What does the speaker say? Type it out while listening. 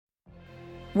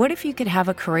What if you could have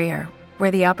a career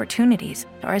where the opportunities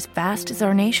are as vast as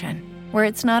our nation, where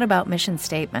it's not about mission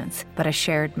statements, but a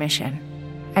shared mission?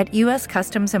 At U.S.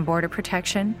 Customs and Border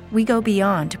Protection, we go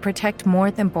beyond to protect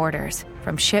more than borders.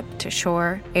 From ship to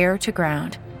shore, air to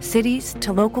ground, cities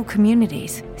to local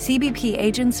communities, CBP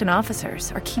agents and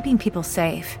officers are keeping people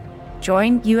safe.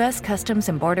 Join U.S. Customs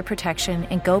and Border Protection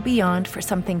and go beyond for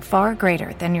something far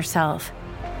greater than yourself.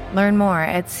 Learn more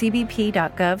at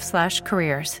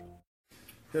cbp.gov/careers.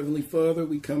 Heavenly Father,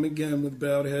 we come again with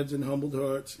bowed heads and humbled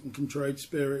hearts and contrite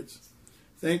spirits,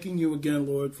 thanking you again,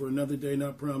 Lord, for another day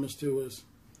not promised to us.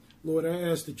 Lord, I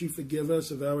ask that you forgive us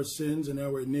of our sins and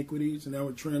our iniquities and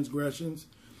our transgressions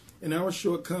and our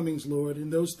shortcomings, Lord,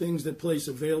 and those things that place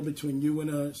a veil between you and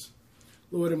us.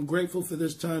 Lord, I'm grateful for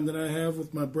this time that I have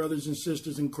with my brothers and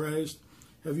sisters in Christ.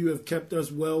 You have kept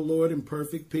us well, Lord, in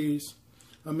perfect peace.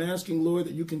 I'm asking, Lord,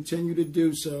 that you continue to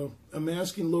do so. I'm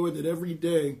asking, Lord, that every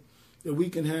day that we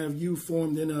can have you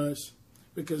formed in us,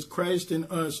 because Christ in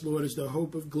us, Lord, is the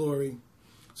hope of glory.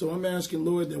 So I'm asking,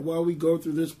 Lord, that while we go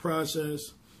through this process,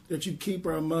 that you keep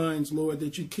our minds, Lord,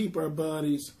 that you keep our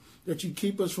bodies, that you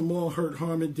keep us from all hurt,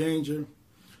 harm, and danger.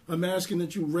 I'm asking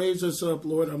that you raise us up,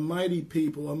 Lord, a mighty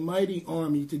people, a mighty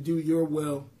army to do your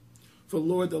will. For,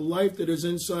 Lord, the life that is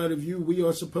inside of you, we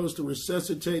are supposed to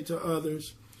resuscitate to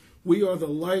others. We are the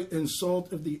light and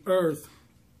salt of the earth,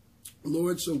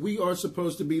 Lord, so we are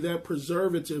supposed to be that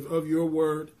preservative of your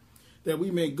word, that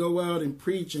we may go out and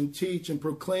preach and teach and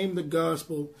proclaim the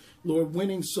gospel, Lord,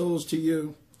 winning souls to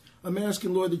you. I'm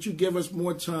asking, Lord, that you give us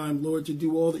more time, Lord, to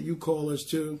do all that you call us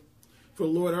to. For,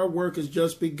 Lord, our work has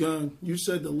just begun. You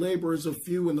said the laborers are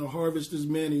few and the harvest is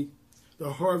many.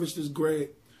 The harvest is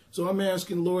great. So I'm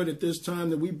asking, Lord, at this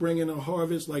time that we bring in a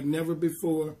harvest like never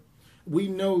before. We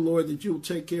know, Lord, that you'll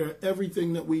take care of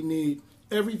everything that we need,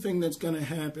 everything that's going to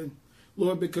happen.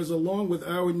 Lord, because along with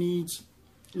our needs,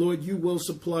 Lord, you will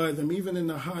supply them, even in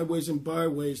the highways and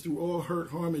byways, through all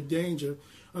hurt, harm, and danger.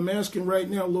 I'm asking right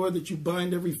now, Lord, that you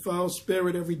bind every foul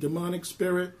spirit, every demonic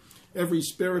spirit, every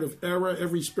spirit of error,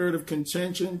 every spirit of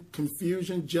contention,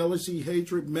 confusion, jealousy,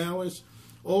 hatred, malice,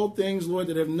 all things, Lord,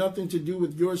 that have nothing to do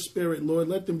with your spirit, Lord.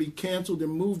 Let them be canceled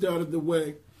and moved out of the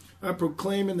way. I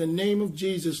proclaim in the name of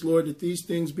Jesus, Lord, that these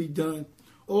things be done.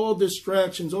 All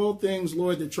distractions, all things,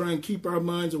 Lord, that try and keep our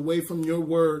minds away from your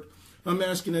word, I'm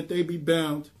asking that they be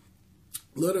bound.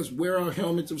 Let us wear our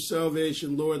helmets of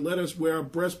salvation, Lord. Let us wear our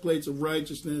breastplates of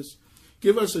righteousness.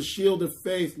 Give us a shield of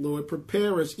faith, Lord.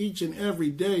 Prepare us each and every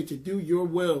day to do your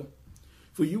will.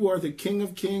 For you are the King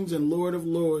of kings and Lord of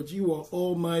lords. You are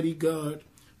Almighty God,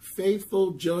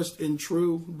 faithful, just, and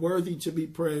true, worthy to be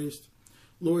praised.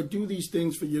 Lord, do these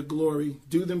things for your glory.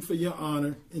 Do them for your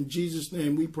honor. In Jesus'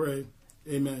 name we pray.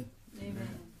 Amen.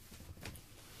 Amen.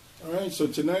 All right, so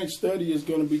tonight's study is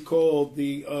going to be called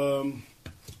the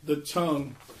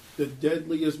tongue, the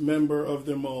deadliest member of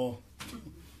them all.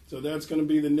 So that's going to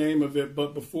be the name of it.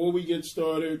 But before we get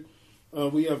started,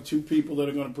 we have two people that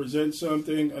are going to present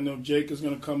something. I know Jake is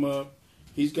going to come up.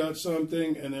 He's got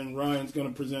something, and then Ryan's going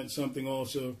to present something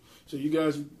also. So you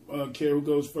guys care who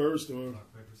goes first, or?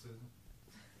 Rock, paper, scissors.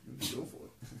 Go for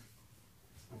it.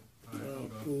 All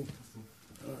right, cool.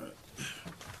 All right.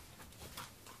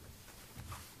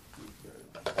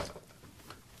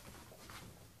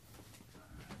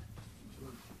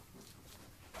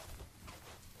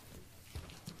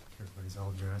 Everybody's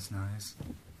all dressed nice.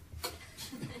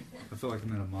 I feel like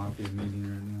I'm in a mafia meeting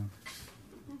right now.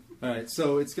 All right,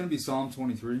 so it's going to be Psalm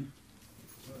 23.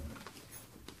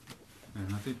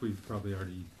 And I think we've probably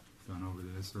already gone over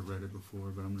this or read it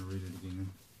before, but I'm going to read it again.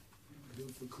 Do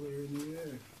it for clear in the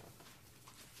air.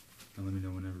 And let me know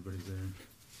when everybody's there.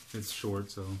 It's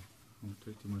short, so I won't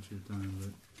take too much of your time,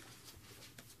 but...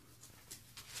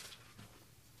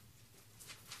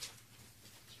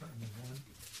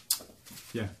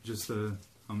 Yeah, just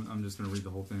I'm just going to read the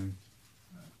whole thing.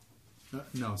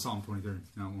 No, Psalm 23,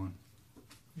 not 1.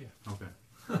 Yeah. Okay.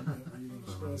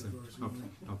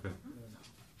 Okay.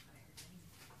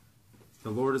 The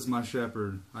Lord is my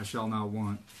shepherd, I shall not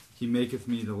want. He maketh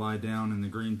me to lie down in the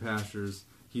green pastures.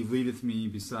 He leadeth me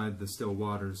beside the still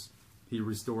waters. He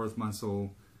restoreth my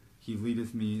soul. He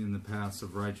leadeth me in the paths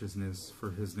of righteousness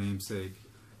for his name's sake.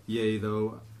 Yea,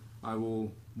 though I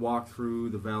will walk through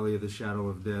the valley of the shadow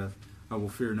of death, I will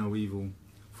fear no evil.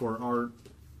 For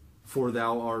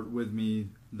thou art with me,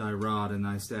 thy rod and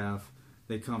thy staff,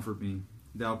 they comfort me.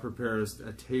 Thou preparest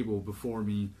a table before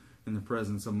me in the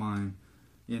presence of mine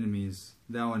enemies.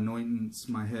 Thou anointest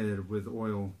my head with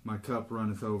oil, my cup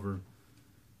runneth over.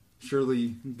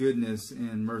 Surely goodness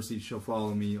and mercy shall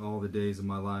follow me all the days of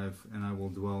my life, and I will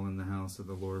dwell in the house of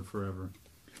the Lord forever.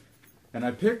 And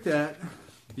I picked that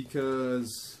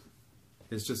Because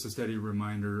it's just a steady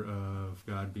reminder of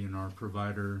God being our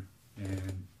provider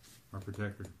and our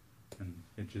protector. And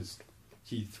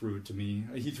he threw it to me.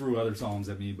 He threw other psalms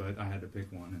at me, but I had to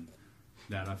pick one, and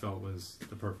that I felt was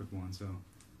the perfect one, so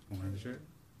I wanted to share it.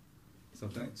 So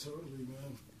thanks. Totally,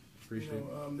 man. Appreciate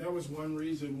it. That was one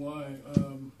reason why,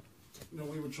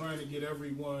 we were trying to get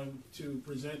everyone to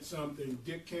present something.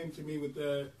 Dick came to me with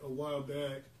that a while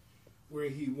back, where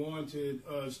he wanted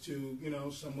us to,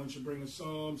 someone should bring a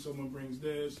psalm, someone brings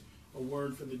this, a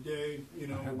word for the day,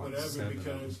 whatever,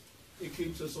 because it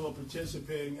keeps us all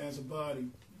participating as a body.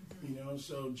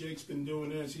 So Jake's been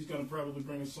doing this. He's going to probably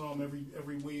bring a psalm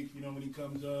every week, when he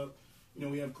comes up.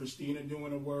 We have Christina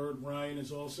doing a word. Ryan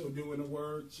is also doing a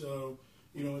word. So,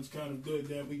 it's kind of good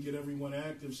that we get everyone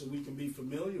active so we can be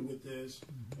familiar with this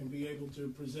and be able to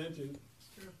present it.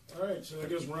 All right, so I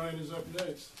guess Ryan is up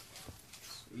next.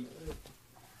 Sweet.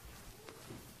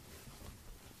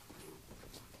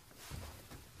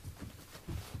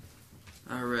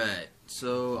 All right,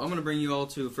 so I'm going to bring you all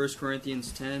to 1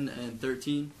 Corinthians 10 and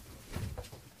 13.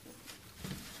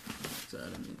 Sorry, I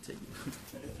didn't mean to take you.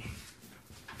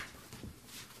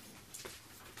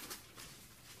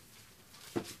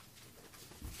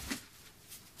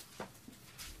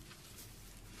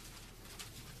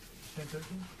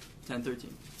 Ten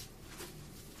 13.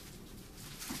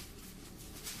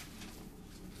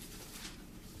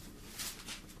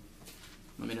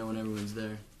 Let me know when everyone's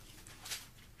there.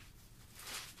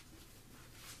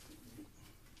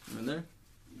 Everyone there?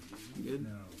 You good?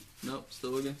 No. Nope,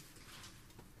 still looking?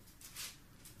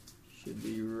 Should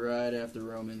be right after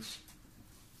Romans.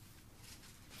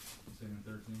 Saying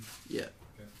 13? Yeah.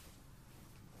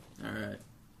 Okay. Alright.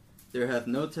 There hath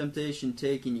no temptation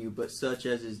taken you, but such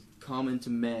as is common to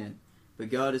man. But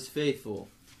God is faithful,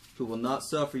 who will not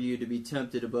suffer you to be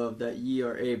tempted above that ye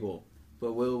are able,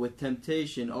 but will with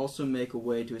temptation also make a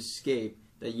way to escape,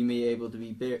 that ye may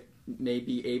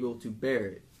be able to bear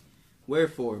it.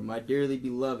 Wherefore, my dearly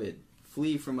beloved,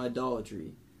 flee from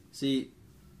idolatry. See,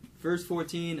 verse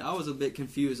 14, I was a bit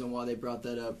confused on why they brought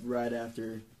that up right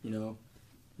after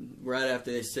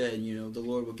they said, the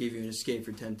Lord will give you an escape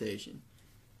for temptation.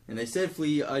 And they said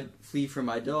flee from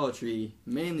idolatry,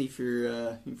 mainly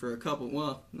for a couple,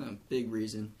 not a big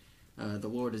reason. The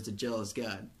Lord is a jealous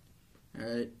God. All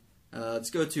right, let's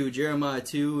go to Jeremiah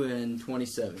 2 and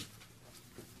 27.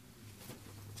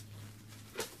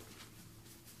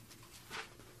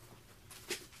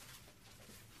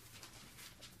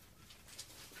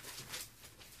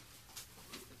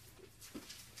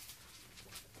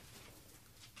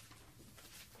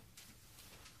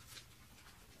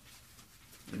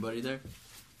 Anybody there?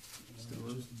 Just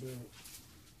about.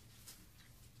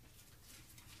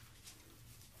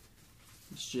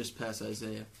 It's just past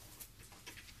Isaiah.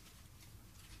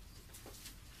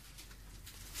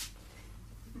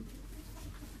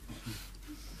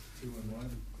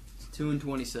 It's 2 and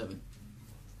 27.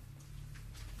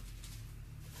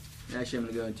 Actually, I'm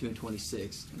going to go in 2 and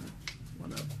 26.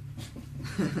 One up.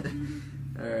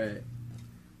 Alright.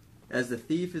 As the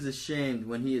thief is ashamed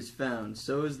when he is found,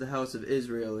 so is the house of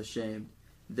Israel ashamed.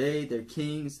 They, their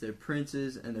kings, their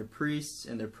princes, and their priests,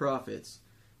 and their prophets,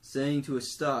 saying to a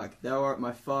stock, Thou art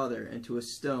my father, and to a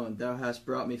stone, Thou hast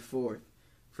brought me forth.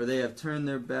 For they have turned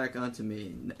their back unto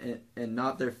me, and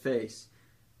not their face.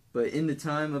 But in the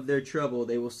time of their trouble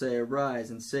they will say,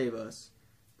 Arise, and save us.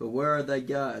 But where are thy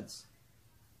gods,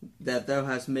 that thou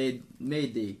hast made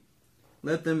thee?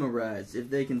 Let them arise,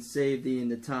 if they can save thee in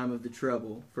the time of the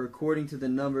trouble. For according to the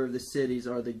number of the cities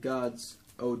are the gods,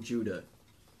 O Judah.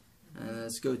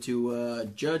 Let's go to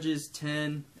Judges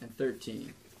 10 and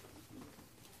 13.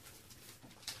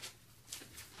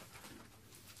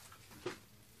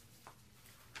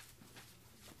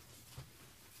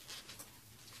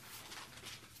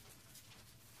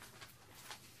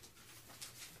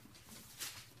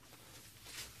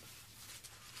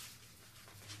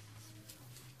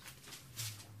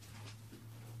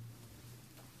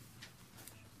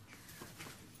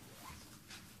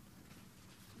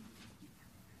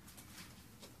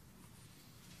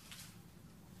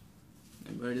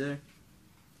 Anybody there?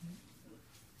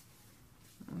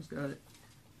 Almost got it.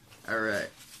 Alright.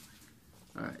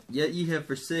 Yet ye have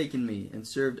forsaken me, and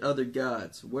served other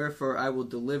gods, wherefore I will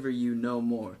deliver you no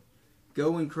more.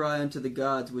 Go and cry unto the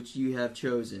gods which you have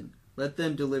chosen. Let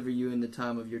them deliver you in the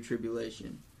time of your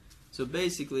tribulation. So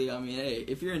basically, hey,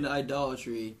 if you're into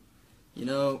idolatry,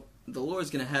 the Lord's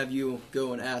going to have you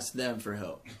go and ask them for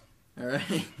help.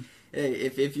 Alright? Hey,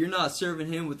 if you're not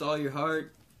serving Him with all your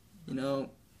heart,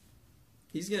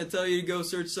 He's going to tell you to go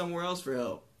search somewhere else for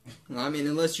help. I mean,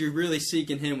 unless you're really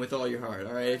seeking Him with all your heart,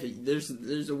 all right?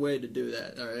 There's a way to do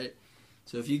that, all right?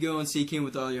 So if you go and seek Him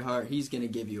with all your heart, He's going to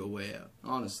give you a way out,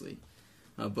 honestly.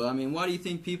 But, I mean, why do you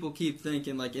think people keep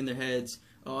thinking, like, in their heads,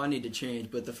 oh, I need to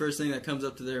change, but the first thing that comes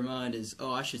up to their mind is,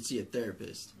 oh, I should see a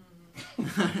therapist.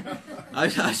 I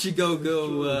should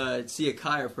go see a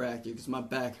chiropractor because my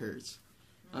back hurts.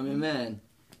 I mean, man,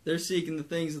 they're seeking the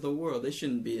things of the world. They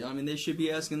shouldn't be. I mean, they should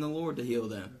be asking the Lord to heal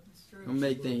them and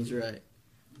make things right.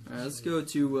 All right, let's go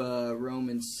to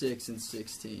Romans 6 and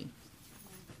 16.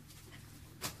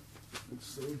 It's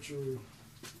so true.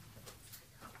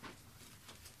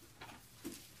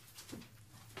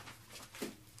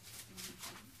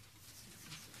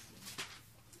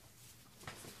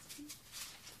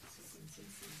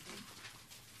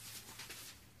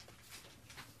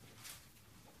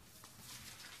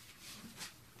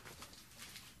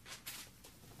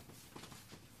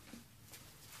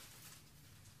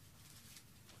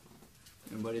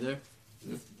 Anybody there?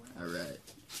 All right.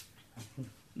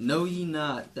 Know ye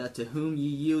not that to whom ye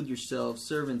yield yourselves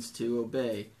servants to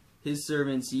obey, his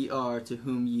servants ye are to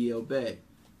whom ye obey,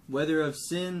 whether of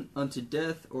sin unto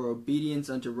death or obedience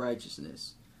unto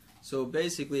righteousness. So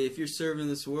basically, if you're serving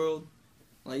this world,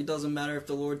 like, it doesn't matter if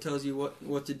the Lord tells you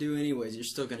what to do anyways, you're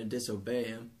still going to disobey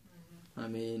Him. I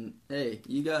mean, hey,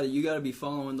 you gotta be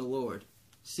following the Lord,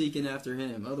 seeking after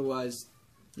Him. Otherwise,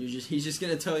 He's just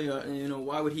going to tell you,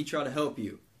 why would He try to help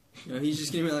you? He's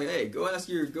just going to be like, hey, go ask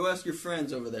your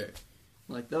friends over there.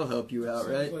 Like, they'll help you out,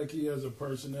 right? Seems like He has a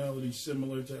personality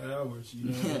similar to ours.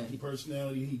 The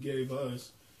personality He gave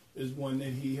us is one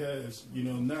that He has.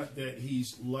 Not that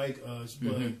He's like us,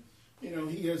 but,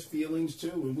 He has feelings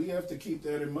too. And we have to keep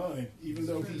that in mind. Even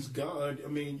though He's God, I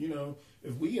mean,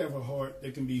 if we have a heart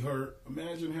that can be hurt,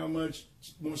 imagine how much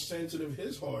more sensitive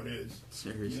His heart is.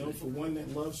 Seriously. For one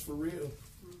that loves for real.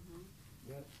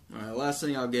 All right, last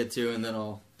thing I'll get to, and then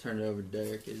I'll turn it over to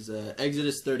Derek, is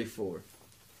Exodus 34.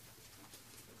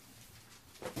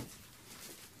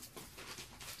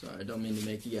 Sorry, I don't mean to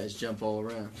make you guys jump all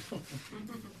around.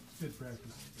 Good practice.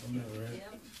 I know, right?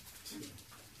 Yep.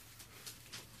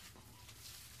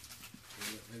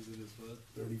 Exodus what?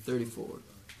 34.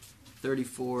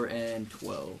 34 and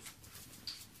 12.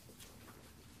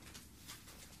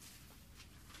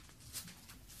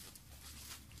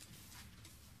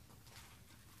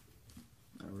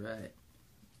 Right.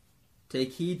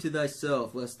 Take heed to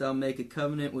thyself, lest thou make a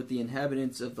covenant with the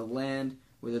inhabitants of the land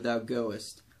whither thou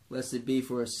goest, lest it be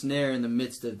for a snare in the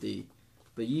midst of thee.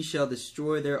 But ye shall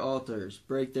destroy their altars,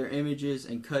 break their images,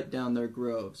 and cut down their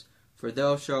groves. For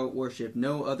thou shalt worship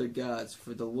no other gods,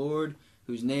 for the Lord,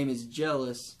 whose name is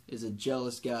jealous, is a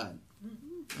jealous God.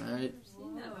 Mm-hmm. All right?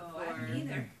 No, I haven't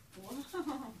either. Whoa. I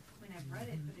mean, I've read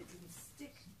it, but it didn't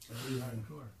stick.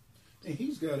 And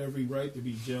He's got every right to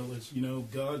be jealous,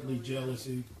 godly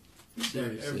jealousy. He's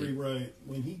got every right.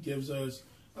 When He gives us,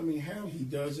 I mean, how He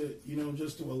does it,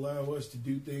 just to allow us to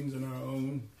do things on our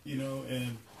own,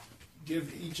 and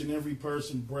give each and every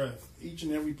person breath, each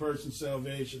and every person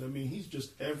salvation. I mean, He's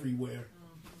just everywhere,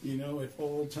 at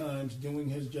all times, doing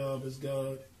His job as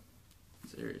God.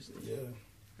 Seriously.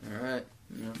 Yeah. All right.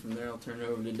 From there, I'll turn it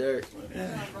over to Derek.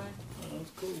 Yeah.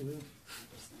 That's cool, man.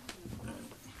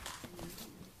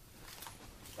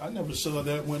 I never saw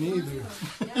that one either.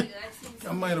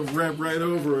 I might have read right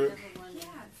over it. Yeah,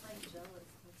 it's like jealous.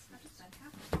 It's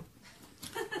not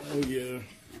Oh, yeah.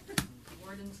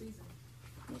 word in season.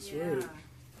 That's right.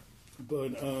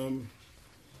 But,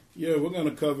 we're going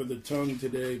to cover the tongue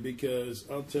today because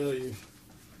I'll tell you,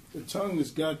 the tongue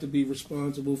has got to be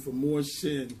responsible for more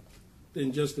sin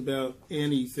than just about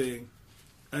anything.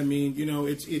 I mean,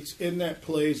 it's in that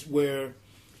place where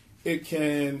it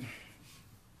can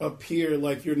appear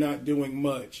like you're not doing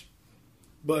much.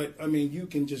 But, I mean, you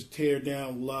can just tear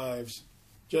down lives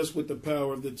just with the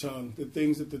power of the tongue, the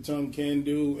things that the tongue can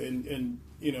do and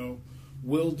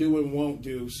will do and won't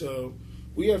do. So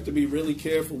we have to be really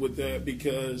careful with that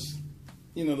because,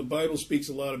 the Bible speaks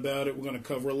a lot about it. We're going to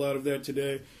cover a lot of that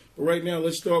today. But right now,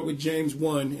 let's start with James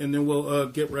 1, and then we'll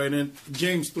get right in.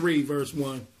 James 3, verse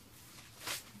 1.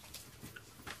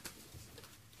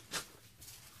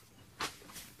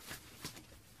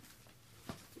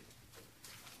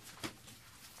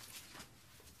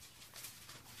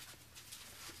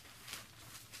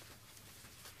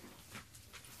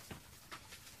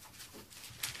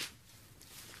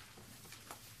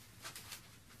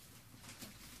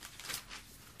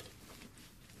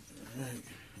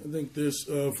 I think this,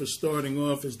 for starting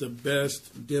off, is the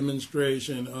best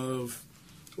demonstration of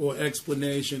or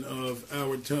explanation of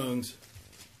our tongues.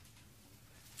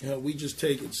 We just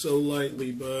take it so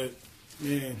lightly, but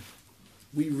man,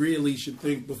 we really should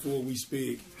think before we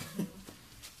speak.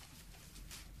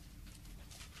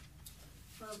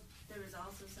 Well, there was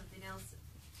also something else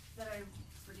that I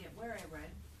forget where I read,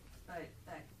 but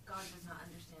that God does not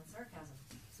understand sarcasm,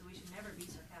 so we should never be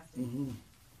sarcastic. Mm-hmm.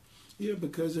 Yeah,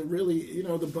 because it really,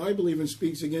 the Bible even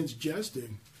speaks against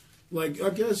jesting. Like, I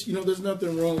guess, there's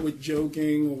nothing wrong with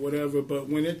joking or whatever, but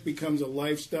when it becomes a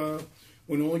lifestyle,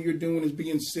 when all you're doing is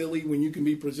being silly, when you can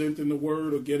be presenting the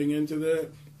word or getting into that,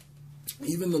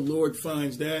 even the Lord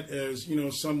finds that as,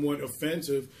 somewhat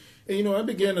offensive. And, I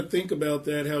began to think about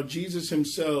that, how Jesus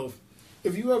himself,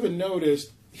 if you ever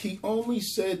noticed, he only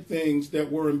said things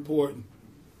that were important.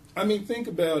 I mean, think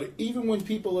about it. Even when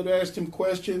people had asked him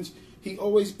questions, he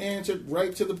always answered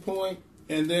right to the point.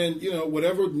 And then,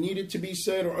 whatever needed to be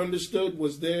said or understood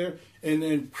was there. And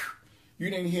then you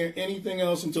didn't hear anything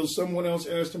else until someone else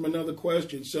asked him another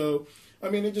question. So, I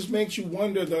mean, it just makes you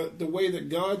wonder the way that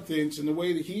God thinks and the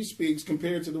way that he speaks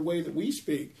compared to the way that we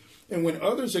speak. And when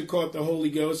others had caught the Holy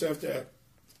Ghost after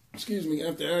Acts, the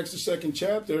 2nd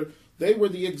chapter, they were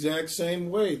the exact same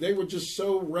way. They were just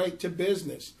so right to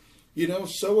business,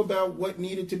 so about what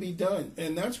needed to be done.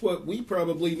 And that's what we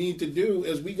probably need to do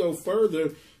as we go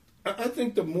further. I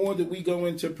think the more that we go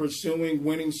into pursuing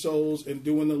winning souls and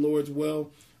doing the Lord's will,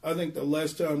 I think the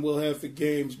less time we'll have for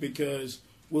games, because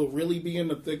we'll really be in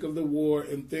the thick of the war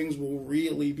and things will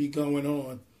really be going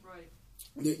on. Right.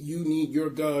 That you need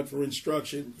your God for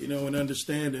instruction, and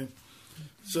understanding.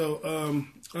 So,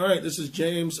 all right, this is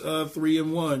James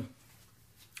 3:1.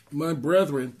 My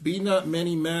brethren, be not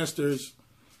many masters,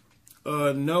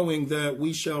 knowing that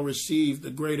we shall receive the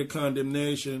greater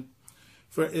condemnation.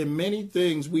 For in many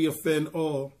things we offend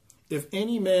all. If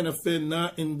any man offend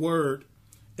not in word,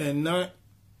 and not,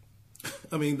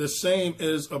 the same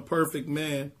as a perfect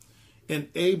man, and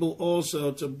able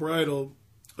also to bridle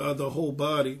the whole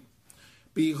body.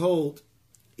 Behold,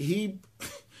 he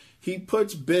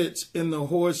puts bits in the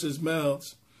horses'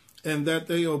 mouths, and that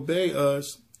they obey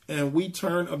us, and we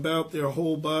turn about their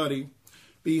whole body.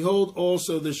 Behold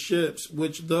also the ships,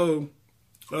 which though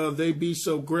they be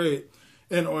so great,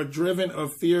 and are driven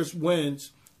of fierce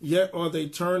winds, yet are they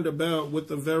turned about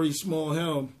with a very small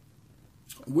helm.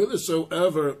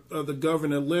 Whithersoever the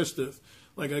governor listeth,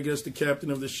 like I guess the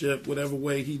captain of the ship, whatever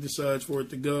way he decides for it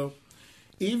to go.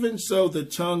 Even so the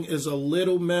tongue is a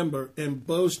little member, and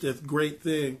boasteth great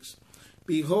things.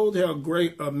 Behold how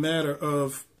great a matter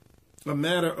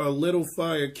a little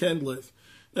fire kindleth.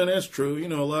 Now that's true.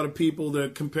 A lot of people, the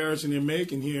comparison they're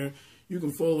making here, you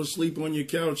can fall asleep on your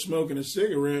couch smoking a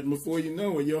cigarette, and before you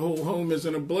know it, your whole home is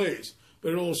in a blaze.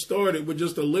 But it all started with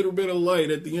just a little bit of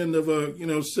light at the end of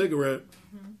a cigarette.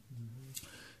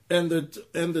 Mm-hmm.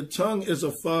 And the tongue is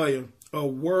a fire, a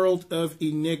world of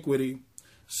iniquity.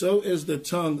 So is the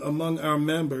tongue among our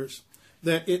members,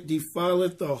 that it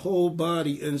defileth the whole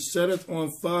body, and setteth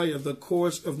on fire the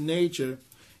course of nature,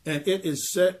 and it is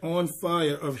set on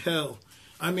fire of hell.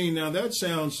 Now that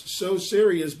sounds so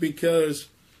serious, because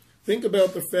think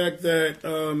about the fact that,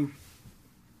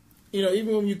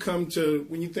 even when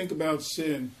you think about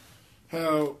sin,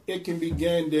 how it can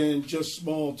begin in just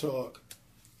small talk.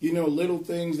 Little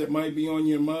things that might be on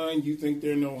your mind, you think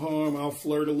they're no harm. I'll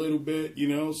flirt a little bit,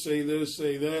 say this,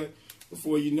 say that.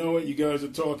 Before you know it, you guys are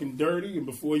talking dirty, and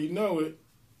before you know it,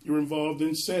 you're involved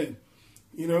in sin.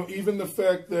 Even the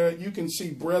fact that you can see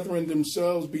brethren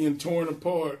themselves being torn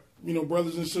apart,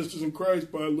 brothers and sisters in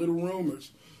Christ, by little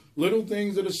rumors. Little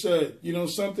things that are said,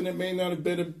 something that may not have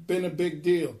been a big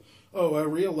deal. Oh, I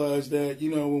realize that,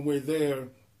 when we're there,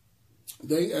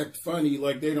 they act funny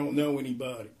like they don't know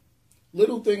anybody.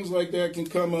 Little things like that can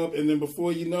come up, and then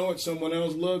before you know it, someone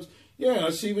else looks, yeah,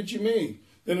 I see what you mean.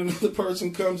 Then another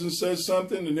person comes and says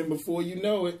something, and then before you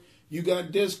know it, you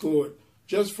got discord.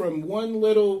 Just from one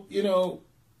little,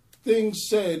 thing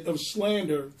said of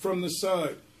slander from the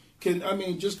side can,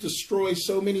 just destroy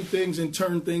so many things and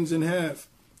turn things in half.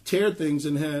 Tear things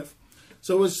in half.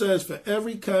 So it says, for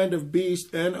every kind of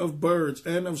beast, and of birds,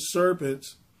 and of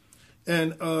serpents,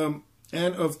 and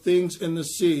of things in the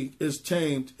sea is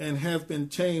tamed, and have been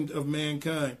tamed of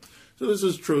mankind. So this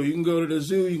is true. You can go to the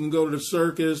zoo, you can go to the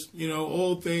circus,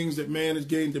 all things that man has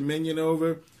gained dominion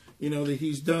over, that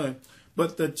he's done.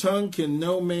 But the tongue can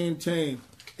no man tame.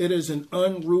 It is an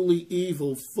unruly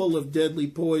evil, full of deadly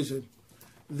poison.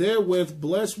 Therewith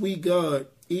bless we God,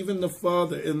 even the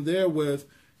Father, and therewith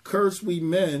curse we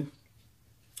men,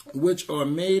 which are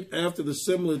made after the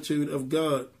similitude of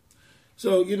God.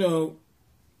 So,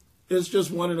 it's just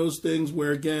one of those things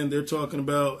where, again, they're talking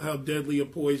about how deadly a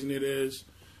poison it is.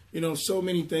 So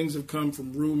many things have come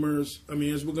from rumors.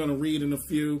 As we're going to read in a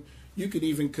few, you could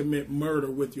even commit murder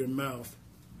with your mouth.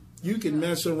 You can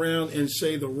mess around and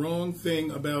say the wrong thing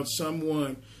about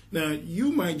someone. Now,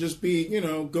 you might just be,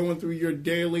 going through your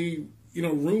daily,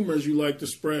 rumors you like to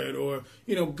spread or,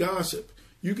 gossip.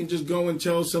 You can just go and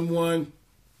tell someone,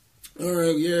 all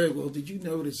right, yeah, well, did you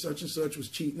know that such and such was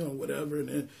cheating or whatever? And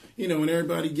then, and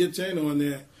everybody gets in on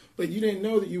that. But you didn't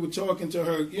know that you were talking to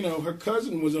her, her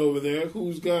cousin was over there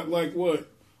who's got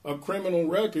a criminal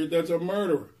record that's a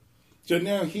murderer. So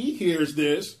now he hears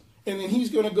this. And then he's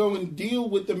going to go and deal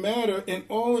with the matter, and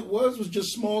all it was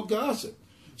just small gossip.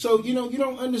 So, you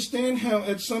don't understand how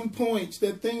at some points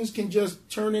that things can just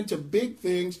turn into big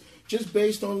things just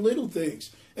based on little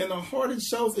things. And the heart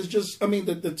itself is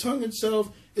the tongue itself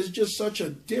is just such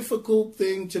a difficult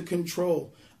thing to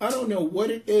control. I don't know what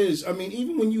it is.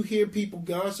 Even when you hear people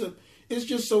gossip, it's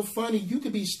just so funny. You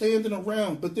could be standing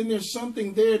around, but then there's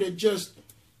something there that just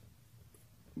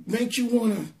makes you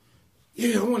want to,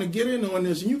 I want to get in on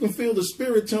this. And you can feel the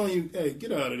spirit telling you, hey,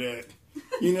 get out of that.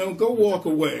 Go walk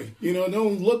away.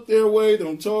 Don't look their way.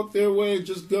 Don't talk their way.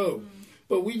 Just go.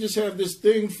 But we just have this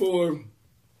thing for,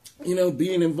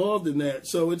 being involved in that.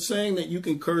 So it's saying that you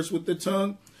can curse with the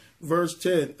tongue. Verse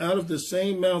 10, out of the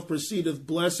same mouth proceedeth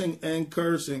blessing and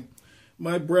cursing.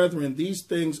 My brethren, these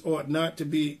things ought not so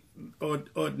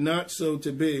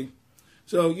to be.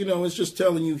 So, it's just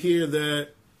telling you here that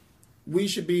we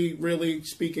should be really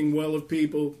speaking well of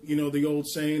people. The old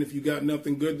saying, if you got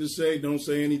nothing good to say, don't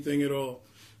say anything at all.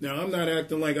 Now, I'm not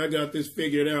acting like I got this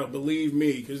figured out, believe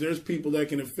me, because there's people that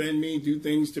can offend me, do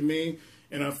things to me,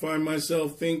 and I find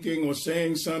myself thinking or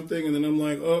saying something, and then I'm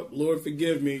like, oh, Lord,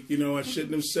 forgive me. I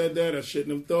shouldn't have said that. I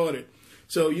shouldn't have thought it.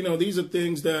 So, these are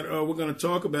things that we're going to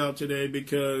talk about today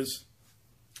because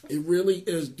it really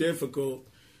is difficult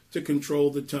to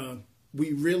control the tongue.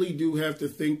 We really do have to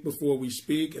think before we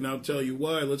speak, and I'll tell you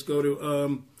why. Let's go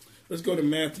to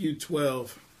Matthew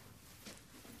 12.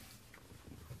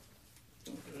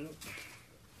 Okay.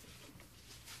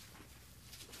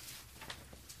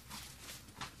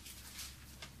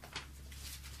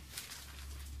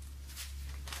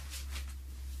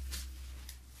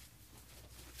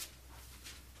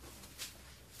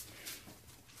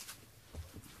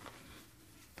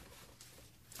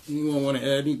 Anyone want to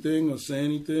add anything or say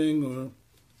anything? All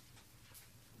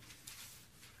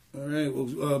right,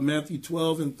 well, Matthew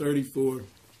 12 and 34.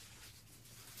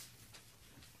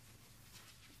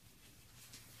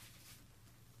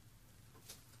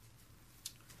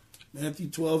 Matthew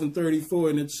 12 and 34,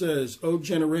 and it says, O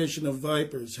generation of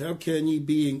vipers, how can ye,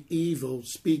 being evil,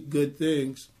 speak good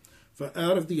things? For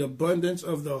out of the abundance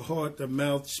of the heart the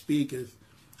mouth speaketh.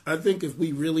 I think if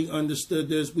we really understood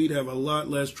this, we'd have a lot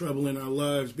less trouble in our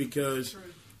lives because,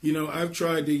 I've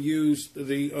tried to use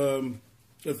the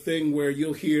thing where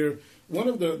you'll hear one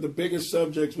of the biggest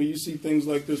subjects when you see things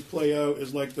like this play out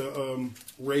is like the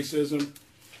racism.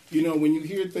 When you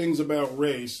hear things about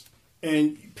race,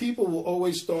 and people will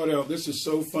always start out, this is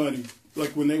so funny,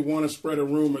 like when they want to spread a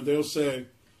rumor, they'll say,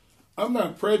 I'm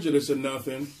not prejudiced or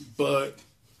nothing, but...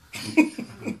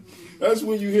 That's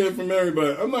what you hear from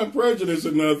everybody. I'm not prejudiced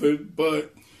or nothing,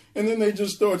 but... And then they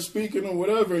just start speaking or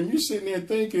whatever, and you're sitting there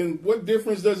thinking, what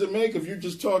difference does it make if you're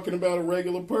just talking about a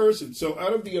regular person? So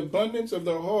out of the abundance of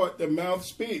the heart, the mouth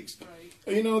speaks. Right.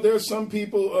 And, there's some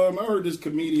people... I heard this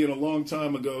comedian a long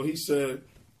time ago. He said,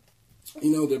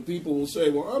 that people will say,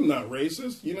 well, I'm not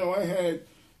racist. I had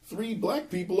 3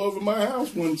 black people over my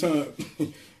house one time.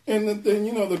 And then,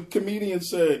 the comedian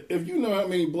said, if you know how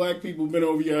many black people have been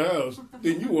over your house,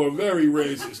 then you are very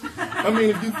racist.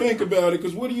 If you think about it,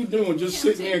 because what are you doing? Just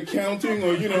sitting there counting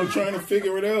or, trying to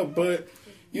figure it out. But,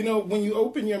 when you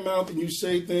open your mouth and you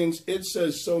say things, it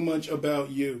says so much about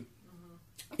you.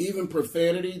 Even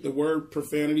profanity, the word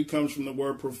profanity comes from the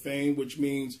word profane, which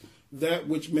means that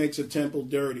which makes a temple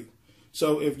dirty.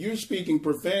 So if you're speaking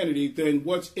profanity, then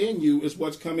what's in you is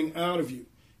what's coming out of you.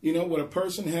 What a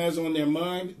person has on their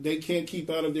mind, they can't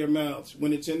keep out of their mouths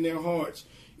when it's in their hearts.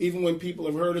 Even when people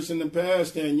have hurt us in the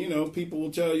past and, people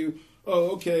will tell you,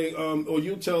 oh, okay, or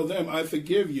you'll tell them, I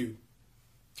forgive you.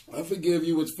 I forgive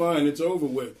you, it's fine, it's over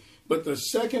with. But the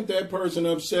second that person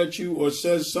upsets you or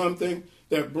says something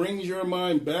that brings your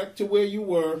mind back to where you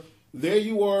were, there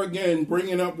you are again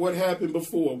bringing up what happened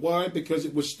before. Why? Because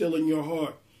it was still in your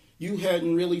heart. You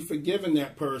hadn't really forgiven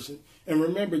that person. And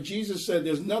remember, Jesus said,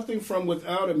 there's nothing from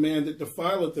without a man that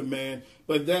defileth a man,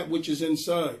 but that which is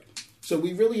inside. So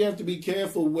we really have to be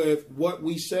careful with what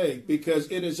we say,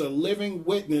 because it is a living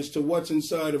witness to what's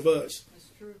inside of us. That's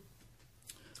true.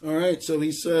 All right, so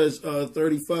he says,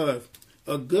 35,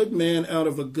 a good man out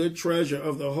of a good treasure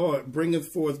of the heart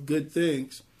bringeth forth good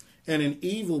things, and an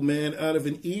evil man out of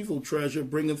an evil treasure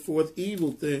bringeth forth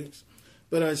evil things.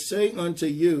 But I say unto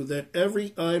you that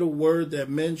every idle word that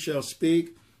men shall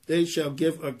speak, they shall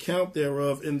give account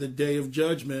thereof in the day of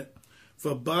judgment.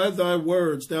 For by thy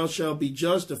words thou shalt be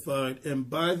justified, and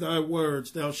by thy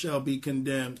words thou shalt be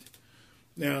condemned.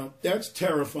 Now, that's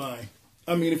terrifying.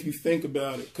 I mean, if you think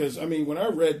about it, because, I mean, when I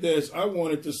read this, I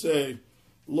wanted to say,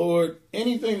 Lord,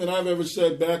 anything that I've ever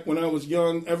said back when I was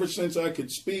young, ever since I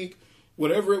could speak,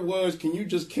 whatever it was, can you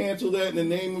just cancel that in the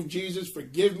name of Jesus?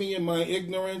 Forgive me in my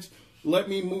ignorance. Let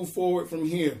me move forward from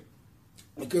here.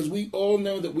 Because we all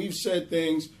know that we've said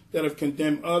things that have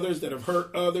condemned others, that have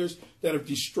hurt others, that have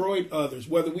destroyed others,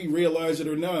 whether we realize it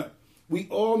or not. We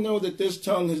all know that this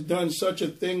tongue has done such a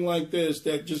thing like this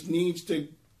that just needs to,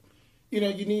 you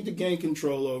need to gain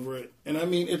control over it. And I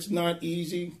mean, it's not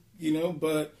easy,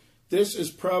 but this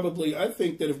is probably, I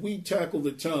think that if we tackle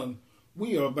the tongue,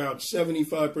 we are about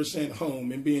 75%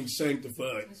 home and being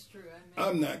sanctified. That's true. Amen.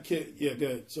 I'm not kidding. Yeah, go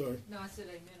ahead. Sorry. No, I said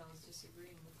amen. I was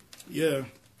disagreeing with you. Yeah.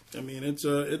 I mean, it's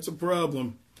a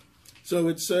problem. So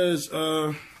it says,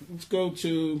 let's go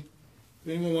to,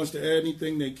 if anyone wants to add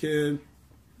anything, they can.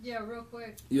 Yeah, real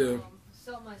quick. Yeah.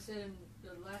 Something I said in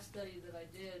the last study that I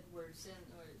did where it's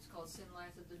called Sin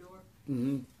Lies at the Door.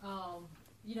 Mm-hmm.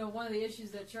 One of the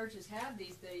issues that churches have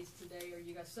these days today are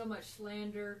you got so much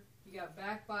slander, you got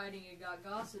backbiting, you got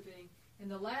gossiping. And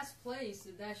the last place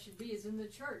that should be is in the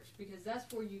church, because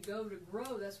that's where you go to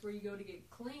grow. That's where you go to get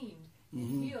cleaned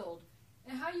and healed.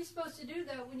 And how are you supposed to do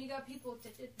that when you got people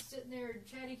sitting there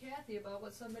chatty Cathy about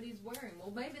what somebody's wearing?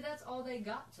 Well, maybe that's all they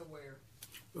got to wear.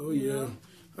 Oh, yeah.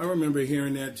 I remember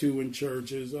hearing that, too, in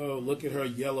churches. Oh, look at her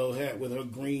yellow hat with her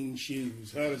green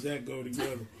shoes. How does that go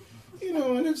together?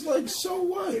 And it's like, so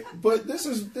what? But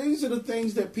these are the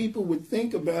things that people would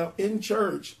think about in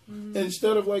church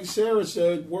instead of, like Sarah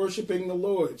said, worshiping the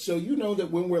Lord. So you know that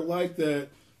when we're like that,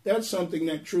 that's something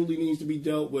that truly needs to be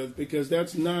dealt with, because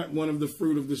that's not one of the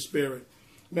fruit of the Spirit.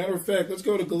 Matter of fact, let's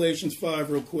go to Galatians 5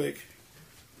 real quick.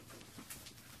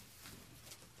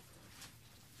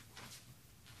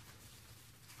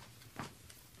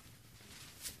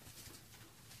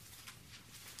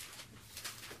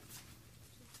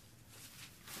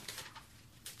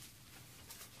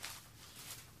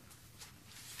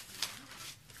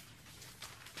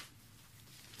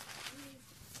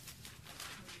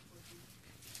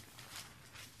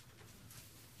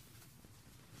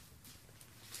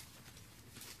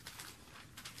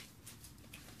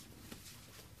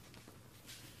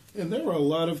 And there are a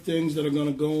lot of things that are going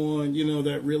to go on,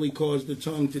 that really cause the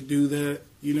tongue to do that.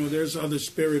 There's other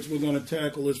spirits we're going to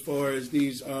tackle as far as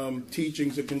these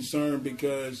teachings are concerned,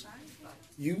 because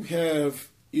you have,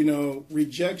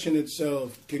 rejection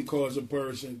itself can cause a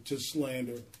person to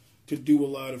slander, to do a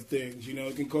lot of things.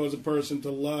 It can cause a person to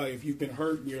lie if you've been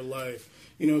hurt in your life.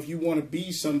 If you want to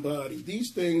be somebody.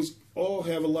 These things all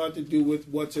have a lot to do with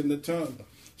what's in the tongue.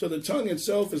 So the tongue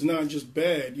itself is not just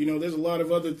bad. There's a lot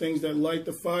of other things that light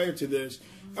the fire to this.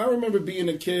 I remember being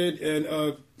a kid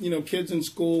and, kids in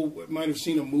school might have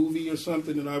seen a movie or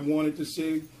something that I wanted to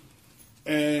see.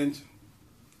 And,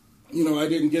 I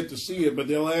didn't get to see it, but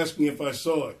they'll ask me if I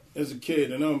saw it as a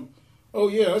kid. And oh,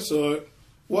 yeah, I saw it.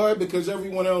 Why? Because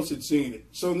everyone else had seen it.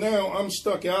 So now I'm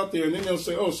stuck out there, and then they'll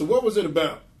say, oh, so what was it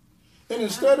about? And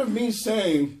instead of me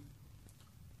saying,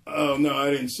 oh, no, I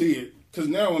didn't see it, because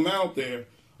now I'm out there.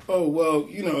 Oh, well,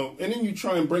 and then you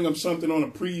try and bring up something on a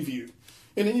preview.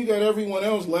 And then you got everyone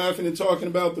else laughing and talking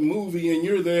about the movie, and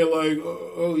you're there like,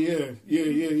 oh yeah.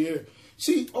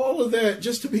 See, all of that,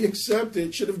 just to be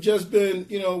accepted, should have just been,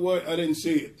 what, I didn't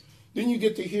see it. Then you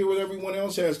get to hear what everyone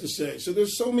else has to say. So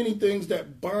there's so many things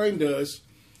that bind us,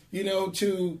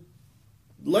 to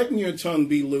letting your tongue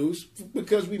be loose,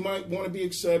 because we might want to be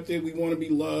accepted, we want to be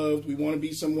loved, we want to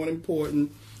be someone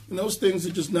important. And those things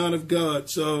are just not of God.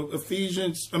 So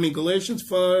Galatians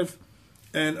 5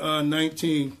 and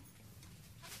 19.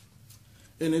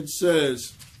 And it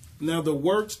says, now the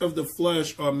works of the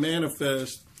flesh are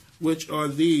manifest, which are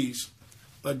these: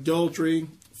 adultery,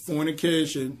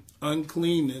 fornication,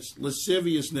 uncleanness,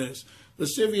 lasciviousness.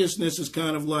 Lasciviousness is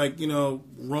kind of like,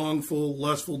 wrongful,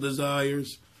 lustful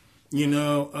desires.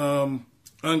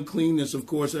 Uncleanness, of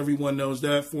course, everyone knows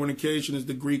that. Fornication is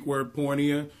the Greek word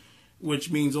porneia,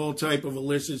 which means all type of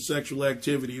illicit sexual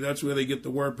activity. That's where they get the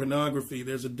word pornography.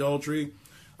 There's adultery.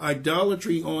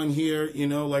 Idolatry on here,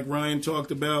 like Ryan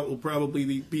talked about, will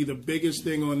probably be the biggest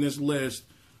thing on this list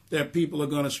that people are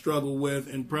going to struggle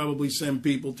with and probably send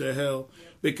people to hell,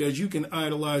 because you can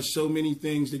idolize so many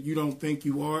things that you don't think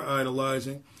you are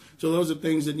idolizing. So those are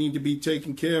things that need to be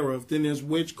taken care of. Then there's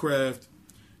witchcraft.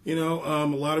 A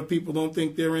lot of people don't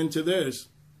think they're into this.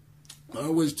 I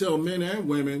always tell men and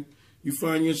women, You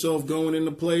find yourself going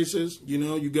into places,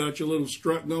 you got your little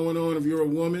strut going on if you're a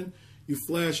woman. You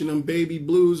flashing them baby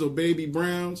blues or baby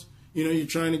browns. You're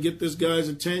trying to get this guy's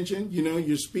attention.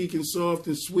 You're speaking soft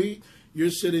and sweet. You're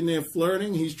sitting there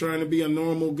flirting. He's trying to be a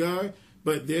normal guy.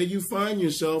 But there you find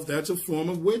yourself. That's a form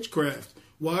of witchcraft.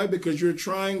 Why? Because you're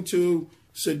trying to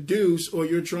seduce, or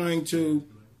you're trying to,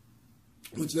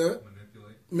 what's that?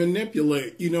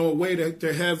 Manipulate, a way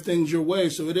to have things your way.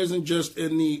 So it isn't just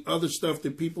in the other stuff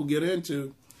that people get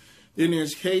into. Then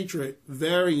there's hatred,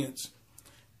 variance,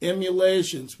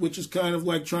 emulations, which is kind of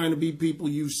like trying to be people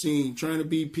you've seen, trying to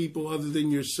be people other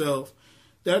than yourself.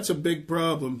 That's a big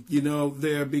problem,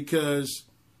 there, because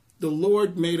the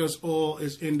Lord made us all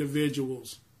as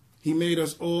individuals. He made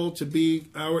us all to be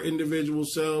our individual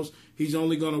selves. He's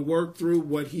only going to work through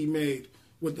what he made.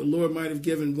 What the Lord might have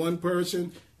given one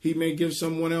person, he may give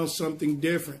someone else something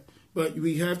different. But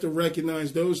we have to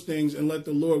recognize those things and let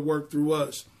the Lord work through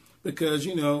us. Because,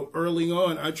 early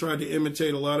on, I tried to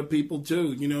imitate a lot of people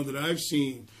too, that I've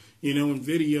seen, in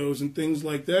videos and things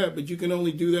like that. But you can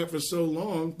only do that for so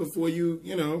long before you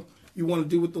want to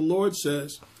do what the Lord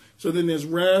says. So then there's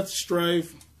wrath,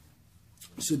 strife,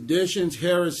 seditions,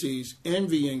 heresies,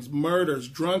 envyings, murders,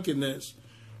 drunkenness,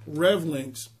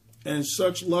 revelings, and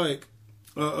such like,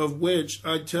 of which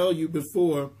I tell you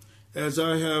before, as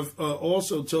I have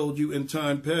also told you in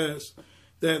time past,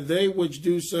 that they which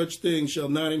do such things shall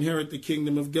not inherit the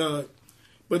kingdom of God.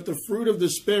 But the fruit of the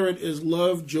Spirit is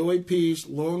love, joy, peace,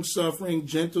 long-suffering,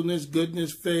 gentleness,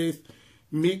 goodness, faith,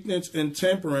 meekness, and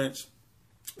temperance.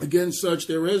 Against such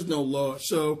there is no law.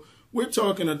 So we're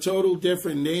talking a total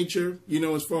different nature,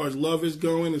 as far as love is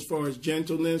going, as far as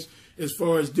gentleness, as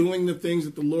far as doing the things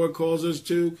that the Lord calls us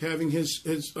to, having his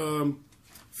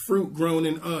fruit grown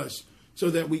in us, so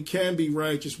that we can be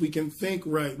righteous, we can think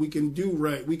right, we can do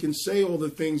right, we can say all the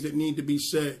things that need to be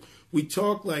said. We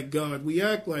talk like God, we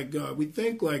act like God, we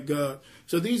think like God.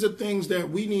 So these are things that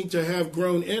we need to have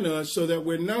grown in us so that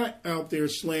we're not out there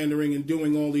slandering and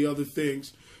doing all the other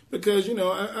things. Because,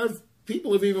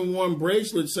 people have even worn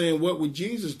bracelets saying, what would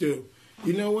Jesus do?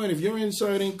 You know what? If your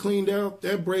inside ain't cleaned out,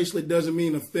 that bracelet doesn't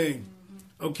mean a thing.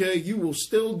 Okay? You will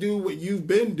still do what you've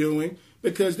been doing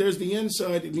because there's the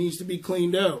inside that needs to be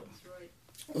cleaned out.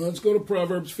 Let's go to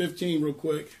Proverbs 15 real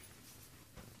quick.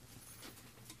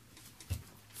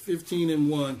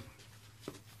 15:1.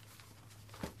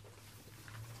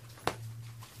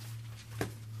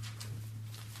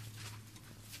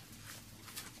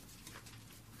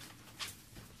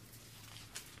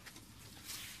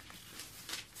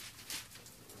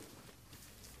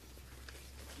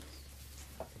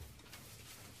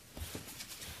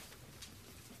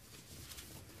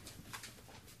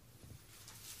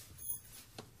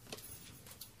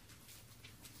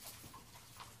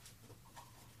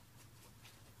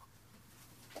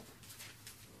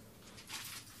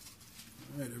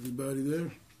 All right, everybody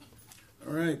there?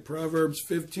 All right, Proverbs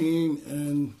 15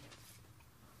 and...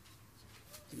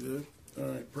 Good. All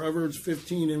right, Proverbs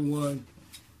 15:1.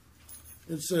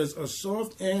 It says, a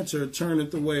soft answer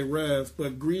turneth away wrath,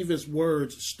 but grievous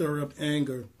words stir up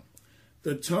anger.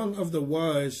 The tongue of the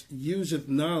wise useth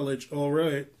knowledge, all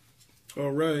right,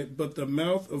 but the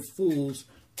mouth of fools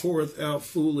poureth out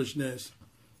foolishness.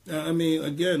 Now,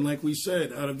 again, like we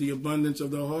said, out of the abundance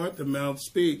of the heart, the mouth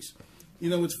speaks.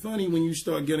 It's funny when you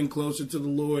start getting closer to the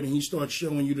Lord and he starts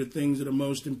showing you the things that are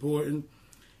most important.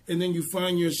 And then you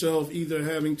find yourself either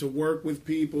having to work with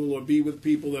people or be with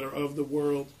people that are of the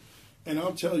world. And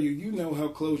I'll tell you, you know how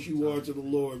close you are to the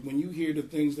Lord when you hear the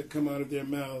things that come out of their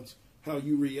mouths, how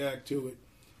you react to it.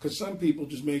 Because some people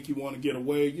just make you want to get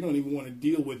away. You don't even want to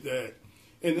deal with that.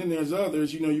 And then there's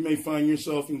others, you may find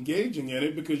yourself engaging in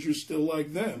it because you're still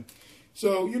like them.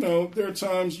 So, there are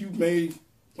times you may,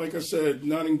 like I said,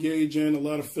 not engage in a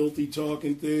lot of filthy talk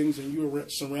and things, and you're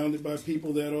surrounded by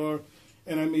people that are.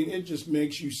 And it just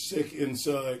makes you sick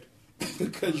inside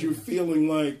because you're feeling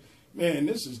like, man,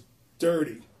 this is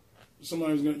dirty.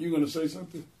 You're going to say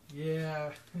something?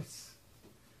 Yeah, it's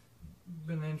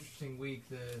been an interesting week.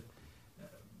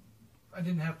 I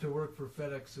didn't have to work for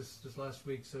FedEx this last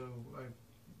week, so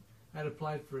I had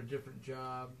applied for a different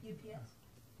job. UPS?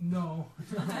 No,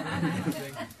 not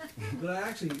anything. But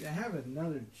I have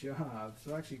another job.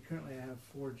 So actually, currently I have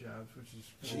 4 jobs, which is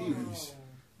Jeez.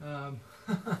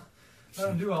 I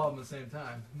don't do all of them at the same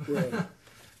time. Right.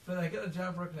 But I got a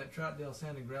job working at Troutdale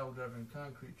Sand and Gravel driving a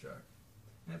concrete truck,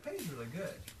 and it pays really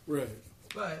good. Right.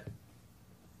 But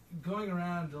going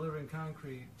around delivering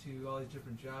concrete to all these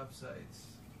different job sites,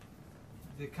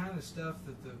 the kind of stuff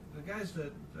that the guys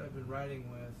that I've been riding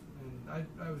with, and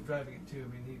I was driving it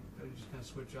too. I just kind of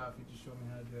switch off. He just showed me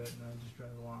how to do it, and I just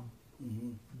drive along Mm-hmm.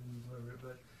 and deliver it.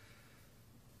 But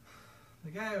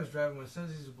the guy I was driving with says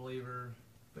he's a believer,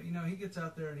 but you know, he gets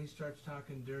out there and he starts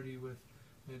talking dirty with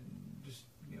just,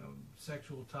 you know,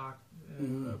 sexual talk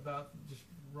about just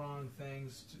wrong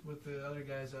things with the other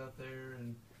guys out there,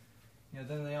 and you know,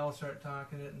 then they all start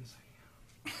talking it, and it's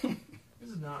like, this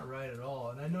is not right at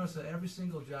all. And I noticed that every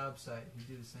single job site,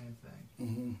 you do the same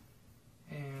thing.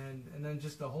 And then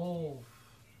just the whole,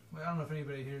 well, I don't know if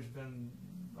anybody here has been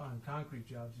on concrete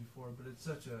jobs before, but it's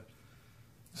such a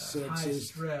high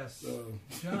stress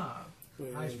job.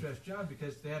 High stress job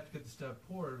because they have to get the stuff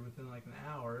poured within like an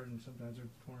hour, and sometimes they're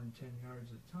pouring 10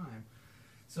 yards at a time.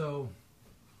 So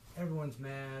everyone's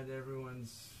mad.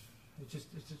 It's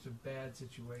just a bad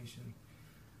situation.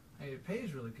 I mean, it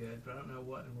pays really good, but I don't know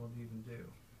what in the world to even do.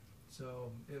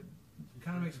 So it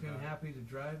kind of makes me unhappy to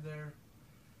drive there.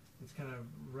 It's kind of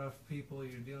rough people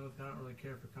you're dealing with. I don't really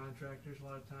care for contractors a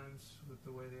lot of times with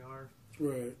the way they are.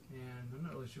 Right. And I'm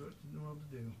not really sure what in the world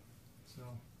to do. So.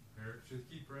 Eric, just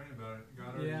keep praying about it.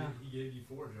 God already he gave you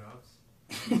 4 jobs.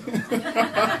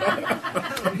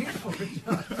 I don't need 4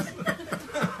 jobs.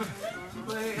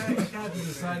 But I have to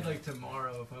decide like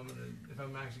tomorrow if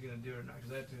I'm actually gonna do it or not,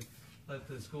 because I have to let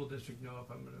the school district know if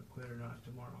I'm gonna quit or not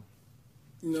tomorrow.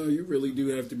 You know, you really do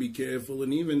have to be careful,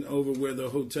 and even over where the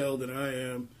hotel that I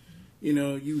am, you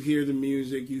know, you hear the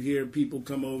music, you hear people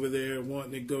come over there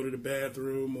wanting to go to the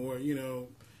bathroom, or you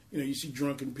see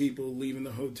drunken people leaving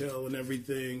the hotel and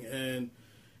everything, and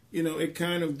you know, it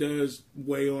kind of does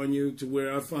weigh on you to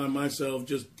where I find myself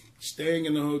just staying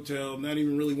in the hotel, not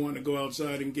even really wanting to go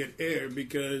outside and get air,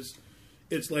 because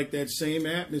it's like that same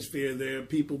atmosphere there,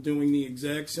 people doing the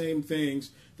exact same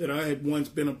things that I had once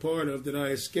been a part of that I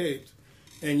escaped.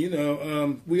 And, you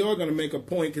know, we are going to make a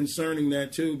point concerning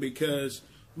that, too, because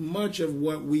much of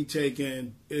what we take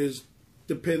in is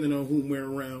dependent on whom we're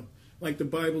around. Like the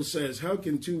Bible says, how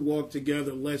can 2 walk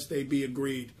together lest they be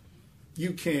agreed?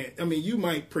 You can't. I mean, you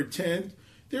might pretend.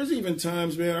 There's even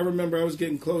times, man, I remember I was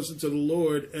getting closer to the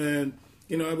Lord, and,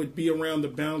 you know, I would be around the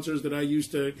bouncers that I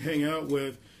used to hang out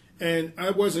with, and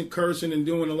I wasn't cursing and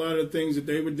doing a lot of the things that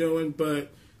they were doing,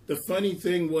 but the funny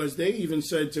thing was they even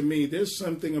said to me, there's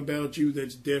something about you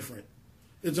that's different.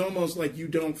 It's almost like you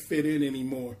don't fit in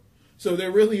anymore. So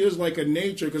there really is like a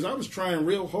nature, because I was trying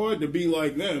real hard to be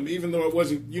like them, even though I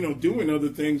wasn't, you know, doing other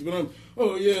things. But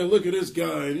oh, yeah, look at this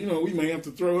guy. You know, we may have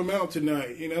to throw him out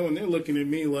tonight, you know, and they're looking at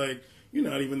me like, you're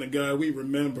not even the guy we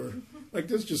remember. Like,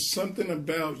 there's just something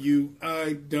about you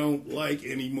I don't like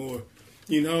anymore,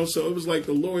 you know. So it was like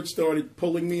the Lord started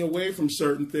pulling me away from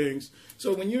certain things.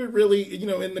 So when you're really, you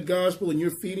know, in the gospel and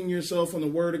you're feeding yourself on the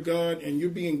Word of God and you're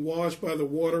being washed by the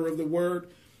water of the Word,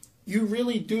 you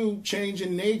really do change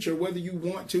in nature, whether you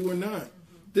want to or not.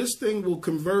 This thing will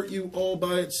convert you all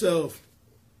by itself.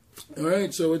 All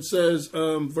right, so it says,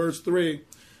 verse 3,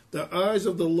 the eyes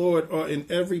of the Lord are in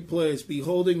every place,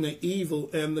 beholding the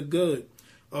evil and the good.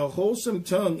 A wholesome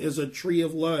tongue is a tree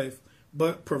of life,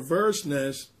 but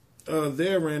perverseness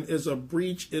therein is a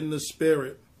breach in the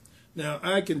spirit. Now,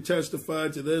 I can testify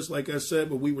to this, like I said,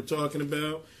 what we were talking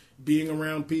about, being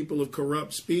around people of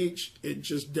corrupt speech, it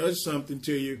just does something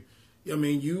to you. I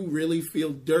mean, you really feel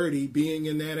dirty being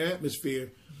in that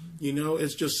atmosphere. You know,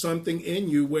 it's just something in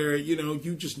you where, you know,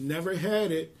 you just never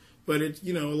had it. But, it's,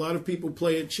 you know, a lot of people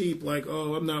play it cheap, like,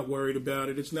 oh, I'm not worried about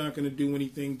it. It's not going to do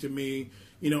anything to me.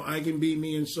 You know, I can be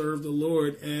me and serve the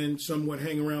Lord and somewhat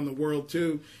hang around the world,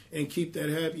 too, and keep that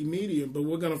happy medium. But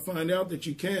we're going to find out that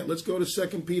you can't. Let's go to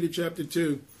 2 Peter chapter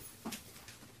 2.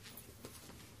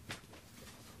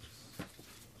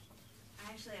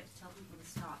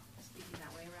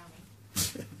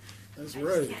 That's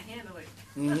right. I just can't handle it.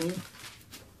 Mm-hmm.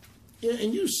 Yeah,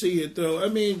 and you see it, though. I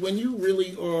mean, when you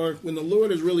really are, when the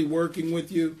Lord is really working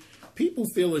with you, people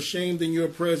feel ashamed in your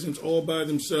presence all by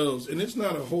themselves. And it's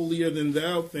not a holier than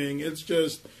thou thing. It's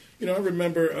just, you know, I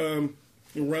remember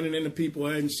running into people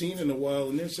I hadn't seen in a while,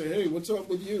 and they say, hey, what's up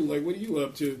with you? Like, what are you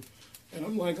up to? And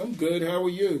I'm like, I'm good. How are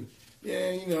you?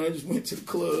 Yeah, you know, I just went to the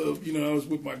club. You know, I was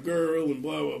with my girl and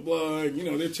blah, blah, blah. And, you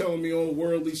know, they're telling me all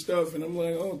worldly stuff. And I'm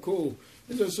like, oh, cool.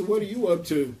 And I said, what are you up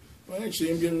to? Well,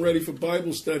 actually, I'm getting ready for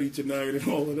Bible study tonight and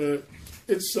all of that.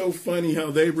 It's so funny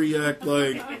how they react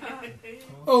like,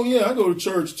 oh, yeah, I go to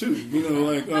church too. You know,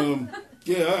 like,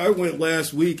 yeah, I went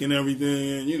last week and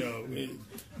everything, and, you know.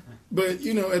 But,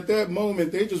 you know, at that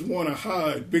moment, they just want to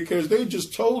hide because they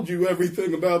just told you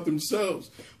everything about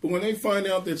themselves. But when they find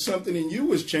out that something in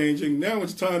you is changing, now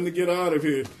it's time to get out of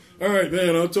here. All right,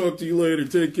 man, I'll talk to you later.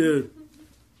 Take care.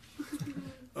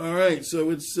 All right, so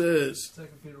it says 2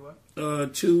 Peter what?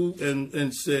 2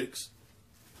 and 6.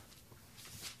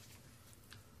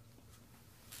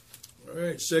 All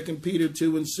right, 2 Peter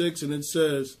 2 and 6, and it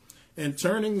says, and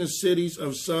turning the cities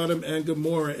of Sodom and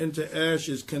Gomorrah into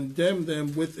ashes, condemned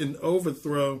them with an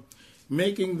overthrow,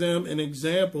 making them an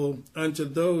example unto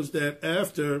those that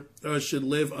after should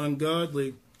live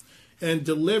ungodly, and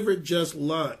delivered just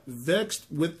Lot, vexed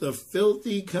with the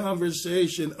filthy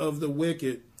conversation of the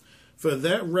wicked. For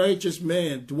that righteous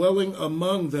man dwelling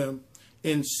among them,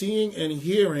 in seeing and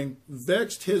hearing,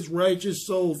 vexed his righteous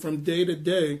soul from day to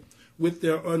day with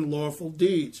their unlawful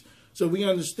deeds. So we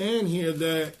understand here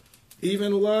that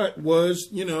even Lot was,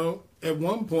 at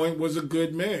one point was a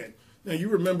good man. Now you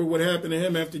remember what happened to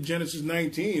him after Genesis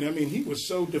 19. I mean, he was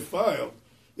so defiled.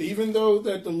 Even though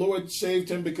that the Lord saved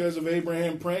him because of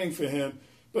Abraham praying for him.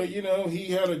 But, he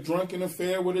had a drunken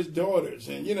affair with his daughters.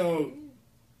 And,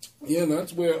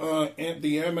 that's where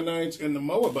the Ammonites and the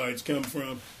Moabites come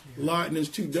from. Lot and his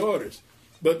two daughters.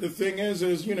 But the thing is,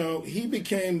 he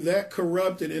became that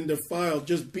corrupted and defiled,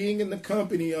 just being in the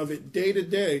company of it day to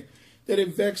day, that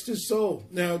it vexed his soul.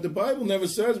 Now, the Bible never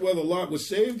says whether Lot was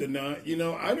saved or not.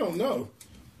 I don't know.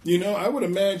 I would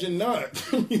imagine not,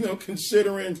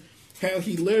 considering how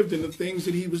he lived and the things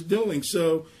that he was doing.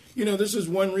 So, this is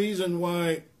one reason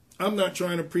why I'm not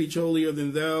trying to preach holier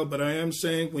than thou, but I am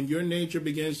saying when your nature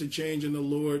begins to change in the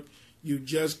Lord, you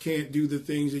just can't do the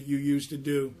things that you used to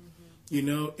do.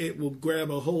 It will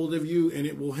grab a hold of you and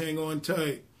it will hang on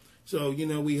tight. So,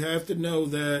 we have to know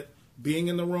that being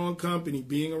in the wrong company,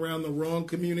 being around the wrong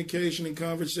communication and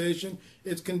conversation,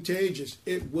 it's contagious.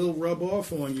 It will rub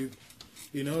off on you.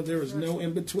 There is no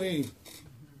in between.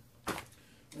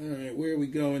 All right, where are we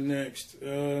going next?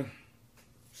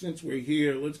 Since we're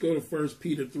here, let's go to 1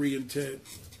 Peter 3 and 10.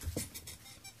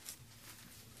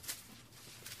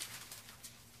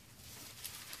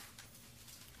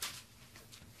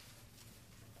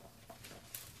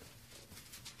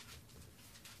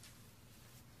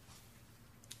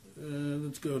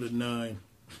 Let's go to 9.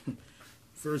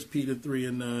 1 Peter 3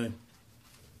 and 9.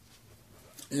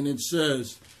 And it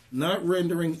says, not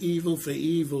rendering evil for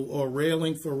evil or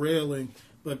railing for railing,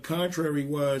 but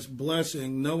contrariwise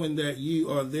blessing, knowing that ye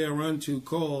are thereunto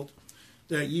called,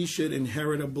 that ye should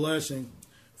inherit a blessing.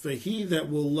 For he that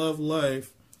will love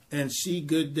life and see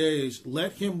good days,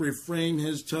 let him refrain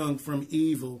his tongue from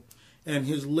evil, and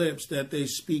his lips that they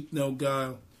speak no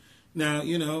guile. Now,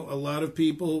 a lot of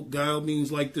people, guile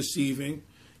means like deceiving.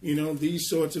 These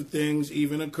sorts of things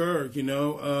even occur,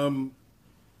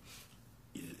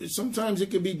 Sometimes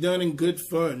it can be done in good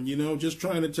fun, just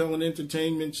trying to tell an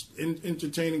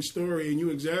entertaining story, and you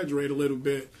exaggerate a little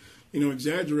bit.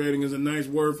 Exaggerating is a nice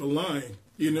word for lying,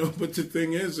 but the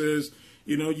thing is,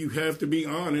 you have to be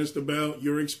honest about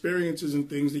your experiences and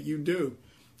things that you do.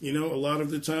 A lot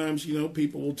of the times,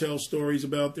 people will tell stories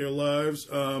about their lives,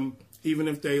 even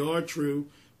if they are true,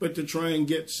 but to try and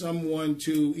get someone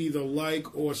to either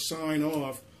like or sign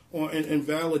off and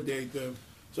validate them.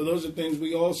 So those are things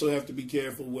we also have to be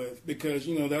careful with because,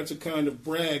 that's a kind of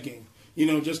bragging,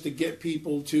 just to get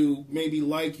people to maybe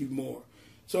like you more.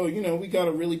 So, we got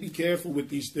to really be careful with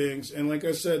these things. And like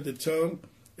I said, the tongue,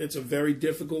 it's a very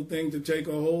difficult thing to take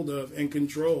a hold of and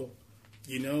control.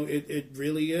 It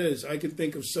really is. I can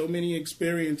think of so many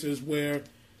experiences where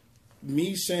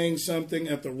me saying something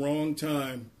at the wrong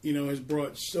time, has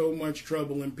brought so much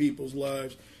trouble in people's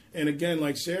lives. And again,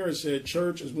 like Sarah said,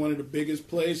 church is one of the biggest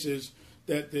places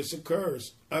that this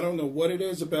occurs. I don't know what it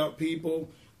is about people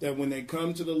that when they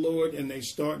come to the Lord and they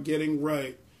start getting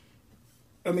right,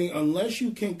 unless you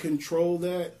can control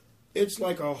that, it's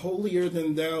like a holier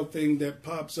than thou thing that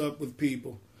pops up with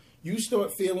people. You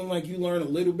start feeling like you learn a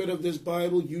little bit of this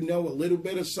Bible, you know a little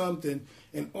bit of something,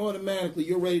 and automatically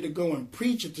you're ready to go and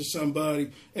preach it to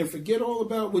somebody and forget all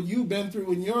about what you've been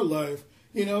through in your life,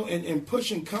 and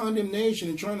pushing condemnation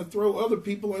and trying to throw other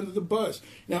people under the bus.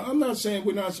 Now, I'm not saying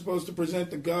we're not supposed to present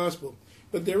the gospel,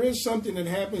 but there is something that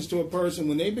happens to a person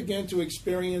when they begin to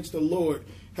experience the Lord,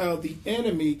 how the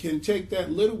enemy can take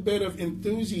that little bit of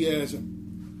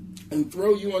enthusiasm and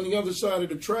throw you on the other side of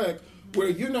the track where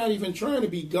you're not even trying to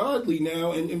be godly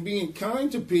now and being kind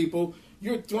to people.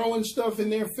 You're throwing stuff in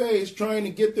their face, trying to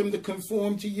get them to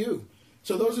conform to you.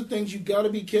 So those are things you got to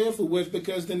be careful with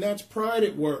because then that's pride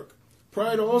at work.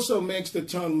 Pride also makes the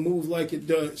tongue move like it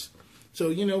does. So,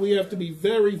 we have to be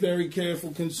very, very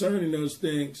careful concerning those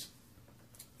things.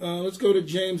 Let's go to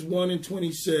James 1 and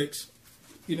 26.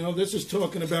 This is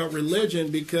talking about religion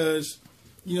because,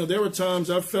 there were times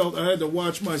I felt I had to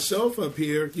watch myself up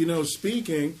here,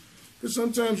 speaking. Because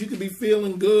sometimes you can be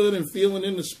feeling good and feeling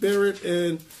in the spirit.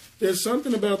 And there's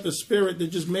something about the spirit that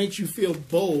just makes you feel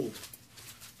bold.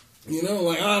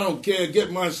 Like, I don't care,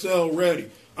 get myself ready.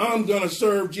 I'm going to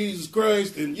serve Jesus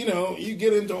Christ. And, you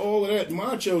get into all of that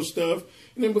macho stuff.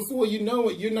 And then before you know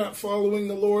it, you're not following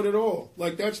the Lord at all.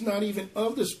 Like, that's not even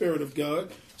of the Spirit of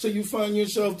God. So you find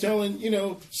yourself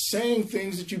saying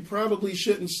things that you probably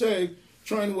shouldn't say,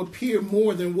 trying to appear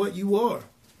more than what you are.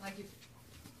 Like if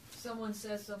someone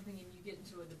says something and you get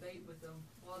into a debate with them,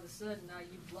 all of a sudden now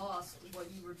you've lost what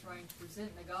you were trying to present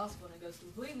in the gospel, and it goes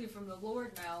completely from the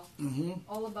Lord now,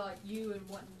 all about you and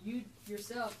wanting you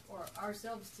yourself or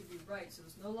ourselves to be right. So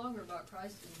it's no longer about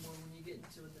Christ anymore when you get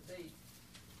into a debate.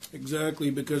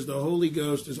 Exactly, because the Holy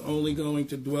Ghost is only going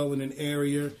to dwell in an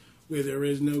area where there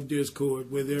is no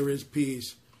discord, where there is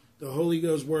peace. The Holy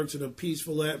Ghost works in a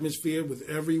peaceful atmosphere with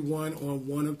everyone on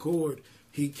one accord.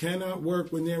 He cannot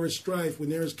work when there is strife, when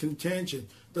there is contention.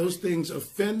 Those things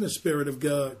offend the Spirit of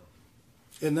God.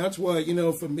 And that's why,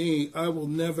 for me, I will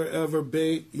never, ever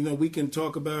bait. We can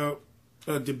talk about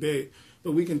a debate,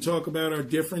 but we can talk about our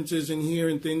differences in here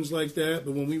and things like that.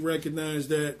 But when we recognize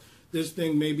that this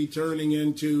thing may be turning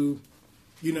into,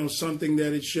 something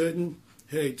that it shouldn't,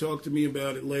 hey, talk to me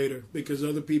about it later, because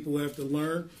other people have to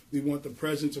learn. We want the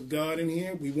presence of God in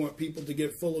here. We want people to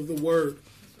get full of the Word.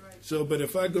 So, but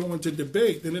if I go into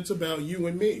debate, then it's about you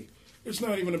and me. It's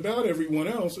not even about everyone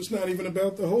else. It's not even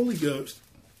about the Holy Ghost.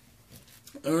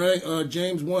 All right,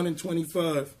 James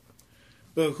 1:25.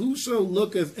 But whoso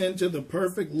looketh into the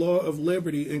perfect law of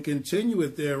liberty and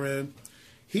continueth therein,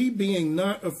 he being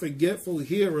not a forgetful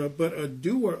hearer, but a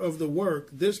doer of the work,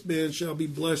 this man shall be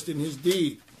blessed in his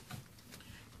deed.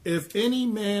 If any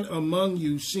man among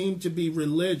you seem to be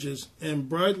religious, and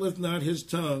bridleth not his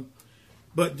tongue,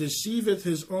 but deceiveth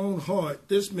his own heart,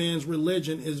 this man's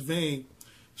religion is vain.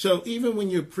 So even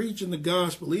when you're preaching the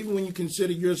gospel, even when you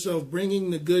consider yourself bringing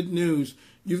the good news,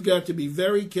 you've got to be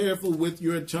very careful with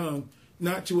your tongue,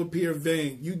 not to appear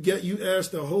vain. You ask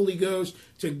the Holy Ghost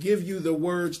to give you the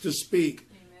words to speak.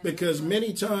 Amen. Because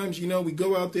many times, we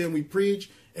go out there and we preach,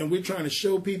 and we're trying to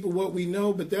show people what we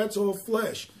know, but that's all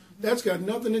flesh. That's got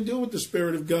nothing to do with the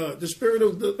Spirit of God. The Spirit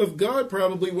of God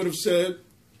probably would have said,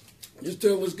 just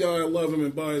tell this guy I love him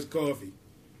and buy his coffee.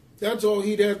 That's all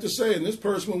he'd have to say, and this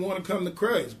person would want to come to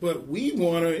Christ. But we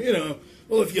want to,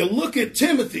 well, if you look at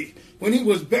Timothy, when he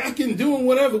was back and doing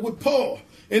whatever with Paul,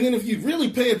 and then if you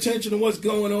really pay attention to what's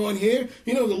going on here,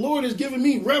 the Lord has given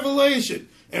me revelation,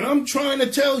 and I'm trying to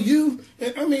tell you,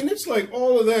 and it's like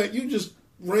all of that, you just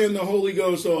ran the Holy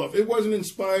Ghost off. It wasn't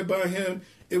inspired by him.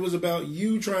 It was about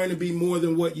you trying to be more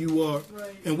than what you are.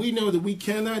 Right. And we know that we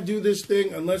cannot do this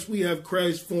thing unless we have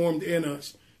Christ formed in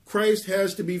us. Christ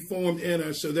has to be formed in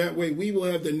us, so that way we will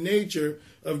have the nature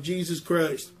of Jesus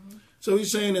Christ. Mm-hmm. So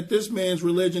he's saying that this man's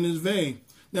religion is vain.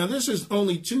 Now, this is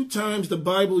only 2 times the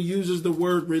Bible uses the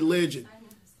word religion.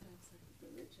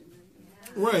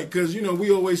 Right, because, we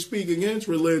always speak against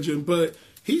religion, but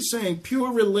he's saying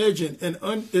pure religion and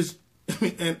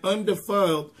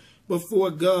undefiled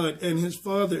before God and his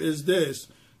Father is this,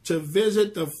 to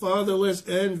visit the fatherless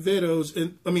and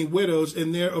widows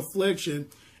in their affliction,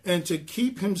 and to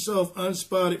keep himself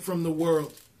unspotted from the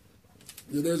world.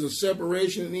 There's a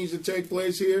separation that needs to take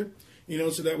place here,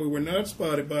 so that way we're not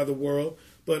spotted by the world,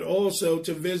 but also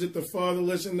to visit the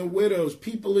fatherless and the widows,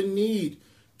 people in need.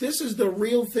 This is the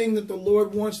real thing that the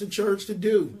Lord wants the church to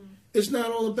do. It's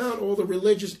not all about all the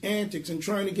religious antics and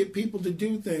trying to get people to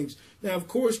do things. Now, of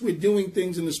course, we're doing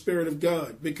things in the Spirit of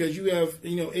God, because you have,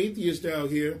 atheists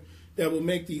out here that will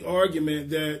make the argument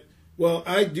that, well,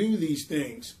 I do these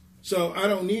things, so I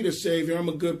don't need a Savior. I'm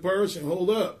a good person. Hold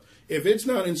up. If it's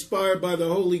not inspired by the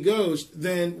Holy Ghost,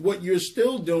 then what you're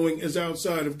still doing is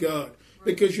outside of God,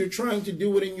 because you're trying to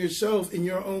do it in yourself, in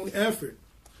your own effort.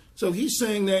 So he's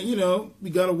saying that, we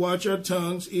got to watch our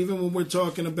tongues, even when we're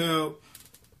talking about,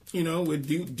 we're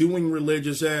doing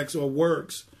religious acts or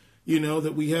works,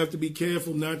 that we have to be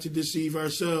careful not to deceive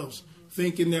ourselves,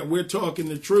 thinking that we're talking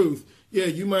the truth. Yeah,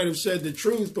 you might have said the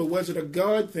truth, but was it a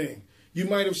God thing? You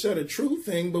might have said a true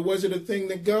thing, but was it a thing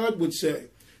that God would say?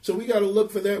 So we got to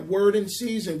look for that word in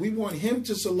season. We want him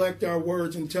to select our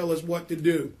words and tell us what to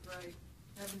do. Right.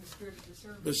 Having the spirit of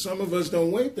discernment. But some of us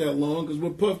don't wait that long because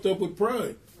we're puffed up with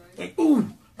pride. Right. Like,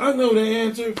 ooh, I know the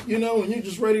answer, and you're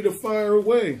just ready to fire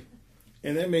away.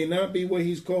 And that may not be what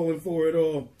he's calling for at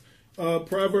all.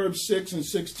 Proverbs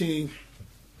 6:16.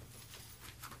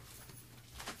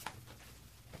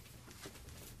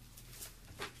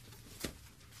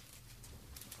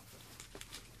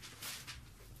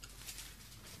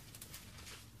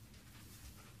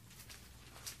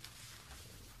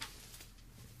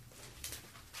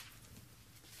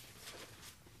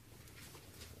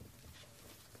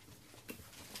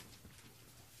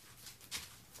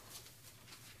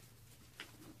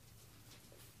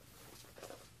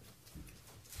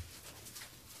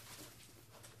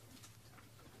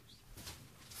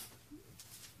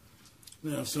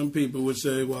 Now, some people would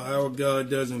say, well, our God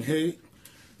doesn't hate.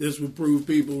 This would prove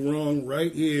people wrong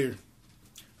right here.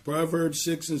 Proverbs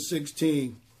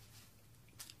 6:16.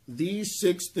 These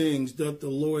 6 things doth the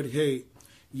Lord hate.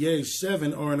 Yea,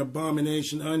 7 are an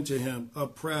abomination unto him, a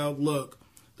proud look.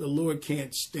 The Lord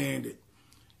can't stand it.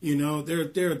 You know,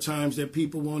 there are times that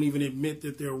people won't even admit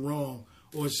that they're wrong,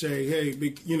 or say, hey,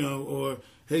 or,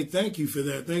 hey, thank you for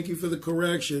that. Thank you for the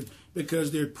correction,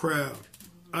 because they're proud.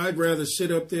 I'd rather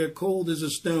sit up there cold as a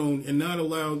stone and not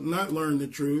learn the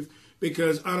truth,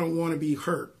 because I don't want to be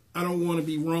hurt. I don't want to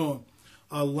be wrong.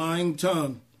 A lying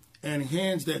tongue and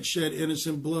hands that shed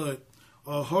innocent blood,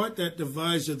 a heart that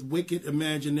deviseth wicked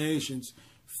imaginations,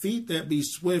 feet that be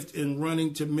swift in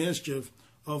running to mischief,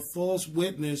 a false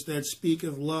witness that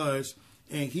speaketh lies,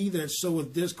 and he that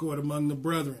soweth discord among the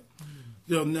brethren.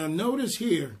 Now notice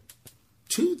here,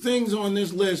 2 things on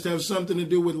this list have something to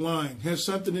do with lying, has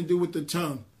something to do with the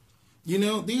tongue. You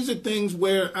know, these are things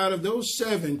where out of those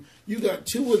 7, you got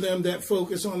 2 of them that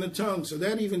focus on the tongue. So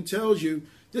that even tells you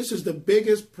this is the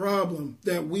biggest problem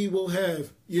that we will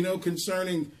have, you know,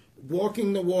 concerning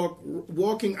walking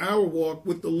our walk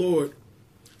with the Lord.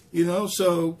 You know,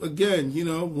 so again, you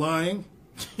know, lying,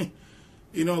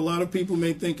 you know, a lot of people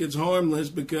may think it's harmless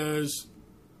because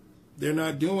they're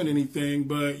not doing anything,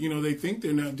 but, you know, they think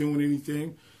they're not doing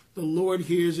anything. The Lord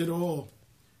hears it all.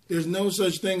 There's no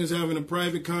such thing as having a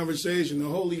private conversation. The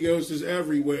Holy Ghost is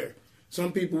everywhere.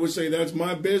 Some people would say, that's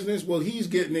my business. Well, he's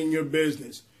getting in your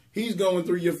business. He's going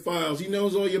through your files. He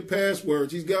knows all your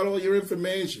passwords. He's got all your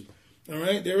information. All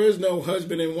right? There is no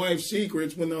husband and wife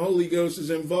secrets when the Holy Ghost is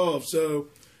involved. So,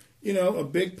 you know, a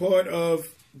big part of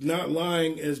not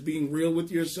lying is being real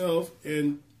with yourself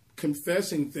and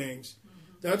confessing things.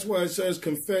 That's why it says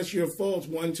confess your faults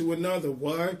one to another.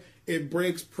 Why? It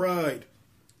breaks pride.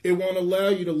 It won't allow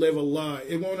you to live a lie.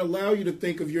 It won't allow you to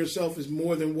think of yourself as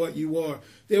more than what you are.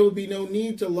 There will be no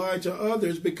need to lie to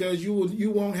others because you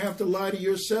won't have to lie to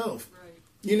yourself. Right.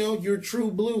 You know, you're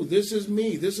true blue. This is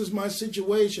me. This is my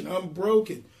situation. I'm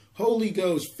broken. Holy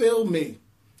Ghost, fill me.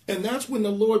 And that's when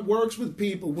the Lord works with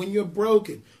people, when you're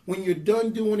broken, when you're done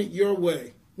doing it your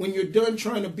way, when you're done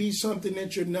trying to be something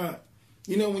that you're not.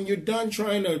 You know, when you're done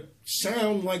trying to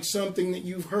sound like something that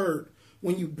you've heard.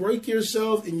 When you break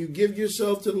yourself and you give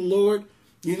yourself to the Lord,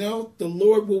 you know, the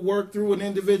Lord will work through an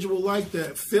individual like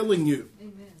that, filling you.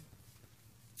 Amen.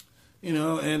 You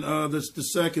know, and the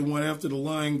second one after the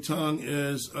lying tongue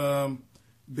is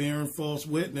bearing false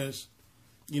witness.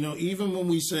 You know, even when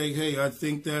we say, hey, I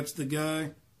think that's the guy,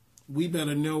 we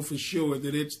better know for sure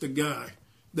that it's the guy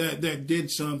that did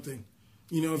something.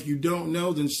 You know, if you don't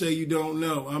know, then say you don't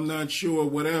know. I'm not sure,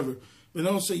 whatever. But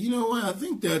don't say, you know what, I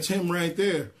think that's him right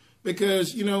there.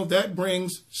 Because, you know, that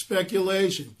brings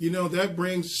speculation. You know, that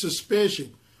brings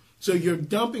suspicion. So you're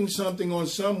dumping something on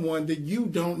someone that you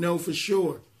don't know for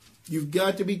sure. You've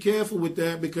got to be careful with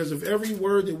that, because of every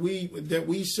word that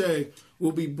we say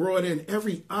will be brought in,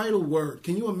 every idle word.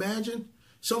 Can you imagine?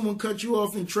 Someone cut you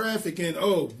off in traffic and,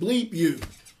 oh, bleep you.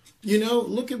 You know,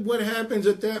 look at what happens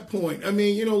at that point. I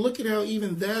mean, you know, look at how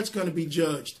even that's going to be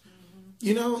judged.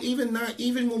 You know, even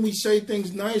when we say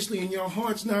things nicely and your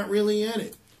heart's not really in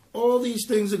it. All these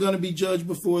things are going to be judged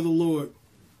before the Lord.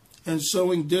 And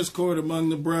sowing discord among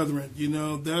the brethren, you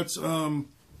know, that's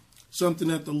something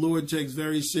that the Lord takes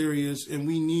very serious, and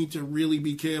we need to really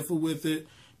be careful with it,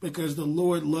 because the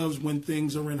Lord loves when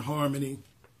things are in harmony.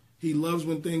 He loves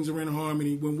when things are in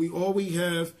harmony. When all we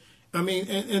have, I mean,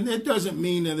 and it doesn't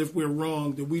mean that if we're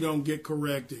wrong that we don't get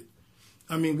corrected.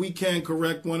 I mean, we can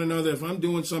correct one another. If I'm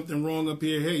doing something wrong up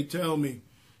here, hey, tell me.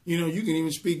 You know, you can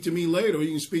even speak to me later, or you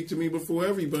can speak to me before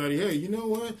everybody. Hey, you know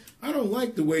what? I don't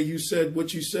like the way you said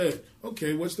what you said.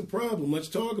 Okay, what's the problem? Let's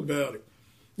talk about it.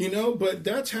 You know, but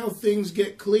that's how things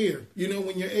get clear. You know,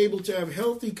 when you're able to have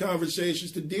healthy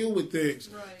conversations to deal with things.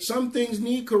 Right. Some things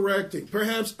need correcting.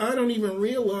 Perhaps I don't even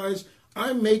realize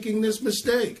I'm making this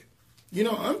mistake. You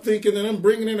know, I'm thinking that I'm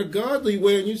bringing in a godly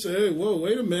way, and you say, hey, whoa,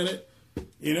 wait a minute.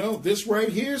 You know, this right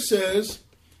here says...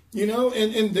 You know,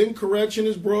 and then correction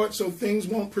is brought so things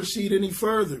won't proceed any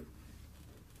further.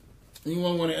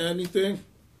 Anyone want to add anything?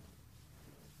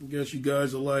 I guess you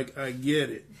guys are like, I get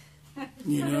it.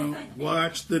 You know,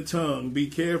 watch the tongue. Be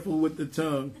careful with the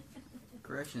tongue.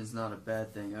 Correction is not a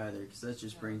bad thing either, because that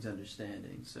just brings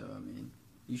understanding. So, I mean,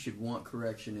 you should want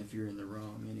correction if you're in the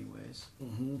wrong anyways.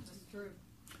 Mm-hmm. That's true.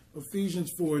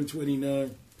 Ephesians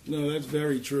 4:29. No, that's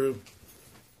very true.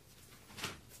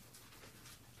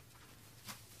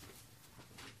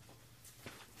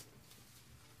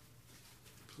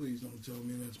 Please don't tell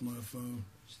me that's my phone.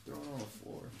 Just throw it on the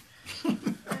floor.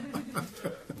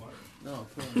 No,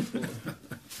 put it on the floor.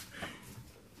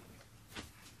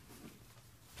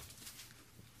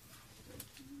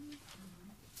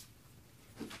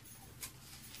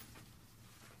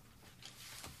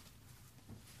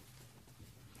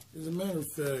 As a matter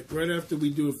of fact, right after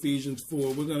we do Ephesians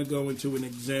 4, we're going to go into an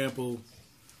example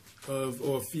of,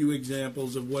 or a few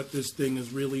examples of what this thing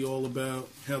is really all about,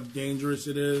 how dangerous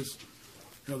it is,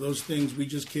 how those things we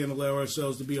just can't allow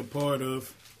ourselves to be a part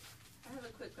of. I have a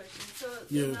quick question. So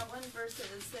Yeah. in that one verse it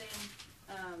is saying,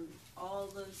 all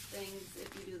those things,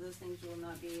 if you do those things, you will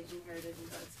not be inherited in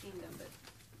God's kingdom. But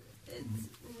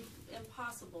it's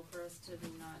impossible for us to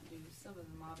not do some of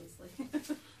them,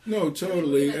 obviously. No,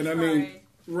 totally. We're And I gonna mean, try,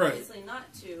 right. obviously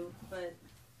not to, but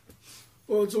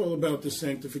Well, it's all about the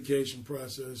sanctification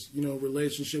process. You know,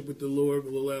 relationship with the Lord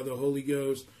will allow the Holy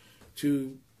Ghost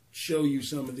to show you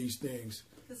some of these things.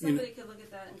 because somebody could look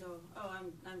at that and go, "Oh,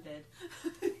 I'm dead."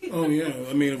 Oh, yeah.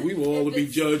 I mean, if we were all to be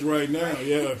judged right now,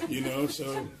 yeah, you know,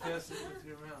 so. Confess it with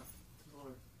your mouth,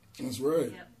 Lord. That's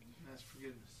right. Yep. And ask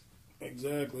forgiveness.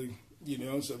 Exactly. You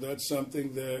know, so that's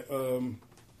something that,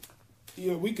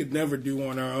 we could never do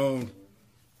on our own.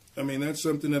 I mean, that's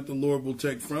something that the Lord will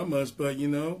take from us, but,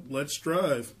 let's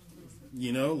strive.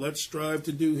 Let's strive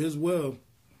to do His will.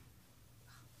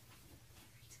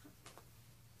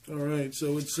 All right,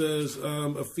 so it says,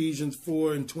 Ephesians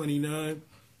 4:29,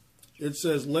 it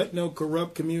says, "Let no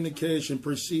corrupt communication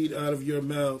proceed out of your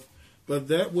mouth, but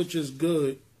that which is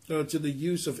good to the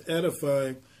use of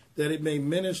edifying, that it may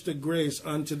minister grace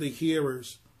unto the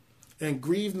hearers. And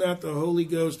grieve not the Holy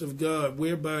Ghost of God,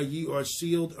 whereby ye are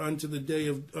sealed unto the day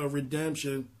of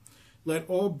redemption. Let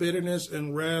all bitterness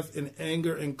and wrath and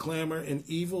anger and clamor and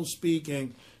evil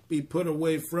speaking be put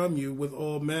away from you with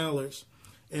all malice.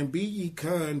 And be ye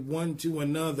kind one to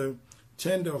another,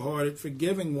 tender-hearted,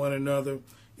 forgiving one another,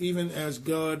 even as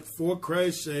God, for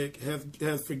Christ's sake,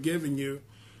 hath forgiven you."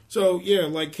 So, yeah,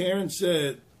 like Karen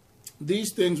said,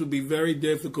 these things would be very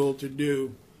difficult to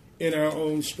do in our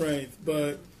own strength.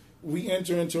 But we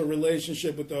enter into a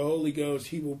relationship with the Holy Ghost,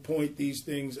 He will point these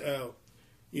things out.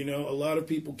 A lot of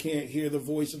people can't hear the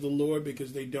voice of the Lord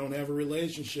because they don't have a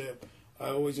relationship. I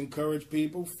always encourage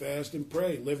people, fast and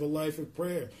pray. Live a life of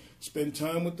prayer. Spend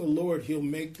time with the Lord. He'll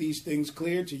make these things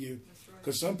clear to you.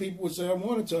 Because some people would say, "I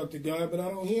want to talk to God, but I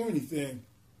don't hear anything."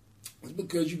 It's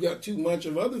because you got too much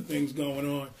of other things going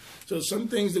on. So some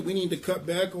things that we need to cut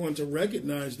back on to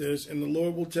recognize this, and the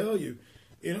Lord will tell you,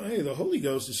 hey, the Holy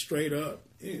Ghost is straight up.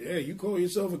 Hey, you call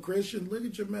yourself a Christian? Look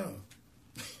at your mouth.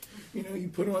 You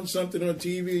put on something on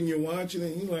TV and you're watching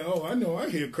it, and you're like, "Oh, I know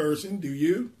I hear cursing. Do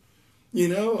you?"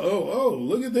 Oh,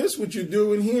 look at this, what you're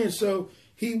doing here. So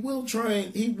He will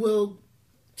He will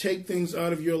take things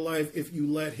out of your life if you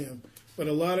let Him. But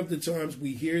a lot of the times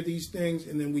we hear these things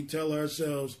and then we tell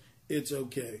ourselves, it's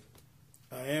okay.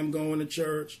 I am going to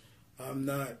church. I'm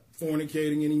not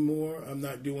fornicating anymore. I'm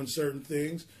not doing certain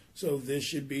things. So this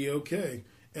should be okay.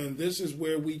 And this is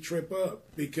where we trip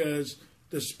up, because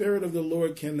the Spirit of the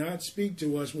Lord cannot speak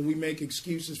to us when we make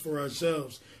excuses for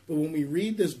ourselves. But when we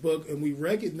read this book and we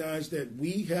recognize that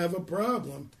we have a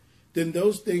problem, then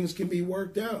those things can be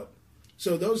worked out.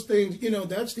 So those things,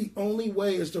 that's the only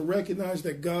way, is to recognize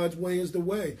that God's way is the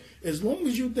way. As long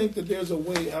as you think that there's a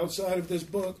way outside of this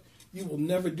book, you will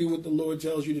never do what the Lord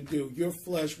tells you to do. Your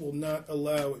flesh will not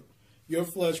allow it. Your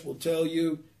flesh will tell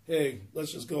you, "Hey,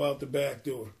 let's just go out the back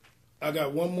door. I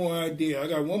got one more idea. I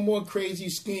got one more crazy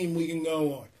scheme we can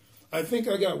go on. I think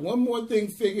I got one more thing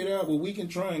figured out where we can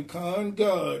try and con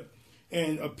God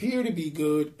and appear to be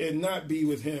good and not be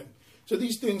with Him." So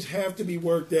these things have to be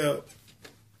worked out.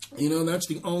 That's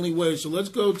the only way. So let's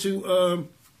go to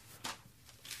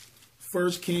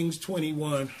 1 Kings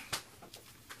 21.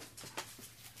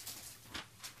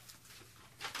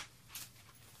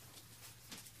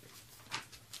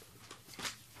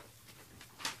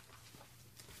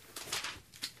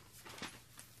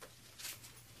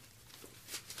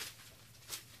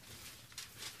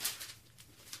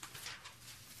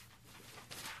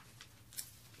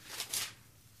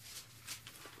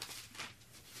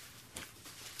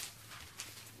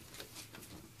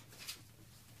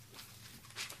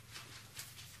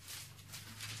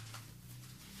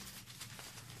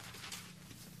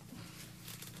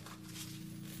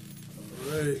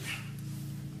 Right.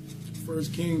 1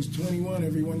 Kings 21,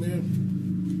 everyone there?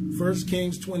 1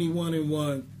 Kings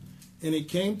 21:1. "And it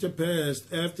came to pass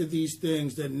after these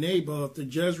things that Naboth the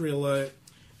Jezreelite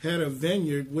had a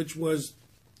vineyard which was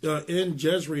in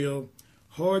Jezreel,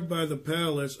 hard by the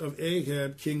palace of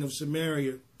Ahab, king of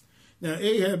Samaria." Now,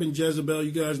 Ahab and Jezebel,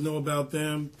 you guys know about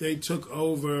them. They took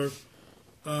over.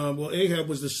 Ahab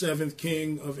was the 7th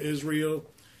king of Israel.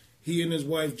 He and his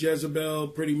wife Jezebel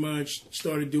pretty much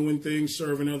started doing things,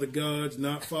 serving other gods,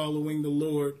 not following the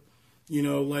Lord,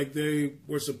 like they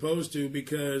were supposed to,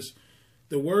 because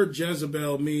the word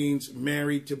Jezebel means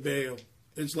married to Baal.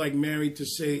 It's like married to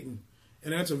Satan.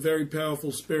 And that's a very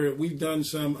powerful spirit. We've done a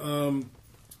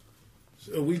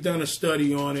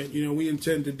study on it. You know, we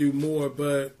intend to do more,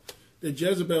 but the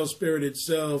Jezebel spirit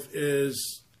itself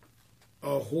is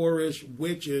a whorish,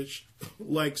 witchish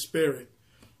like spirit.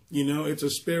 You know, it's a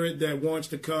spirit that wants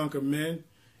to conquer men.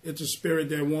 It's a spirit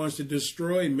that wants to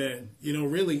destroy men. You know,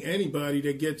 really anybody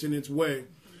that gets in its way.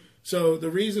 So the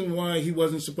reason why he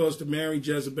wasn't supposed to marry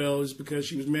Jezebel is because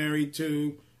she was married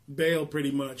to Baal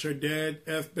pretty much. Her dad,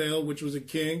 Baal, which was a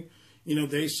king, you know,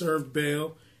 they served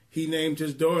Baal. He named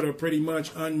his daughter pretty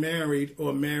much unmarried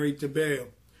or married to Baal.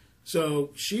 So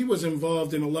she was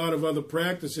involved in a lot of other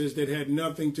practices that had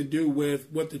nothing to do with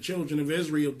what the children of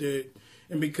Israel did.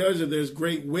 And because of this,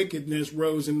 great wickedness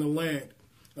rose in the land.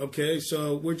 Okay,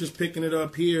 so we're just picking it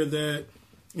up here that,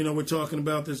 you know, we're talking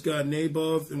about this guy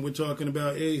Naboth, and we're talking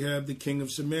about Ahab, the king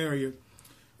of Samaria.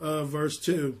 Verse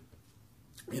 2.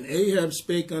 And Ahab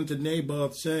spake unto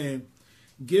Naboth, saying,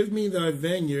 Give me thy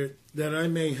vineyard, that I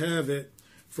may have it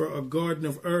for a garden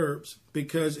of herbs,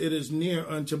 because it is near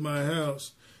unto my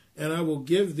house, and I will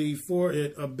give thee for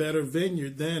it a better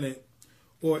vineyard than it.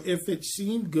 Or if it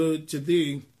seem good to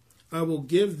thee, I will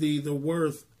give thee the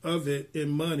worth of it in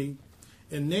money.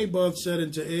 And Naboth said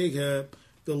unto Ahab,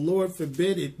 The Lord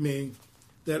forbid it me,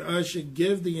 that I should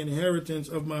give the inheritance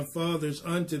of my fathers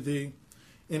unto thee.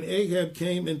 And Ahab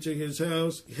came into his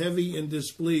house heavy and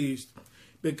displeased,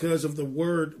 because of the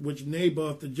word which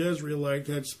Naboth the Jezreelite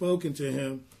had spoken to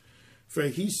him. For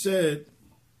he said,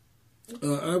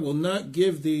 I will not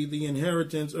give thee the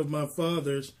inheritance of my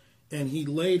fathers. And he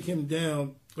laid him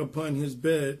down upon his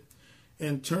bed,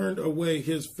 and turned away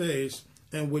his face,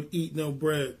 and would eat no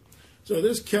bread. So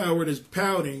this coward is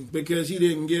pouting because he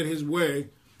didn't get his way.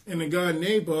 And the guy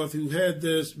Naboth, who had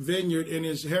this vineyard in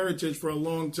his heritage for a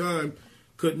long time,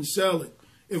 couldn't sell it.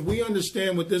 If we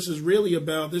understand what this is really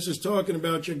about, this is talking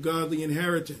about your godly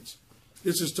inheritance.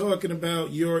 This is talking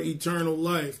about your eternal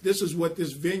life. This is what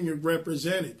this vineyard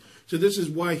represented. So this is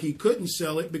why he couldn't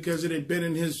sell it, because it had been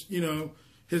in his, you know,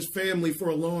 his family for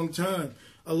a long time.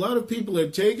 A lot of people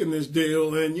have taken this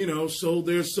deal and, you know, sold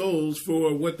their souls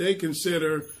for what they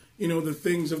consider, you know, the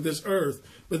things of this earth.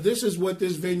 But this is what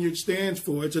this vineyard stands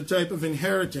for. It's a type of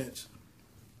inheritance.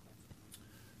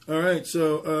 All right,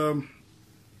 so,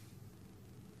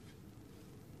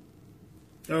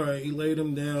 all right, he laid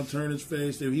him down, turned his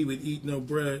face, that he would eat no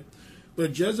bread.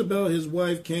 But Jezebel his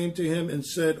wife came to him and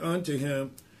said unto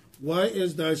him, Why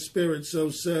is thy spirit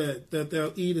so sad, that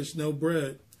thou eatest no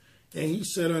bread? And he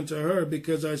said unto her,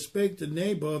 Because I spake to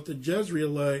Naboth the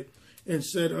Jezreelite, and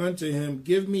said unto him,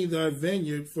 Give me thy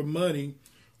vineyard for money,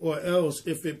 or else,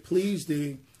 if it please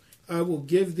thee, I will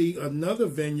give thee another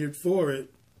vineyard for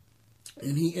it.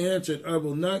 And he answered, I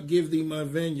will not give thee my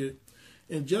vineyard.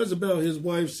 And Jezebel his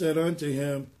wife said unto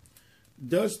him,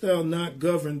 Dost thou not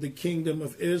govern the kingdom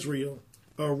of Israel?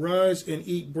 Arise and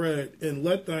eat bread, and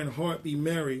let thine heart be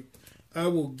merry. I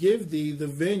will give thee the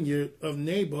vineyard of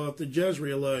Naboth the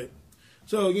Jezreelite.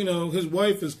 So, you know, his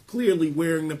wife is clearly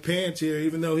wearing the pants here,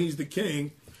 even though he's the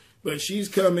king. But she's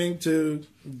coming to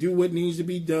do what needs to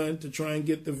be done to try and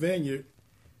get the vineyard.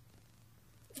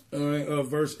 All right,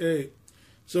 verse 8.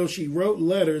 So she wrote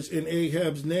letters in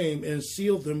Ahab's name and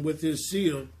sealed them with his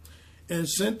seal, and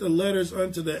sent the letters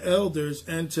unto the elders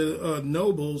and to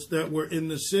nobles that were in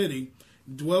the city,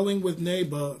 dwelling with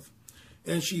Naboth.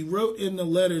 And she wrote in the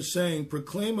letters, saying,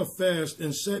 Proclaim a fast,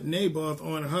 and set Naboth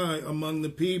on high among the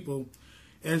people,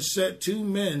 and set 2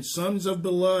 men, sons of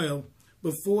Belial,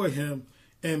 before him,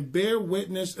 and bear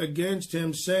witness against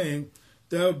him, saying,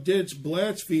 Thou didst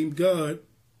blaspheme God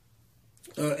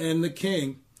and the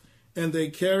king. And they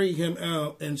carry him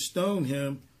out and stone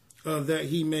him, that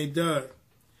he may die.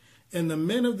 And the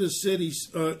men of the city,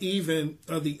 even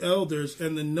the elders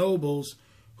and the nobles,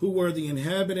 who were the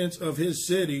inhabitants of his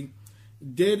city,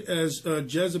 did as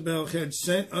Jezebel had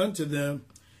sent unto them,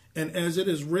 and as it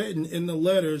is written in the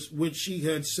letters which she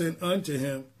had sent unto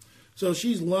him. So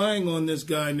she's lying on this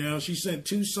guy now. She sent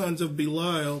 2 sons of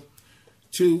Belial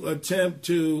to attempt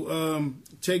to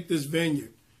take this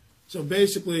vineyard. So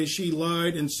basically she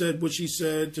lied and said what she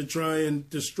said to try and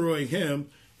destroy him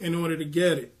in order to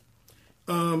get it.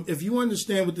 If you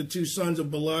understand what the 2 sons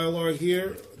of Belial are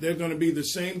here, they're going to be the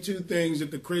same 2 things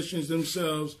that the Christians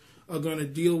themselves are going to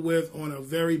deal with on a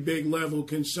very big level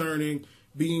concerning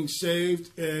being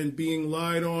saved and being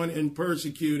lied on and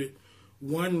persecuted.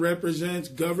 One represents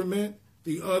government,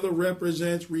 the other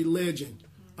represents religion.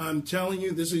 I'm telling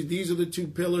you, these are the 2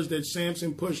 pillars that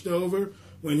Samson pushed over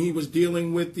when he was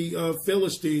dealing with the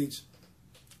Philistines.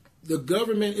 The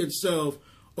government itself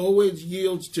always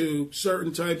yields to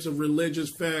certain types of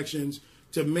religious factions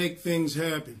to make things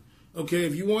happen. Okay,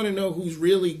 if you want to know who's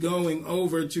really going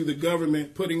over to the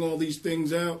government, putting all these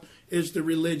things out, it's the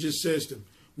religious system.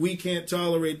 We can't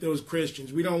tolerate those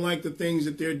Christians. We don't like the things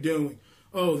that they're doing.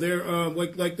 Oh, they're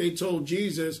like they told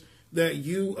Jesus that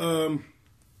you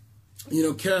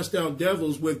cast out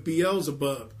devils with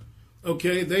Beelzebub.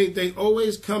 Okay, they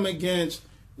always come against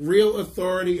real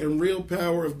authority and real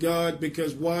power of God,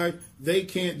 because why? They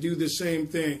can't do the same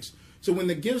things. So when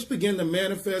the gifts begin to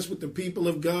manifest with the people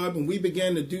of God, when we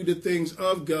begin to do the things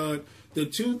of God, the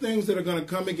two things that are going to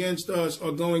come against us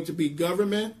are going to be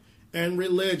government and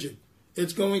religion.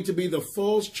 It's going to be the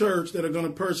false church that are going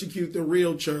to persecute the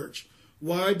real church.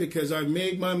 Why? Because I've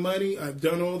made my money. I've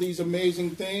done all these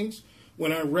amazing things.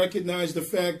 When I recognize the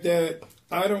fact that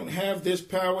I don't have this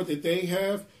power that they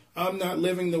have, I'm not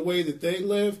living the way that they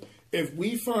live. If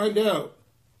we find out,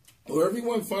 or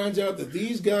everyone finds out that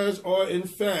these guys are in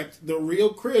fact the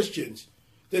real Christians,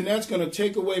 then that's going to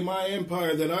take away my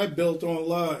empire that I built on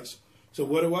lies. So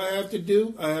what do I have to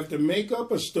do? I have to make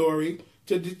up a story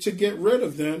to get rid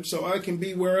of them so I can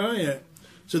be where I am.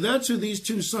 So that's who these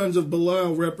two sons of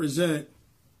Belial represent.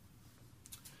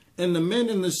 And the men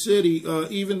in the city,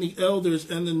 even the elders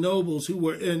and the nobles who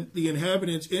were in the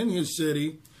inhabitants in his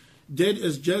city, did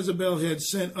as Jezebel had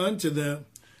sent unto them,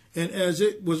 and as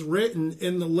it was written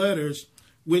in the letters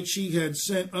which she had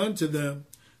sent unto them.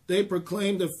 They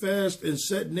proclaimed a fast and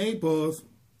set Naboth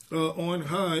on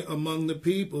high among the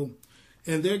people.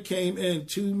 And there came in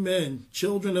 2 men,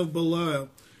 children of Belial,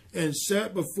 and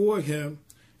sat before him.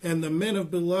 And the men of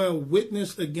Belial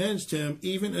witnessed against him,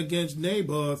 even against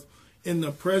Naboth, in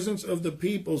the presence of the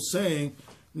people, saying,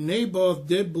 Naboth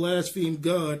did blaspheme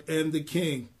God and the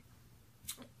king.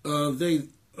 Then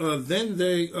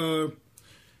they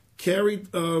carried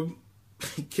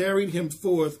him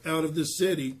forth out of the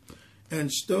city,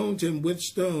 and stoned him with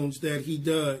stones that he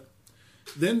died.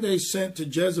 Then they sent to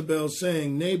Jezebel,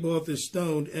 saying, Naboth is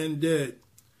stoned and dead.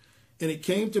 And it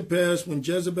came to pass, when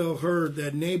Jezebel heard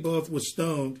that Naboth was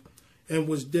stoned and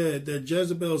was dead, that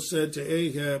Jezebel said to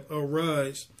Ahab,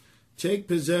 Arise, take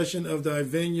possession of thy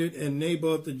vineyard and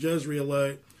Naboth the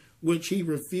Jezreelite, which he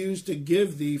refused to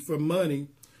give thee for money.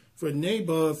 For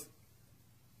Naboth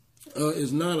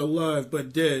is not alive,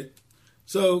 but dead.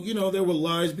 So, there were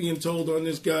lies being told on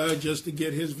this guy just to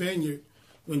get his vineyard.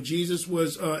 When Jesus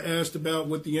was asked about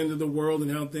what the end of the world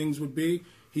and how things would be,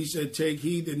 he said, take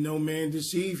heed that no man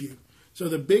deceive you. So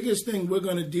the biggest thing we're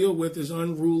going to deal with is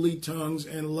unruly tongues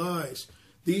and lies.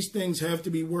 These things have to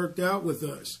be worked out with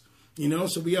us.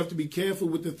 So we have to be careful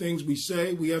with the things we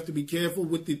say. We have to be careful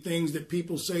with the things that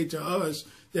people say to us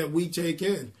that we take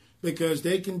in, because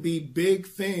they can be big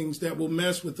things that will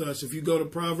mess with us. If you go to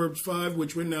Proverbs 5,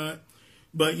 which we're not,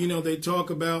 but, they talk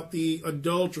about the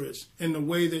adulteress and the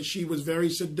way that she was very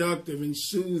seductive and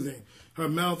soothing. Her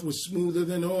mouth was smoother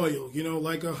than oil,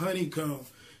 like a honeycomb.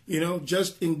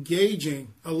 Just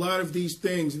engaging a lot of these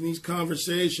things and these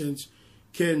conversations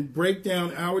can break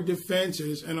down our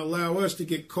defenses and allow us to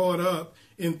get caught up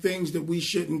in things that we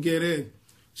shouldn't get in.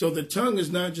 So the tongue is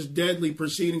not just deadly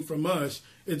proceeding from us,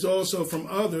 it's also from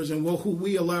others and who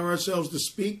we allow ourselves to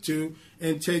speak to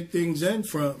and take things in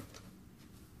from.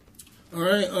 All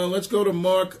right, let's go to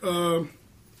Mark 3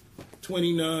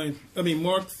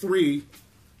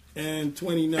 and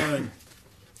 29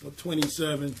 or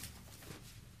 27.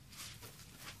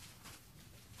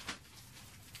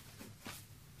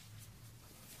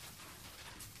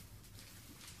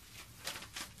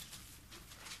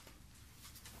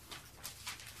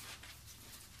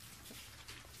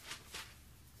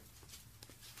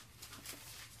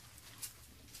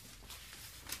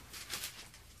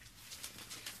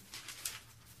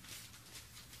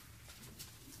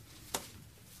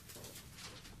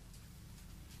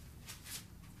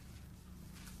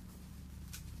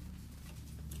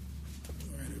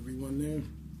 There.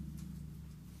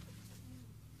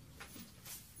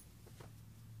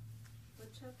 What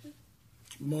chapter?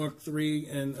 Mark 3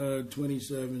 and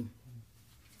 27.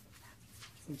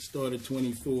 Let's start at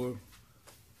 24.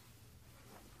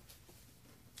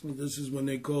 This is when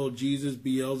they called Jesus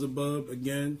Beelzebub.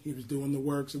 Again, he was doing the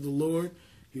works of the Lord.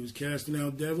 He was casting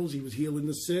out devils. He was healing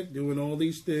the sick, doing all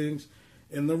these things.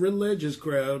 And the religious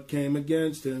crowd came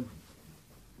against him.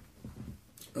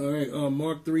 All right,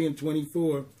 Mark 3 and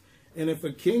 24. And if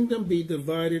a kingdom be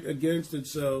divided against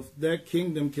itself, that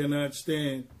kingdom cannot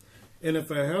stand. And if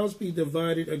a house be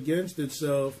divided against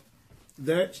itself,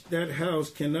 that house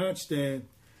cannot stand.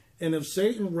 And if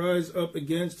Satan rise up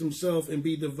against himself and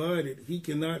be divided, he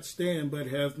cannot stand, but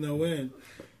hath no end.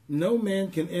 No man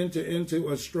can enter into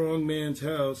a strong man's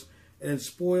house and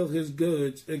spoil his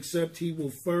goods, except he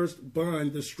will first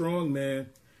bind the strong man,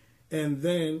 and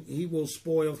then he will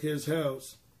spoil his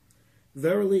house.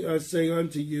 Verily I say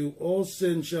unto you, all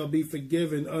sin shall be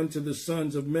forgiven unto the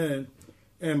sons of men,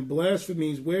 and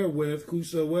blasphemies wherewith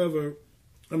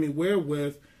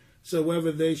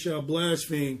soever they shall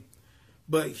blaspheme.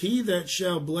 But he that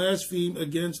shall blaspheme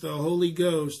against the Holy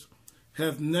Ghost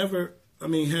have never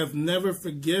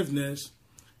forgiveness,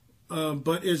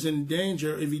 but is in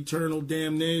danger of eternal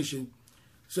damnation.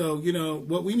 So,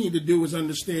 what we need to do is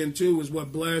understand, too, is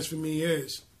what blasphemy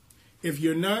is. If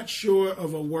you're not sure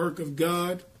of a work of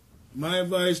God, my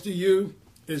advice to you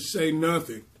is say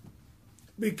nothing.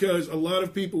 Because a lot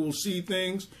of people will see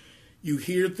things, you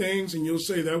hear things, and you'll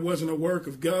say that wasn't a work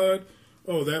of God.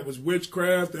 Oh, that was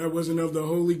witchcraft, that wasn't of the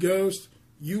Holy Ghost.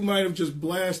 You might have just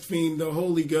blasphemed the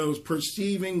Holy Ghost,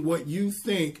 perceiving what you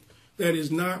think that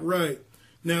is not right.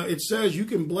 Now, it says you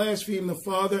can blaspheme the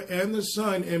Father and the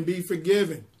Son and be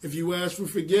forgiven if you ask for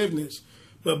forgiveness.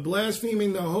 But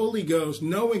blaspheming the Holy Ghost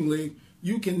knowingly,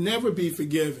 you can never be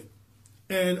forgiven.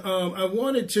 And I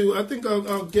think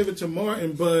I'll give it to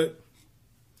Martin, but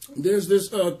there's this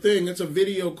thing. It's a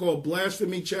video called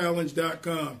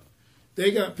blasphemychallenge.com.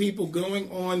 They got people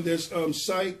going on this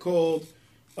site called,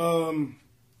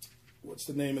 what's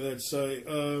the name of that site?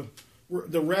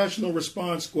 The Rational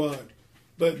Response Squad.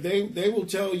 But they will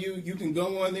tell you, you can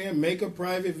go on there and make a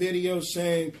private video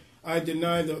saying, I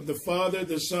deny the Father,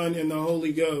 the Son, and the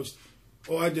Holy Ghost.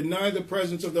 Or I deny the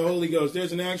presence of the Holy Ghost.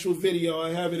 There's an actual video.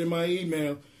 I have it in my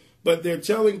email. But they're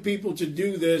telling people to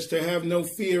do this, to have no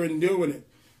fear in doing it.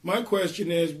 My question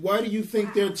is, why do you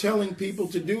think they're telling people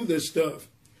to do this stuff?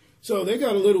 So they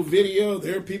got a little video.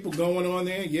 There are people going on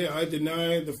there. Yeah, I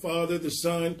deny the Father, the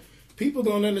Son. People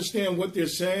don't understand what they're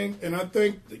saying. And I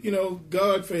thank,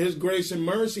 God for his grace and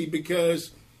mercy, because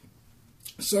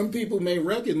some people may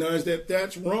recognize that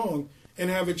that's wrong and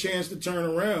have a chance to turn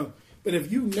around. But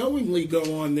if you knowingly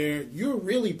go on there, you're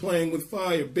really playing with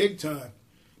fire big time,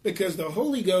 because the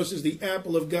Holy Ghost is the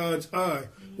apple of God's eye.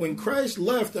 When Christ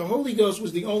left, the Holy Ghost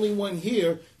was the only one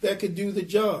here that could do the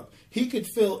job. He could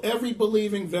fill every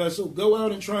believing vessel, go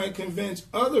out and try and convince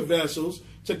other vessels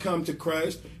to come to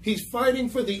Christ. He's fighting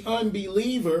for the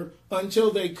unbeliever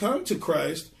until they come to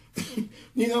Christ.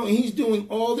 He's doing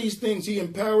all these things. He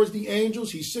empowers the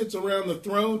angels. He sits around the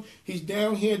throne. He's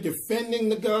down here defending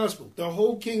the gospel, the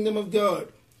whole kingdom of God.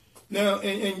 Now,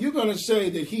 and you're going to say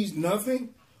that he's nothing,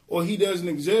 or he doesn't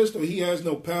exist, or he has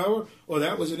no power, or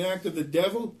that was an act of the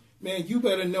devil. Man, you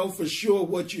better know for sure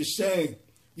what you're saying.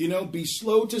 Be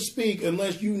slow to speak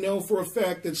unless you know for a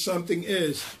fact that something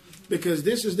is, because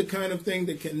this is the kind of thing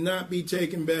that cannot be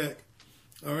taken back.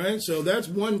 All right, so that's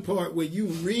one part where you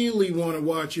really want to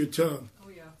watch your tongue. Oh,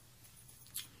 yeah.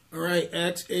 All right,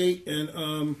 Acts 8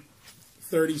 and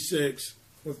 36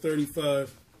 or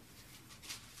 35.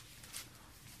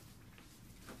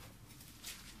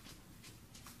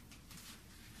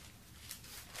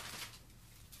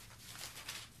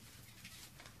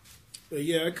 But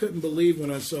yeah, I couldn't believe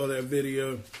when I saw that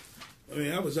video. I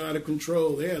mean, I was out of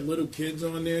control. They had little kids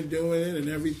on there doing it and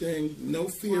everything. No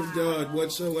fear of God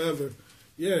whatsoever.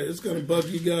 Yeah, it's going to bug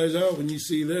you guys out when you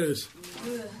see this.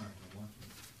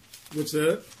 What's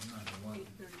that?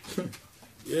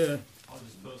 Yeah. I'll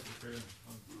just post it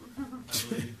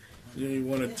for you. You don't even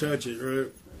want to touch it,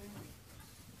 right?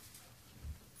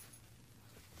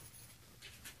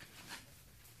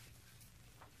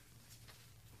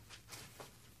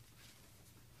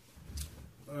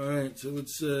 All right, so it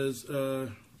says,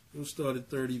 we'll start at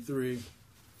 33.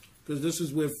 Because this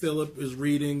is where Philip is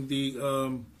reading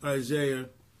the Isaiah,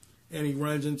 and he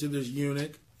runs into this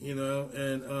eunuch,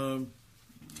 and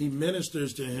he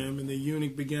ministers to him, and the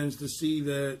eunuch begins to see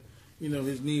that,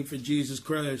 his need for Jesus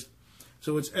Christ.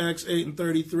 So it's Acts 8 and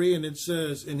 33, and it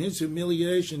says, in his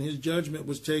humiliation, his judgment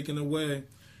was taken away.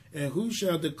 And who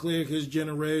shall declare his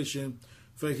generation?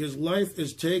 For his life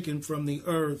is taken from the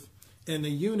earth. And the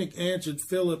eunuch answered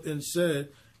Philip and said,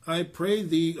 I pray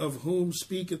thee, of whom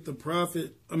speaketh the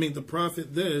prophet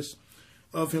this,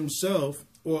 of himself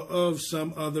or of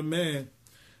some other man?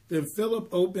 Then Philip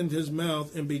opened his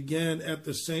mouth and began at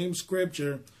the same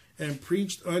scripture and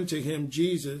preached unto him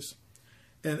Jesus.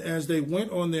 And as they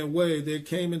went on their way, they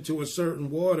came into a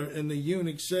certain water, and the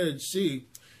eunuch said, See,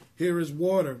 here is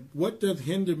water. What doth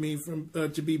hinder me from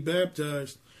to be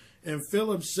baptized? And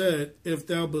Philip said, If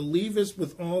thou believest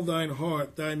with all thine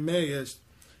heart, thou mayest.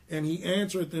 And he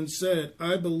answered and said,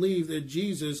 I believe that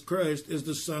Jesus Christ is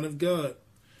the Son of God.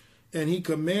 And he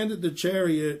commanded the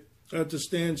chariot to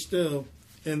stand still,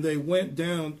 and they went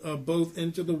down both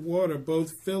into the water,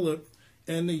 both Philip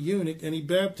and the eunuch, and he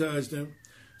baptized him.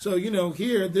 So,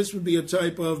 here, this would be a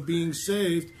type of being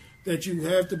saved, that you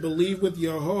have to believe with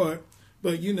your heart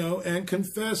but, and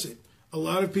confess it. A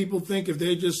lot of people think if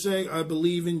they just say, I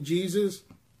believe in Jesus,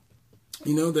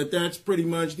 that's pretty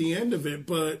much the end of it.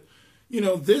 But,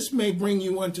 this may bring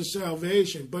you unto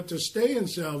salvation. But to stay in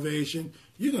salvation,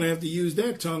 you're going to have to use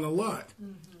that tongue a lot.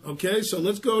 Mm-hmm. Okay, so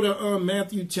let's go to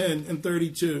Matthew 10 and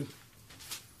 32.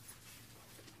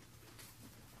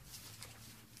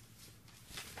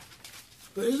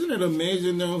 But isn't it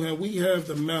amazing, though, how we have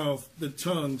the mouth, the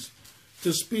tongues,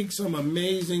 to speak some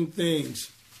amazing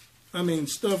things? I mean,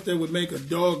 stuff that would make a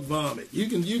dog vomit. You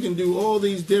can do all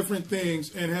these different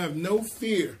things and have no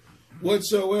fear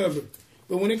whatsoever.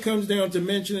 But when it comes down to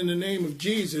mentioning the name of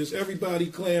Jesus, everybody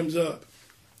clams up.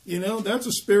 That's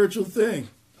a spiritual thing.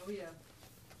 Oh, yeah.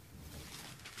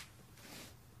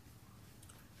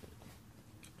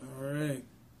 All right.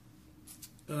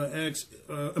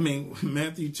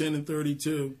 Matthew 10 and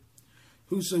 32.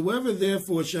 Whosoever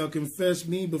therefore shall confess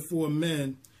me before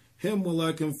men, him will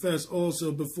I confess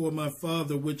also before my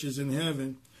Father which is in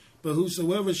heaven. But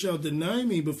whosoever shall deny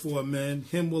me before men,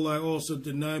 him will I also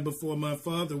deny before my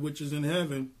Father which is in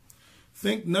heaven.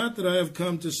 Think not that I have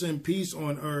come to send peace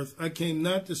on earth. I came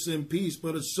not to send peace,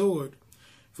 but a sword.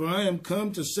 For I am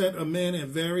come to set a man at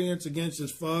variance against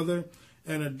his father,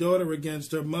 and a daughter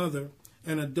against her mother,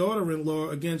 and a daughter-in-law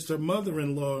against her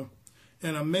mother-in-law.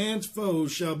 And a man's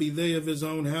foes shall be they of his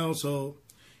own household.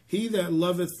 He that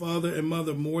loveth father and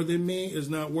mother more than me is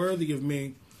not worthy of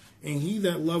me. And he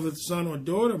that loveth son or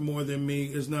daughter more than me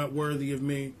is not worthy of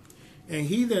me. And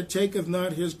he that taketh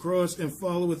not his cross and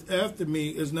followeth after me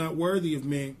is not worthy of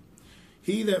me.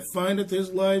 He that findeth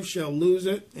his life shall lose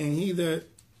it, and he that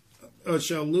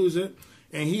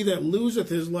loseth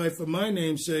his life for my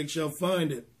name's sake shall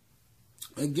find it.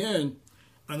 Again,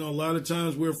 I know a lot of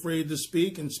times we're afraid to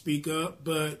speak and speak up,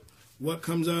 but what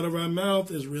comes out of our mouth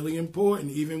is really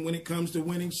important, even when it comes to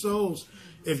winning souls.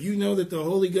 If you know that the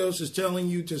Holy Ghost is telling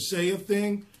you to say a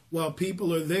thing while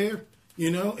people are there,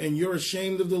 and you're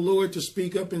ashamed of the Lord to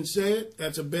speak up and say it,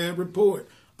 that's a bad report.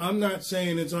 I'm not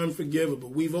saying it's unforgivable.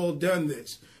 We've all done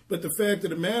this. But the fact of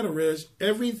the matter is,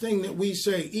 everything that we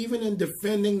say, even in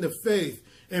defending the faith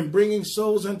and bringing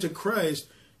souls unto Christ,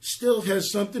 still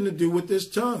has something to do with this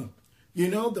tongue.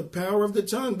 The power of the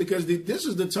tongue, because this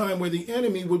is the time where the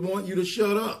enemy would want you to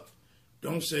shut up.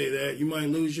 Don't say that. You might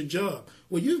lose your job.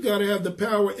 Well, you've got to have the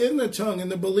power in the tongue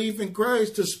and the belief in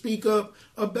Christ to speak up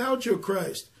about your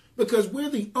Christ, because we're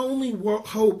the only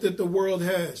hope that the world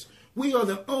has. We are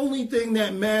the only thing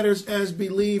that matters as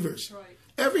believers. Right.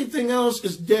 Everything else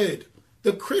is dead.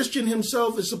 The Christian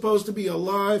himself is supposed to be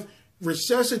alive,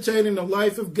 resuscitating the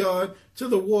life of God to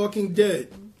the walking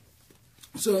dead.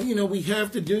 So, we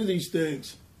have to do these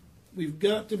things. We've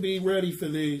got to be ready for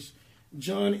these.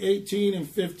 John 18 and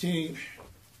 15.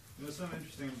 Something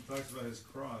interesting. It talks about his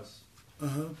cross.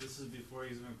 This is before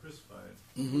he's been crucified.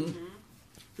 Mm-hmm.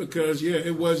 Because,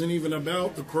 it wasn't even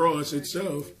about the cross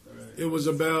itself. Right. It was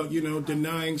about,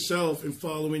 denying self and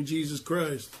following Jesus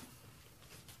Christ.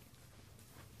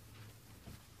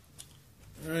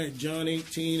 All right, John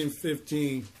 18 and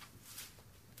 15.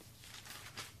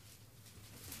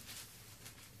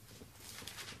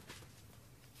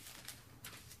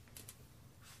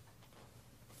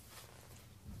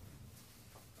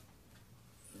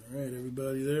 All right,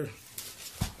 everybody there?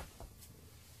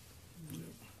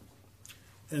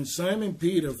 And Simon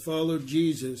Peter followed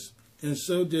Jesus, and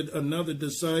so did another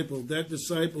disciple. That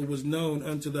disciple was known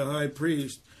unto the high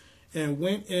priest, and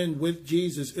went in with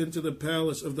Jesus into the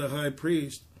palace of the high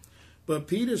priest. But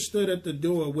Peter stood at the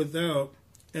door without,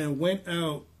 and went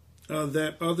out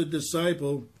that other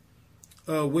disciple,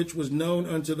 which was known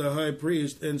unto the high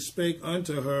priest, and spake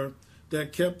unto her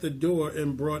that kept the door,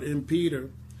 and brought in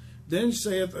Peter. Then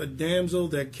saith a damsel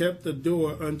that kept the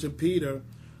door unto Peter,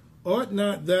 Art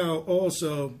not thou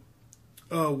also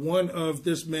one of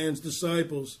this man's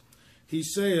disciples? He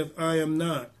saith, I am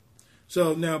not.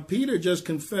 So now Peter just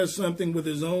confessed something with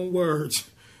his own words.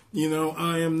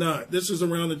 I am not. This is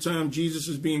around the time Jesus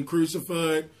is being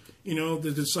crucified.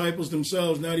 The disciples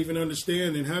themselves not even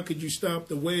understanding. How could you stop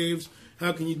the waves?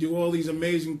 How can you do all these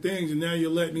amazing things? And now you're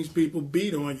letting these people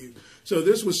beat on you. So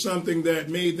this was something that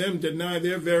made them deny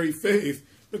their very faith.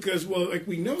 Because,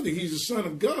 we know that he's the Son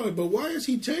of God, but why is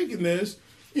he taking this?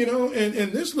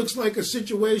 And this looks like a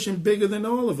situation bigger than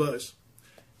all of us.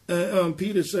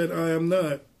 Peter said, I am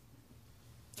not.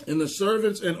 And the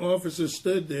servants and officers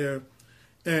stood there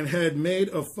and had made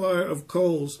a fire of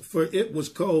coals, for it was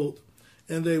cold.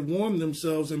 And they warmed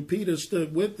themselves, and Peter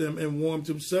stood with them and warmed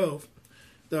himself.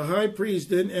 The high priest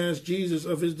then asked Jesus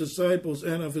of his disciples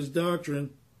and of his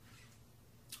doctrine.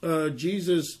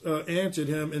 Jesus answered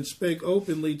him and spake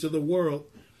openly to the world.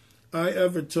 I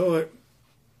ever taught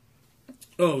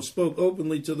spoke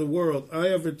openly to the world. I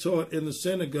ever taught in the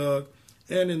synagogue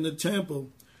and in the temple,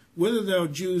 whither thou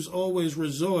Jews always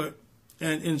resort,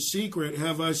 and in secret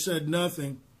have I said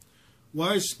nothing.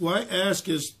 Why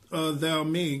askest thou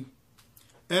me?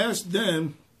 Ask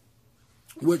them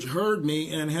which heard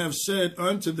me, and have said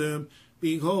unto them,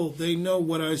 Behold, they know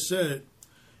what I said.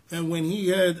 And when he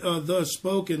had thus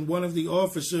spoken, one of the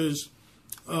officers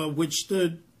which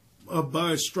stood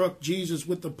by struck Jesus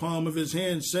with the palm of his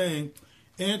hand, saying,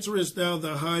 Answerest thou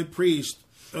the high priest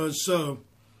so?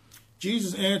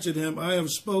 Jesus answered him,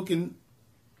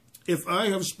 If I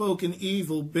have spoken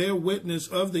evil, bear witness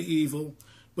of the evil.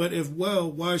 But if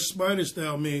well, why smitest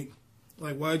thou me?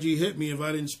 Like, why'd you hit me if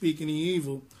I didn't speak any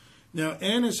evil? Now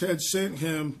Annas had sent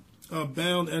him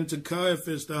bound unto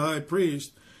Caiaphas the high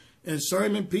priest, and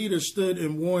Simon Peter stood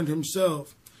and warned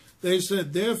himself. They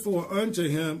said therefore unto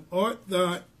him, Art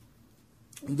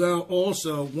thou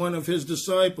also one of his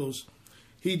disciples?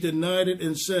 He denied it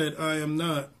and said, I am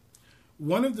not.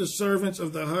 One of the servants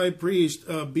of the high priest,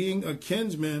 being a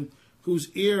kinsman, whose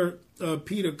ear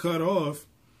Peter cut off,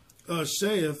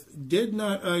 saith, Did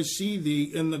not I see thee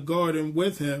in the garden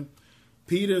with him?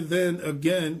 Peter then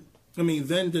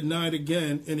denied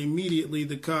again, and immediately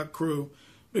the cock crew.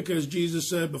 Because Jesus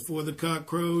said, before the cock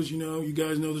crows, you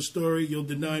guys know the story, you'll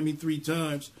deny me 3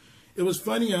 times. It was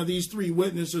funny how these 3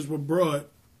 witnesses were brought,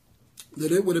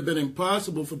 that it would have been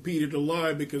impossible for Peter to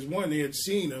lie, because one, they had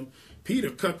seen him. Peter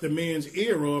cut the man's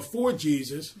ear off for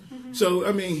Jesus. So,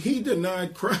 he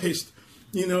denied Christ,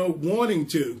 wanting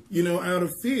to, out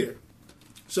of fear.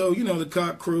 So, the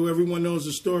cock crew, everyone knows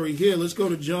the story here. Let's go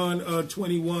to John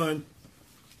 21.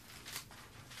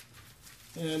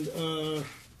 And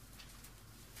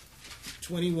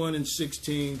 21 and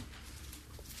 16.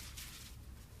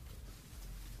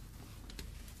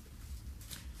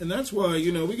 And that's why,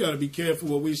 we got to be careful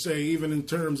what we say, even in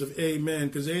terms of amen,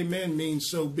 because amen means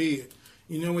so be it.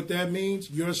 You know what that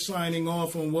means? You're signing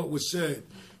off on what was said.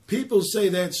 People say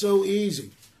that so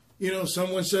easy.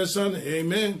 Someone says something,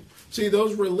 amen. See,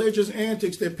 those religious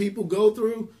antics that people go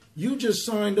through, you just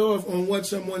signed off on what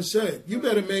someone said. You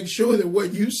better make sure that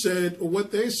what you said or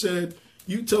what they said,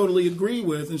 you totally agree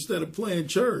with, instead of playing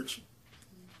church.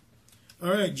 All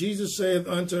right, Jesus saith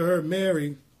unto her,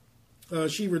 Mary.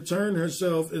 She returned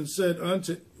herself and said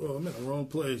unto... Oh, I'm in the wrong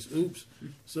place. Oops.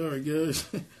 Sorry, guys.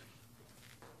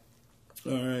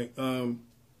 All right.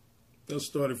 Let's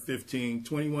start at 15.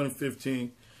 21 and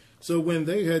 15. So when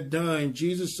they had dined,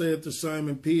 Jesus saith to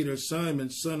Simon Peter, Simon,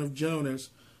 son of Jonas,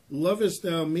 lovest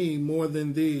thou me more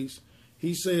than these?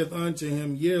 He saith unto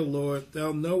him, Yea, Lord,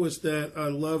 thou knowest that I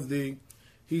love thee.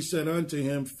 He said unto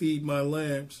him, Feed my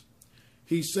lambs.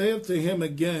 He saith to him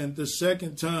again the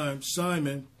second time,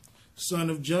 Simon, son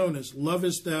of Jonas,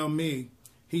 lovest thou me?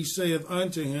 He saith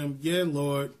unto him, Yea,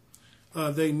 Lord,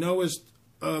 thou knowest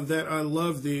that I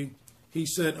love thee. He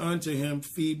said unto him,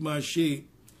 Feed my sheep.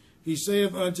 He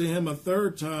saith unto him a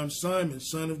third time, Simon,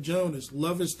 son of Jonas,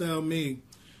 lovest thou me?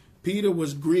 Peter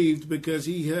was grieved because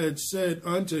he had said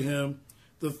unto him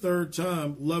the third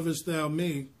time, Lovest thou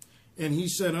me? And he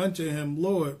said unto him,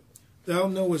 Lord, thou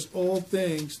knowest all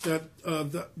things, that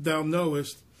thou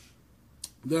knowest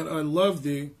that I love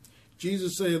thee.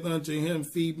 Jesus saith unto him,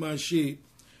 Feed my sheep.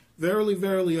 Verily,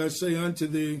 verily, I say unto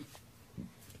thee,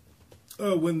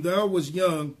 when thou wast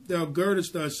young, thou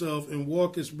girdest thyself and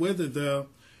walkest whither thou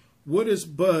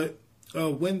wouldest, but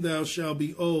when thou shalt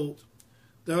be old,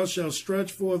 thou shalt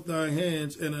stretch forth thy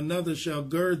hands, and another shall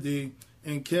gird thee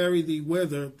and carry thee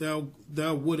whither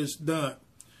thou wouldest not.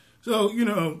 So,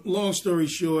 long story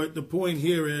short, the point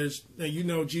here is that,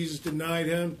 Jesus denied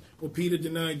him, or Peter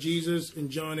denied Jesus in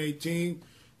John 18.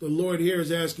 The Lord here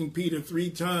is asking Peter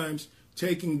 3 times,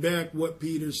 taking back what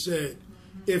Peter said.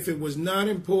 If it was not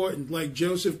important, like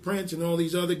Joseph Prince and all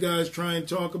these other guys try and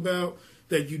talk about,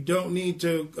 that you don't need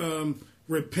to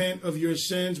repent of your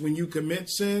sins when you commit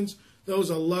sins,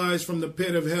 those are lies from the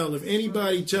pit of hell. If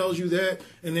anybody tells you that,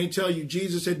 and they tell you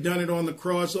Jesus had done it on the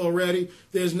cross already,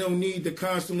 there's no need to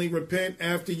constantly repent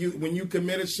when you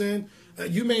commit a sin.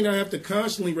 You may not have to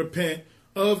constantly repent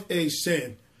of a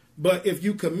sin, but if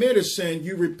you commit a sin,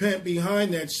 you repent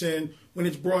behind that sin when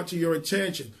it's brought to your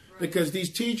attention. Right. Because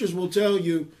these teachers will tell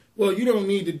you, well, you don't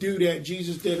need to do that.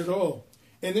 Jesus did it all.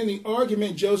 And then the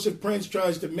argument Joseph Prince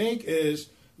tries to make is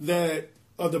that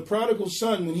the prodigal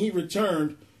son, when he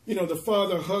returned, the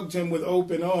father hugged him with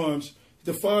open arms.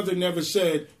 The father never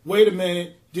said, wait a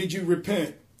minute, did you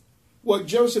repent? What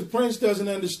Joseph Prince doesn't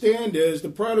understand is the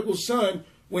prodigal son,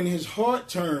 when his heart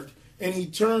turned and he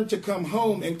turned to come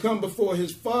home and come before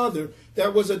his father,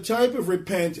 that was a type of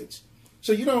repentance.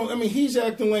 So, he's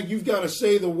acting like you've got to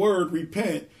say the word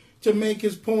repent to make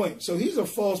his point. So he's a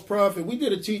false prophet. We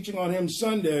did a teaching on him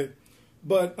Sunday,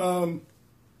 but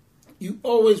you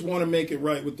always want to make it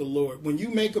right with the Lord. When you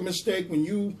make a mistake, when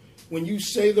you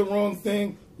say the wrong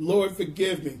thing, Lord,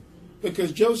 forgive me.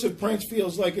 Because Joseph Prince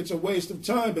feels like it's a waste of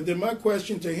time. But then my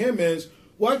question to him is,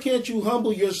 why can't you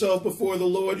humble yourself before the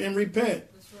Lord and repent?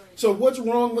 That's right. So what's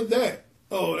wrong with that?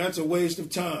 Oh, that's a waste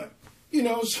of time. You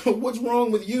know, so what's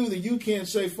wrong with you that you can't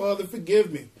say, Father,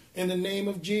 forgive me in the name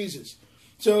of Jesus?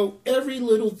 So every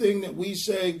little thing that we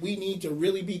say, we need to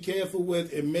really be careful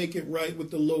with and make it right with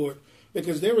the Lord.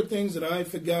 Because there were things that I had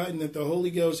forgotten that the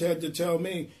Holy Ghost had to tell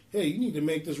me, hey, you need to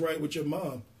make this right with your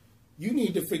mom. You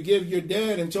need to forgive your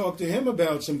dad and talk to him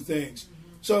about some things.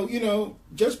 So, you know,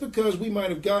 just because we might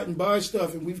have gotten by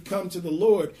stuff and we've come to the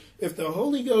Lord, if the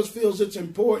Holy Ghost feels it's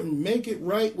important, make it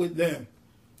right with them.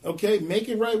 Okay? Make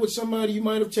it right with somebody you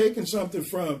might have taken something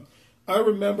from. I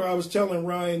remember I was telling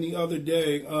Ryan the other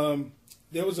day,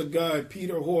 there was a guy,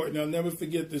 Peter Horton. I'll never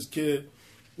forget this kid.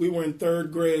 We were in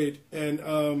 3rd grade,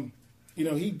 and, you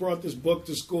know, he brought this book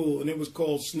to school, and it was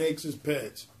called Snakes as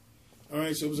Pets. All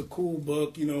right, so it was a cool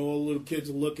book. You know, all the little kids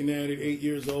are looking at it, 8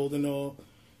 years old and all.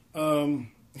 Oh,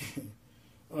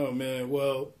 man,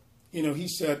 well, you know, he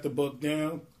sat the book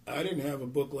down. I didn't have a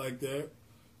book like that.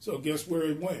 So guess where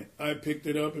it went? I picked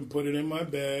it up and put it in my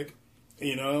bag,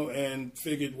 you know, and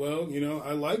figured, well, you know,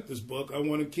 I like this book. I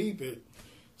want to keep it.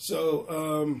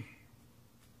 So,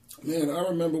 man, I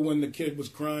remember when the kid was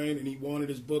crying and he wanted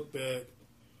his book back.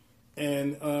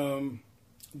 And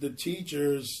the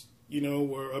teachers, you know,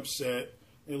 were upset.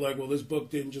 They're like, well, this book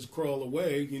didn't just crawl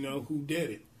away. You know, who did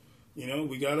it? You know,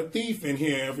 we got a thief in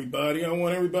here, everybody. I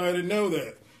want everybody to know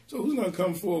that. So who's going to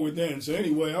come forward then? So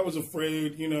anyway, I was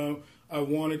afraid, you know, I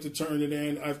wanted to turn it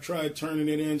in. I've tried turning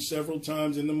it in several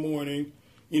times in the morning,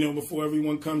 you know, before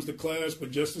everyone comes to class.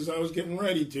 But just as I was getting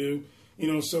ready to,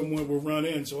 you know, someone would run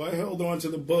in. So I held on to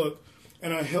the book,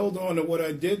 and I held on to what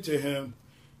I did to him.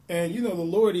 And, you know, the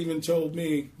Lord even told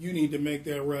me, you need to make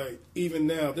that right. Even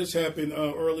now, this happened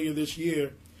earlier this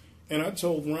year. And I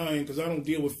told Ryan, because I don't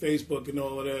deal with Facebook and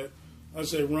all of that, I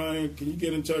said, Ryan, can you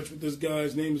get in touch with this guy?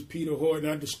 His name is Peter Horton.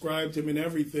 I described him and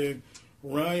everything.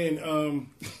 Ryan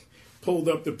pulled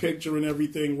up the picture and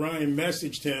everything. Ryan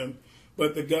messaged him,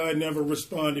 but the guy never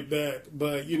responded back.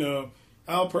 But, you know,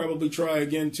 I'll probably try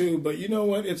again too. But you know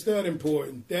what? It's that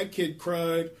important. That kid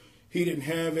cried. He didn't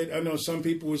have it. I know some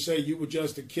people would say you were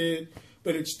just a kid,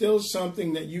 but it's still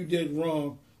something that you did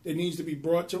wrong that needs to be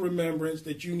brought to remembrance,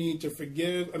 that you need to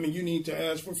forgive. I mean, you need to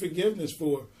ask for forgiveness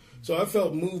for. So I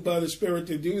felt moved by the Spirit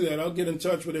to do that. I'll get in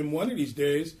touch with him one of these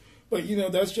days. But, you know,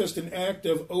 that's just an act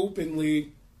of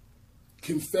openly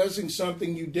confessing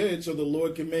something you did so the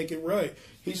Lord can make it right.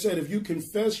 He said, if you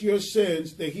confess your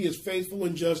sins, that he is faithful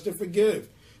and just to forgive.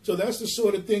 So that's the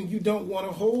sort of thing you don't want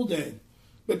to hold in.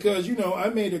 Because, you know, I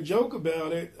made a joke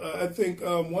about it. I think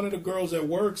one of the girls at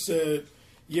work said,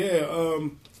 yeah,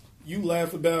 you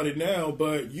laugh about it now,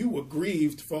 but you were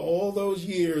grieved for all those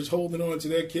years holding on to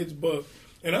that kid's book.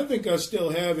 And I think I still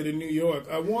have it in New York.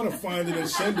 I want to find it and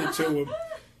send it to him,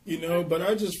 you know, but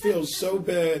I just feel so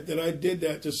bad that I did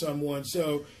that to someone.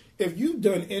 So if you've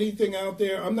done anything out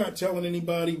there, I'm not telling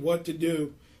anybody what to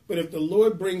do. But if the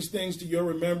Lord brings things to your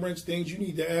remembrance, things you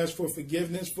need to ask for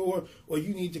forgiveness for, or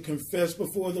you need to confess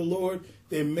before the Lord,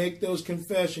 then make those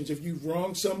confessions. If you've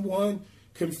wronged someone,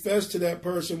 confess to that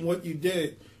person what you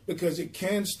did, because it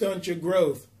can stunt your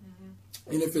growth.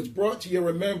 Mm-hmm. And if it's brought to your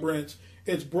remembrance,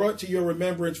 it's brought to your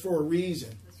remembrance for a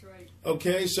reason. That's right.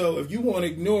 Okay, so if you want to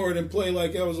ignore it and play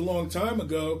like that was a long time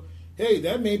ago, hey,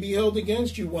 that may be held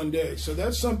against you one day. So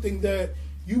that's something that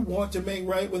you want to make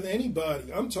right with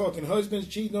anybody. I'm talking husbands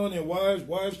cheating on their wives,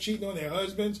 wives cheating on their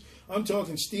husbands. I'm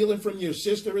talking stealing from your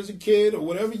sister as a kid or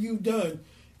whatever you've done.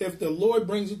 If the Lord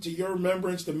brings it to your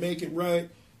remembrance to make it right,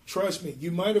 trust me,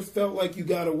 you might have felt like you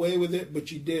got away with it,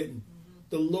 but you didn't. Mm-hmm.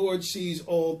 The Lord sees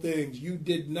all things. You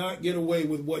did not get away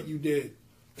with what you did.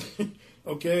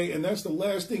 Okay? And that's the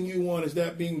last thing you want, is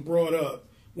that being brought up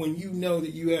when you know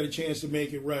that you had a chance to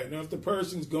make it right. Now, if the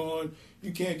person's gone,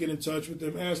 you can't get in touch with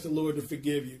them, ask the Lord to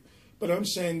forgive you. But I'm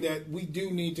saying that we do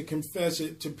need to confess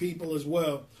it to people as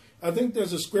well. I think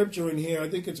there's a scripture in here. I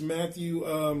think it's Matthew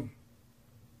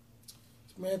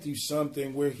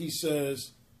something, where he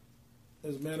says,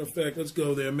 as a matter of fact, let's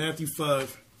go there, Matthew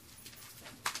 5.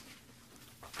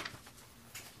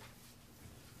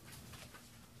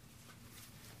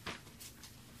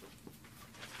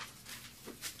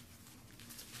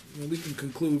 And we can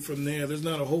conclude from there. There's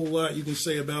not a whole lot you can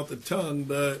say about the tongue,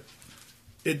 but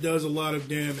it does a lot of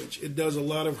damage. It does a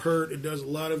lot of hurt. It does a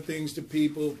lot of things to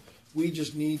people. We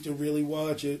just need to really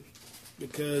watch it.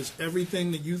 because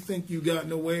everything that you think you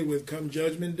gotten away with come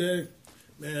Judgment Day,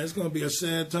 man, it's going to be a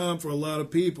sad time for a lot of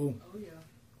people. Oh, yeah.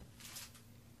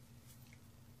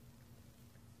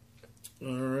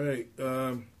 All right.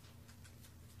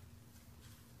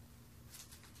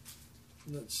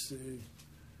 Let's see.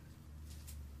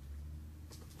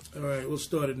 All right, we'll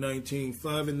start at 19.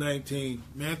 5 and 19.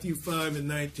 Matthew 5 and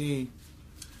 19.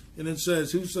 And it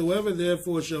says, whosoever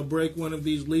therefore shall break one of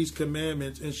these least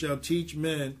commandments and shall teach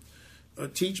men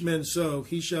so,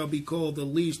 he shall be called the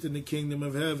least in the kingdom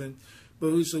of heaven. But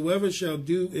whosoever shall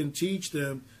do and teach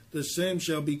them, the same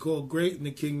shall be called great in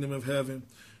the kingdom of heaven.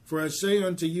 For I say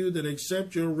unto you that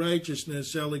except your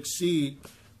righteousness shall exceed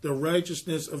the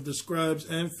righteousness of the scribes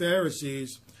and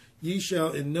Pharisees, ye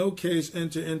shall in no case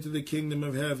enter into the kingdom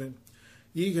of heaven.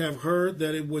 Ye have heard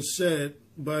that it was said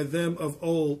by them of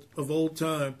old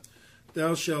time,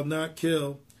 thou shalt not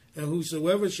kill, and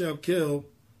whosoever shall kill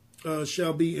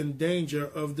shall be in danger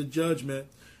of the judgment.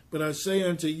 But I say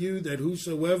unto you that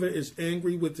whosoever is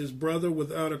angry with his brother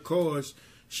without a cause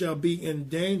shall be in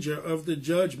danger of the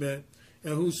judgment.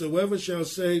 And whosoever shall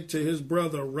say to his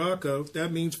brother, Raka,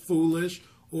 that means foolish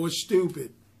or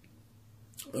stupid,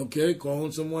 okay,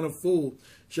 calling someone a fool,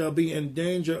 shall be in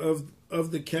danger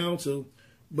of the council.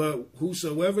 But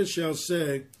whosoever shall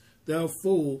say, thou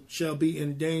fool, shall be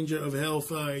in danger of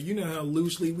hellfire. You know how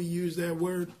loosely we use that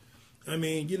word? I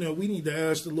mean, we need to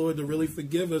ask the Lord to really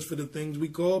forgive us for the things we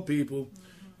call people.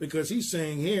 Because he's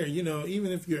saying here,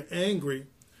 even if you're angry,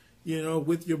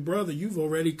 with your brother, you've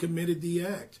already committed the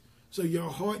act. So your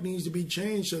heart needs to be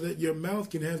changed so that your mouth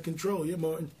can have control. Yeah,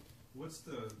 Martin? What's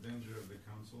the danger of the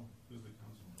council? Who's the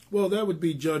council? Well, that would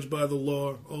be judged by the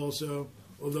law also,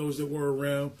 or those that were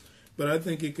around. But I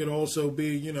think it could also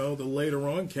be, the later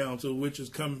on council, which is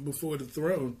coming before the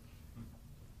throne.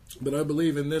 But I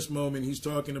believe in this moment he's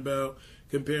talking about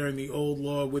comparing the old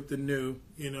law with the new,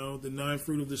 the 9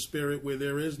 fruit of the Spirit where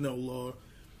there is no law.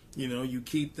 You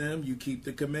keep them, you keep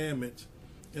the commandments.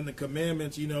 And the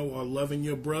commandments, are loving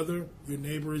your brother, your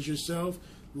neighbor as yourself,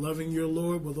 loving your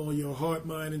Lord with all your heart,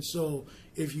 mind, and soul.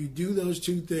 If you do those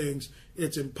 2 things,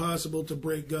 it's impossible to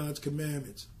break God's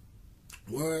commandments.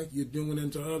 Why? You're doing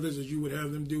unto others as you would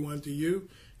have them do unto you,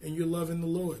 and you're loving the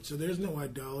Lord. So there's no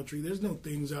idolatry. There's no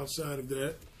things outside of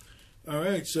that. All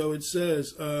right, so it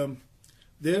says,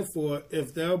 therefore,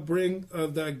 if thou bring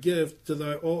thy gift to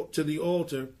the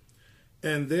altar,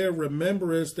 and there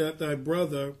rememberest that thy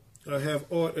brother have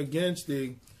aught against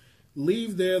thee,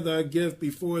 leave there thy gift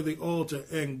before the altar,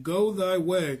 and go thy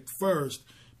way first,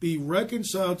 be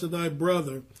reconciled to thy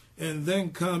brother, and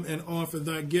then come and offer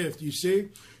thy gift. You see?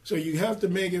 So you have to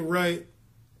make it right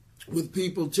with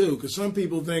people too, because some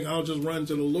people think I'll just run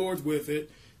to the Lord with it.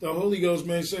 The Holy Ghost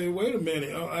may say, wait a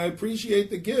minute, I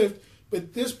appreciate the gift,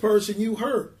 but this person you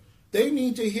hurt. They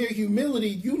need to hear humility.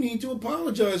 You need to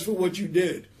apologize for what you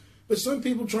did. But some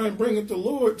people try and bring it to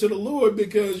the Lord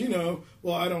because,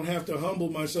 I don't have to humble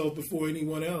myself before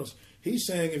anyone else. He's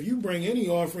saying, if you bring any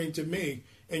offering to me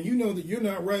and you know that you're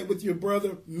not right with your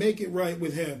brother, make it right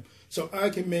with him so I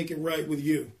can make it right with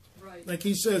you. Right. Like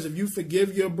he says, if you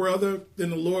forgive your brother, then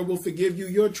the Lord will forgive you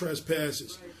your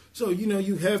trespasses. Right. So,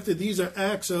 you have to, these are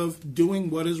acts of doing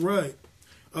what is right.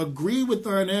 Agree with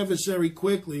thine adversary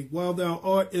quickly while thou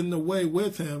art in the way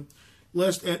with him,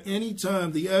 lest at any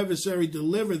time the adversary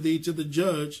deliver thee to the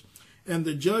judge, and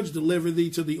the judge deliver thee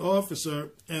to the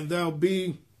officer, and thou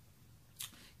be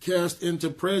cast into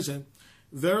prison.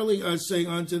 Verily I say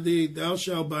unto thee, thou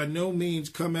shalt by no means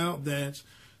come out thence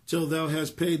till thou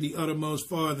hast paid the uttermost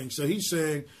farthing. So he's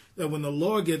saying that when the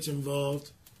law gets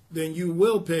involved, then you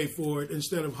will pay for it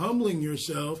instead of humbling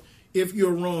yourself if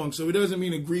you're wrong. So it doesn't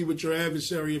mean agree with your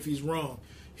adversary if he's wrong.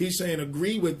 He's saying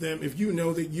agree with them if you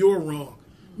know that you're wrong.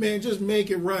 Man, just make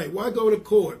it right. Why go to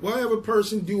court? Why have a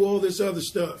person do all this other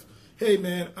stuff? Hey,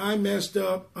 man, I messed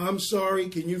up. I'm sorry.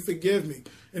 Can you forgive me?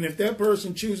 And if that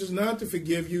person chooses not to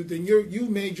forgive you, then you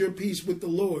made your peace with the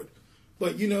Lord.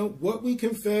 But, what we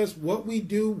confess, what we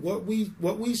do, what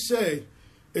we say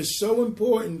is so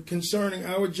important concerning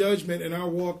our judgment and our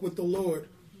walk with the Lord.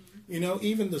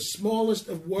 Even the smallest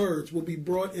of words will be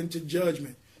brought into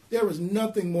judgment. There is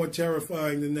nothing more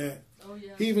terrifying than that. Oh,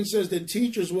 yeah. He even says that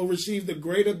teachers will receive the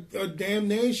greater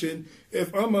damnation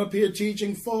if I'm up here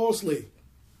teaching falsely.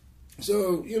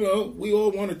 So, we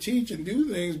all want to teach and do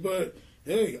things, but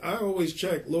hey, I always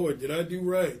check, Lord, did I do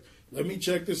right? Let me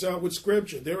check this out with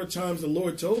Scripture. There are times the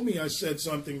Lord told me I said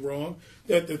something wrong,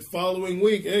 that the following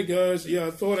week, hey guys, yeah,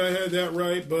 I thought I had that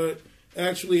right, but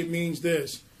actually it means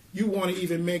this. You want to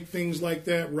even make things like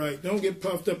that right. Don't get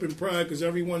puffed up in pride because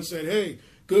everyone said, hey,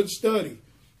 good study.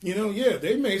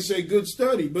 They may say good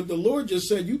study, but the Lord just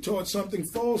said you taught something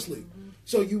falsely.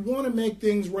 So you want to make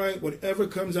things right. Whatever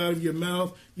comes out of your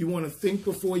mouth, you want to think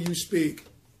before you speak.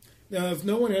 Now, if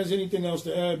no one has anything else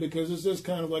to add, because this is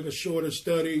kind of like a shorter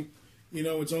study,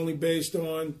 it's only based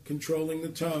on controlling the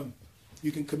tongue.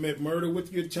 You can commit murder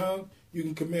with your tongue. You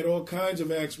can commit all kinds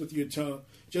of acts with your tongue.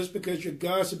 Just because you're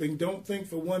gossiping, don't think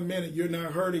for 1 minute you're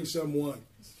not hurting someone.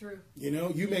 It's true.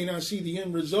 You may not see the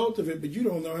end result of it, but you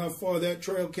don't know how far that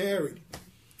trail carried.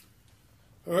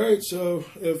 All right, so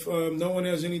if no one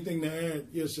has anything to add,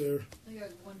 yes, sir. I got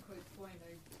one quick point.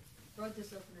 I brought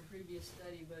this up in a previous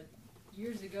study, but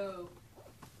years ago,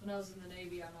 when I was in the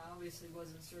Navy, and I obviously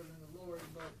wasn't serving the Lord,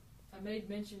 but I made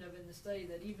mention of it in the study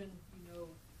that even,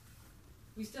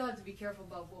 we still have to be careful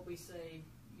about what we say,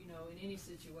 in any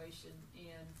situation.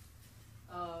 And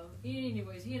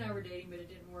anyways, he and I were dating, but it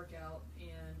didn't work out,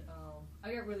 and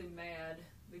I got really mad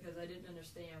because I didn't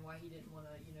understand why he didn't want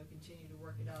to, continue to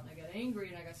work it out. And I got angry,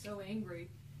 and I got so angry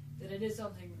that I did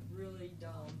something really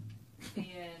dumb.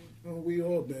 And we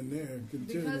all been there.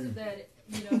 Continue. Because of that,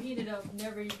 he ended up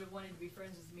never even wanting to be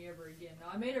friends with me ever again. Now,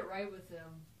 I made it right with him,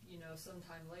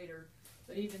 sometime later.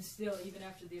 But even still, even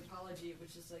after the apology, it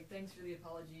was just like, thanks for the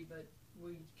apology, but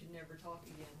we could never talk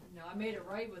again. Now, I made it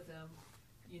right with him,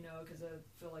 because I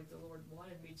feel like the Lord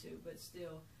wanted me to. But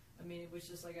still, it was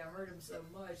just like I hurt him so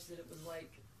much that it was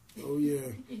like... Oh, yeah.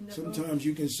 Sometimes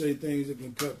you can say things that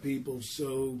can cut people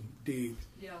so deep.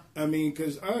 Yeah.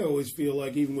 Because I always feel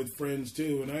like, even with friends,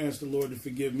 too, and I ask the Lord to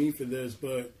forgive me for this,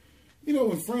 but,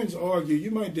 when friends argue,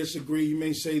 you might disagree, you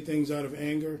may say things out of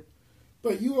anger,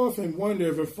 but you often wonder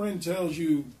if a friend tells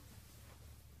you,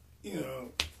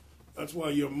 that's why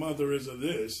your mother is of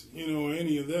this, or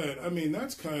any of that.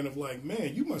 That's kind of like,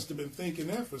 man, you must have been thinking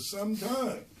that for some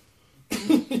time.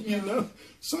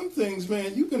 Some things,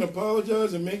 man, you can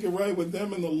apologize and make it right with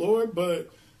them and the Lord,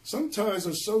 but some ties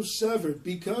are so severed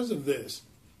because of this.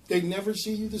 They never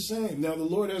see you the same. Now, the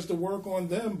Lord has to work on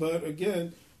them, but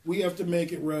again, we have to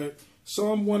make it right.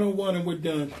 Psalm 101, and we're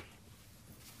done.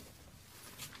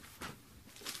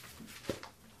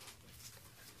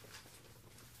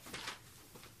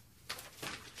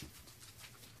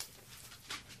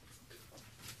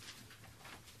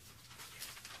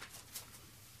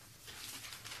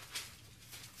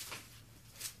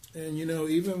 And,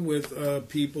 even with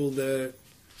people that,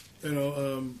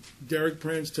 Derek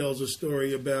Prince tells a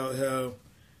story about how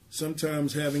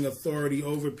sometimes having authority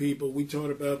over people, we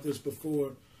talked about this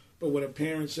before, but what a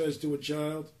parent says to a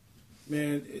child,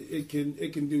 man, it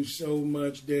can do so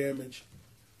much damage,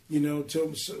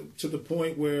 to the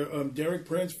point where Derek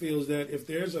Prince feels that if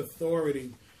there's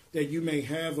authority that you may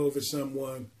have over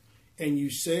someone and you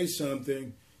say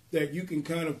something, that you can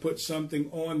kind of put something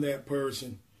on that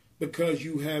person, because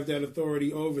you have that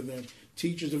authority over them.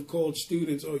 Teachers have called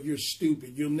students, oh, you're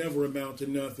stupid. You'll never amount to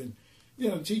nothing.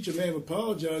 Teacher may have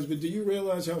apologized, but do you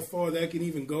realize how far that can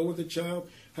even go with a child?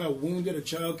 How wounded a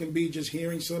child can be just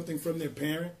hearing something from their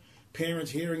parent? Parents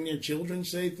hearing their children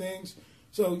say things?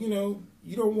 So,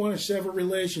 you don't want to sever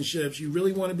relationships. You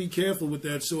really want to be careful with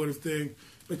that sort of thing,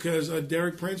 because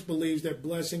Derek Prince believes that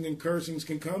blessing and cursings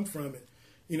can come from it.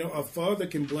 A father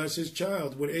can bless his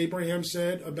child. What Abraham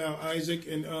said about Isaac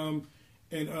and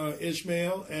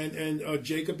Ishmael and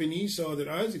Jacob and Esau that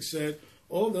Isaac said,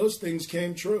 all those things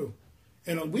came true.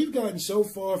 And we've gotten so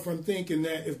far from thinking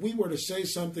that if we were to say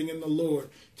something in the Lord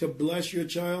to bless your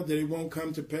child, that it won't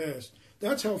come to pass.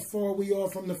 That's how far we are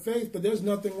from the faith, but there's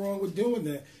nothing wrong with doing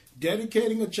that.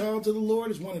 Dedicating a child to the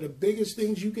Lord is one of the biggest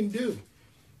things you can do,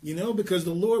 because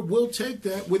the Lord will take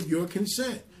that with your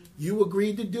consent. You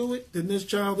agreed to do it, then this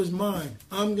child is mine.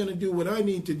 I'm going to do what I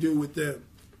need to do with them.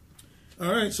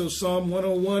 All right, so Psalm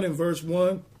 101 and verse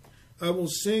 1. I will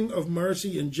sing of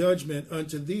mercy and judgment.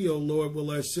 Unto thee, O Lord,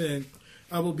 will I sing.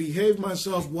 I will behave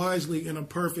myself wisely in a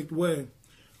perfect way.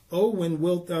 O when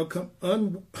wilt thou come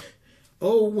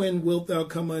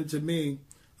unto me?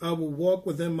 I will walk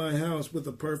within my house with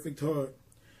a perfect heart.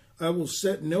 I will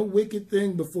set no wicked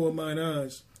thing before mine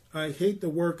eyes. I hate the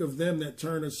work of them that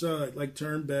turn aside, like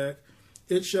turn back.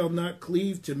 It shall not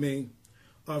cleave to me.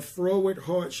 A froward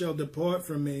heart shall depart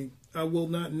from me. I will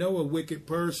not know a wicked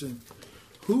person.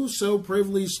 Whoso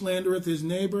privily slandereth his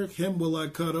neighbor, him will I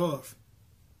cut off.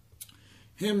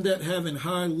 Him that have an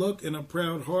high look and a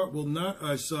proud heart will not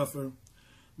I suffer.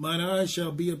 Mine eyes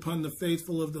shall be upon the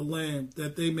faithful of the land,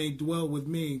 that they may dwell with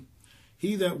me.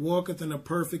 He that walketh in a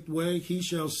perfect way, he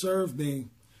shall serve me.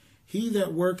 He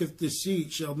that worketh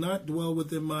deceit shall not dwell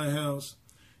within my house,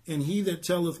 and he that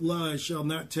telleth lies shall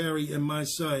not tarry in my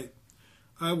sight.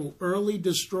 I will early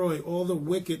destroy all the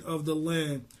wicked of the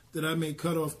land, that I may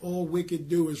cut off all wicked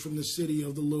doers from the city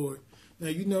of the Lord. Now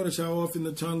you notice how often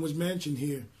the tongue was mentioned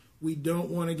here. We don't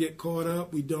want to get caught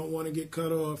up. We don't want to get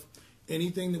cut off.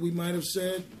 Anything that we might have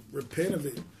said, repent of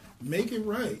it. Make it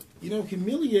right.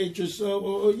 Humiliate yourself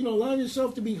or allow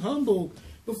yourself to be humble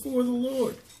before the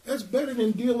Lord. That's better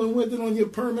than dealing with it on your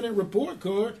permanent report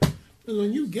card. Because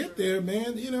when you get there,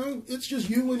 man, it's just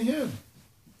you and him.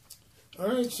 All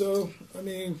right, so,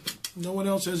 no one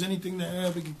else has anything to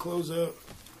add. We can close up.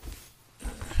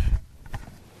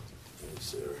 Yes,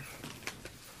 sir.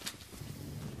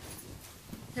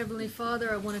 Heavenly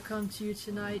Father, I want to come to you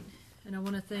tonight, and I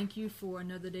want to thank you for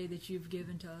another day that you've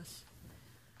given to us.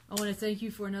 I want to thank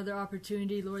you for another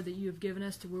opportunity, Lord, that you have given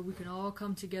us to where we can all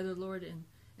come together, Lord,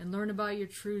 and learn about your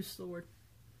truths, Lord.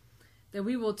 That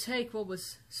we will take what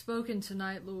was spoken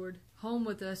tonight, Lord, home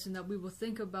with us, and that we will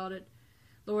think about it,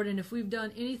 Lord. And if we've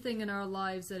done anything in our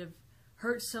lives that have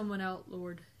hurt someone out,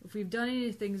 Lord, if we've done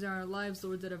anything in our lives,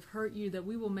 Lord, that have hurt you, that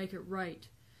we will make it right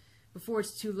before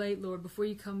it's too late, Lord, before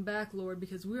you come back, Lord,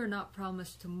 because we are not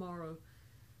promised tomorrow.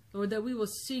 Lord, that we will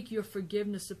seek your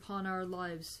forgiveness upon our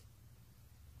lives,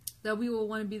 that we will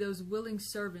want to be those willing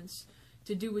servants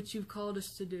to do what you've called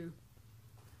us to do.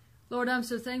 Lord, I'm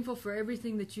so thankful for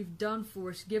everything that you've done for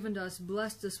us, given to us,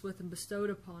 blessed us with, and bestowed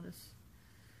upon us.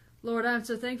 Lord, I'm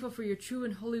so thankful for your true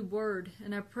and holy word,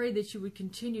 and I pray that you would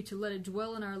continue to let it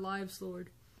dwell in our lives,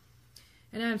 Lord.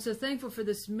 And I'm so thankful for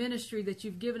this ministry that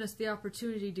you've given us the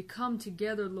opportunity to come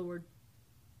together, Lord,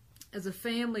 as a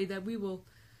family, that we will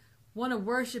want to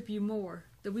worship you more,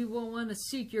 that we will want to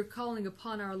seek your calling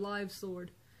upon our lives,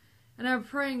 Lord. And I'm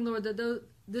praying, Lord, that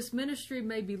this ministry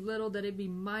may be little, that it be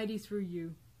mighty through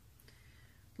you.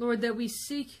 Lord, that we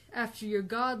seek after your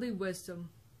godly wisdom,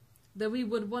 that we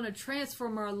would want to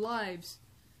transform our lives,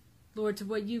 Lord, to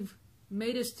what you've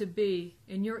made us to be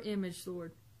in your image,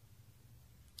 Lord.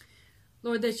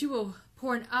 Lord, that you will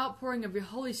pour an outpouring of your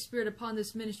Holy Spirit upon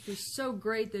this ministry so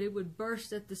great that it would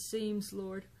burst at the seams,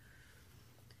 Lord.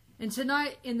 And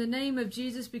tonight, in the name of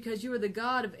Jesus, because you are the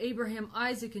God of Abraham,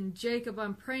 Isaac, and Jacob,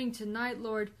 I'm praying tonight,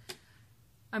 Lord,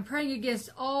 I'm praying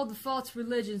against all the false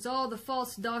religions, all the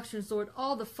false doctrines, Lord,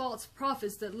 all the false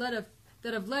prophets that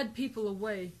have led people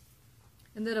away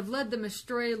and that have led them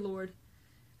astray, Lord.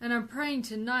 And I'm praying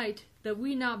tonight that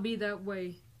we not be that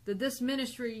way, that this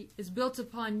ministry is built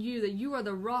upon you, that you are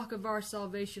the rock of our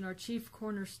salvation, our chief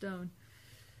cornerstone.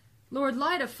 Lord,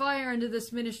 light a fire into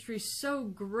this ministry so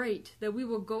great that we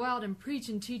will go out and preach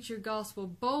and teach your gospel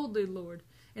boldly, Lord,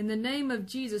 in the name of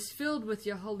Jesus, filled with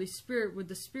your Holy Spirit, with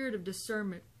the spirit of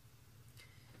discernment.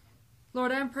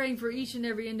 Lord, I'm praying for each and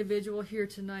every individual here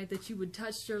tonight that you would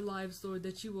touch their lives, Lord,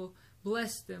 that you will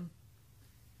bless them.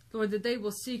 Lord, that they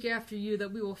will seek after you,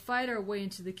 that we will fight our way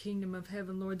into the kingdom of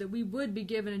heaven, Lord, that we would be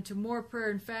given into more prayer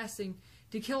and fasting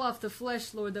to kill off the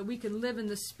flesh, Lord, that we can live in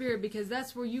the Spirit, because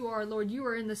that's where you are, Lord. You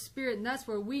are in the Spirit, and that's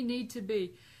where we need to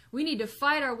be. We need to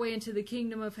fight our way into the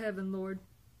kingdom of heaven, Lord.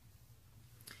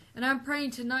 And I'm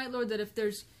praying tonight, Lord, that if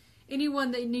there's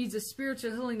anyone that needs a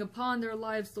spiritual healing upon their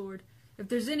lives, Lord, if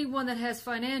there's anyone that has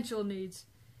financial needs,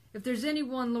 if there's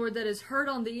anyone, Lord, that is hurt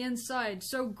on the inside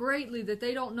so greatly that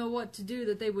they don't know what to do,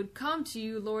 that they would come to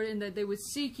you, Lord, and that they would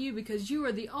seek you, because you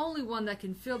are the only one that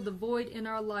can fill the void in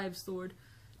our lives, Lord.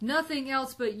 Nothing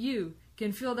else but you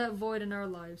can fill that void in our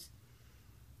lives.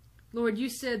 Lord, you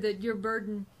said that your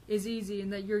burden is easy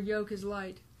and that your yoke is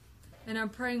light. And I'm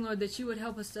praying, Lord, that you would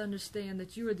help us to understand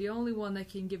that you are the only one that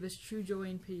can give us true joy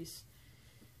and peace.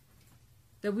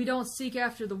 That we don't seek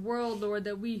after the world, Lord,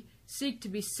 that we seek to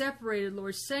be separated,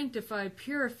 Lord, sanctified,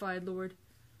 purified, Lord,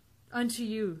 unto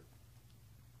you.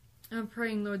 I'm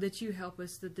praying, Lord, that you help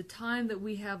us, that the time that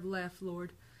we have left,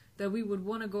 Lord, that we would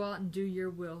want to go out and do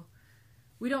your will.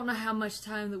 We don't know how much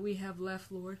time that we have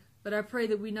left, Lord, but I pray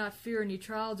that we not fear any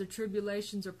trials or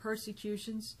tribulations or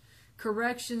persecutions,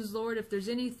 corrections, Lord. If there's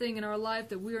anything in our life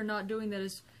that we are not doing that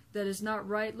is not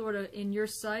right, Lord, in your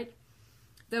sight,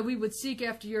 that we would seek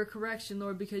after your correction,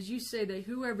 Lord, because you say that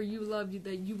whoever you love,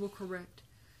 that you will correct.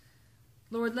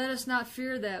 Lord, let us not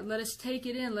fear that. Let us take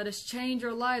it in. Let us change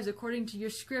our lives according to your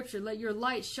scripture. Let your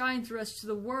light shine through us to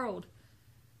the world.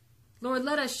 Lord,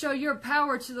 let us show your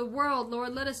power to the world.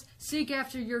 Lord, let us seek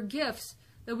after your gifts,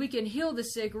 that we can heal the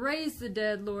sick, raise the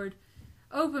dead, Lord,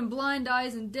 open blind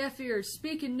eyes and deaf ears,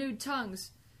 speak in new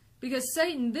tongues. Because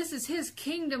Satan, this is his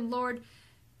kingdom, Lord,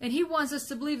 and he wants us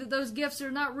to believe that those gifts are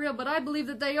not real, but I believe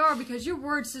that they are, because your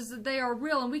word says that they are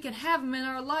real, and we can have them in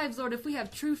our lives, Lord, if we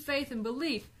have true faith and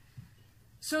belief.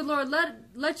 So, Lord,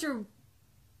 let your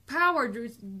power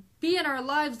be in our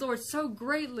lives, Lord, so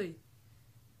greatly.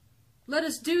 Let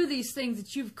us do these things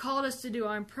that you've called us to do.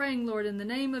 I'm praying, Lord, in the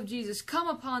name of Jesus, come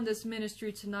upon this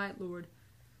ministry tonight, Lord.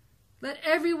 Let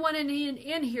everyone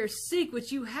in here seek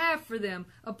what you have for them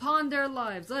upon their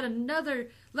lives. Let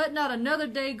not another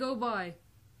day go by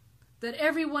that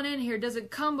everyone in here doesn't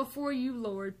come before you,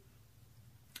 Lord,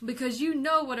 because you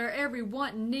know what our every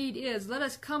want and need is. Let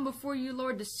us come before you,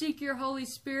 Lord, to seek your Holy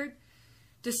Spirit,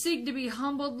 to seek to be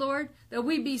humbled, Lord, that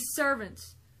we be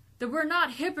servants, that we're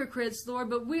not hypocrites, Lord,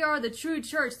 but we are the true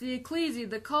church, the ecclesia,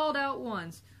 the called out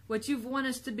ones, what you've wanted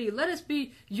us to be. Let us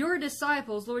be your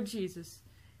disciples, Lord Jesus.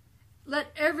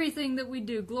 Let everything that we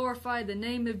do glorify the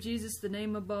name of Jesus, the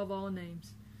name above all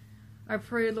names. I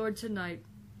pray, Lord, tonight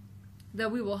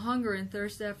that we will hunger and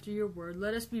thirst after your word.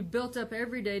 Let us be built up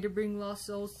every day to bring lost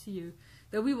souls to you.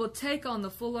 That we will take on the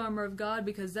full armor of God,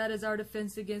 because that is our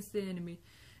defense against the enemy.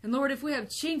 And Lord, if we have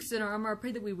chinks in our armor, I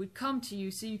pray that we would come to you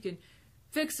so you can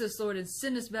fix us, Lord, and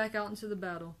send us back out into the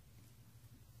battle.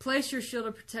 Place your shield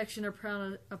of protection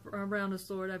around us,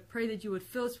 Lord. I pray that you would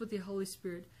fill us with the Holy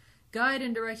Spirit. Guide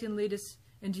and direct and lead us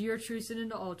into your truths and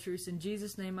into all truths. In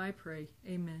Jesus' name I pray.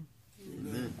 Amen.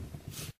 Amen.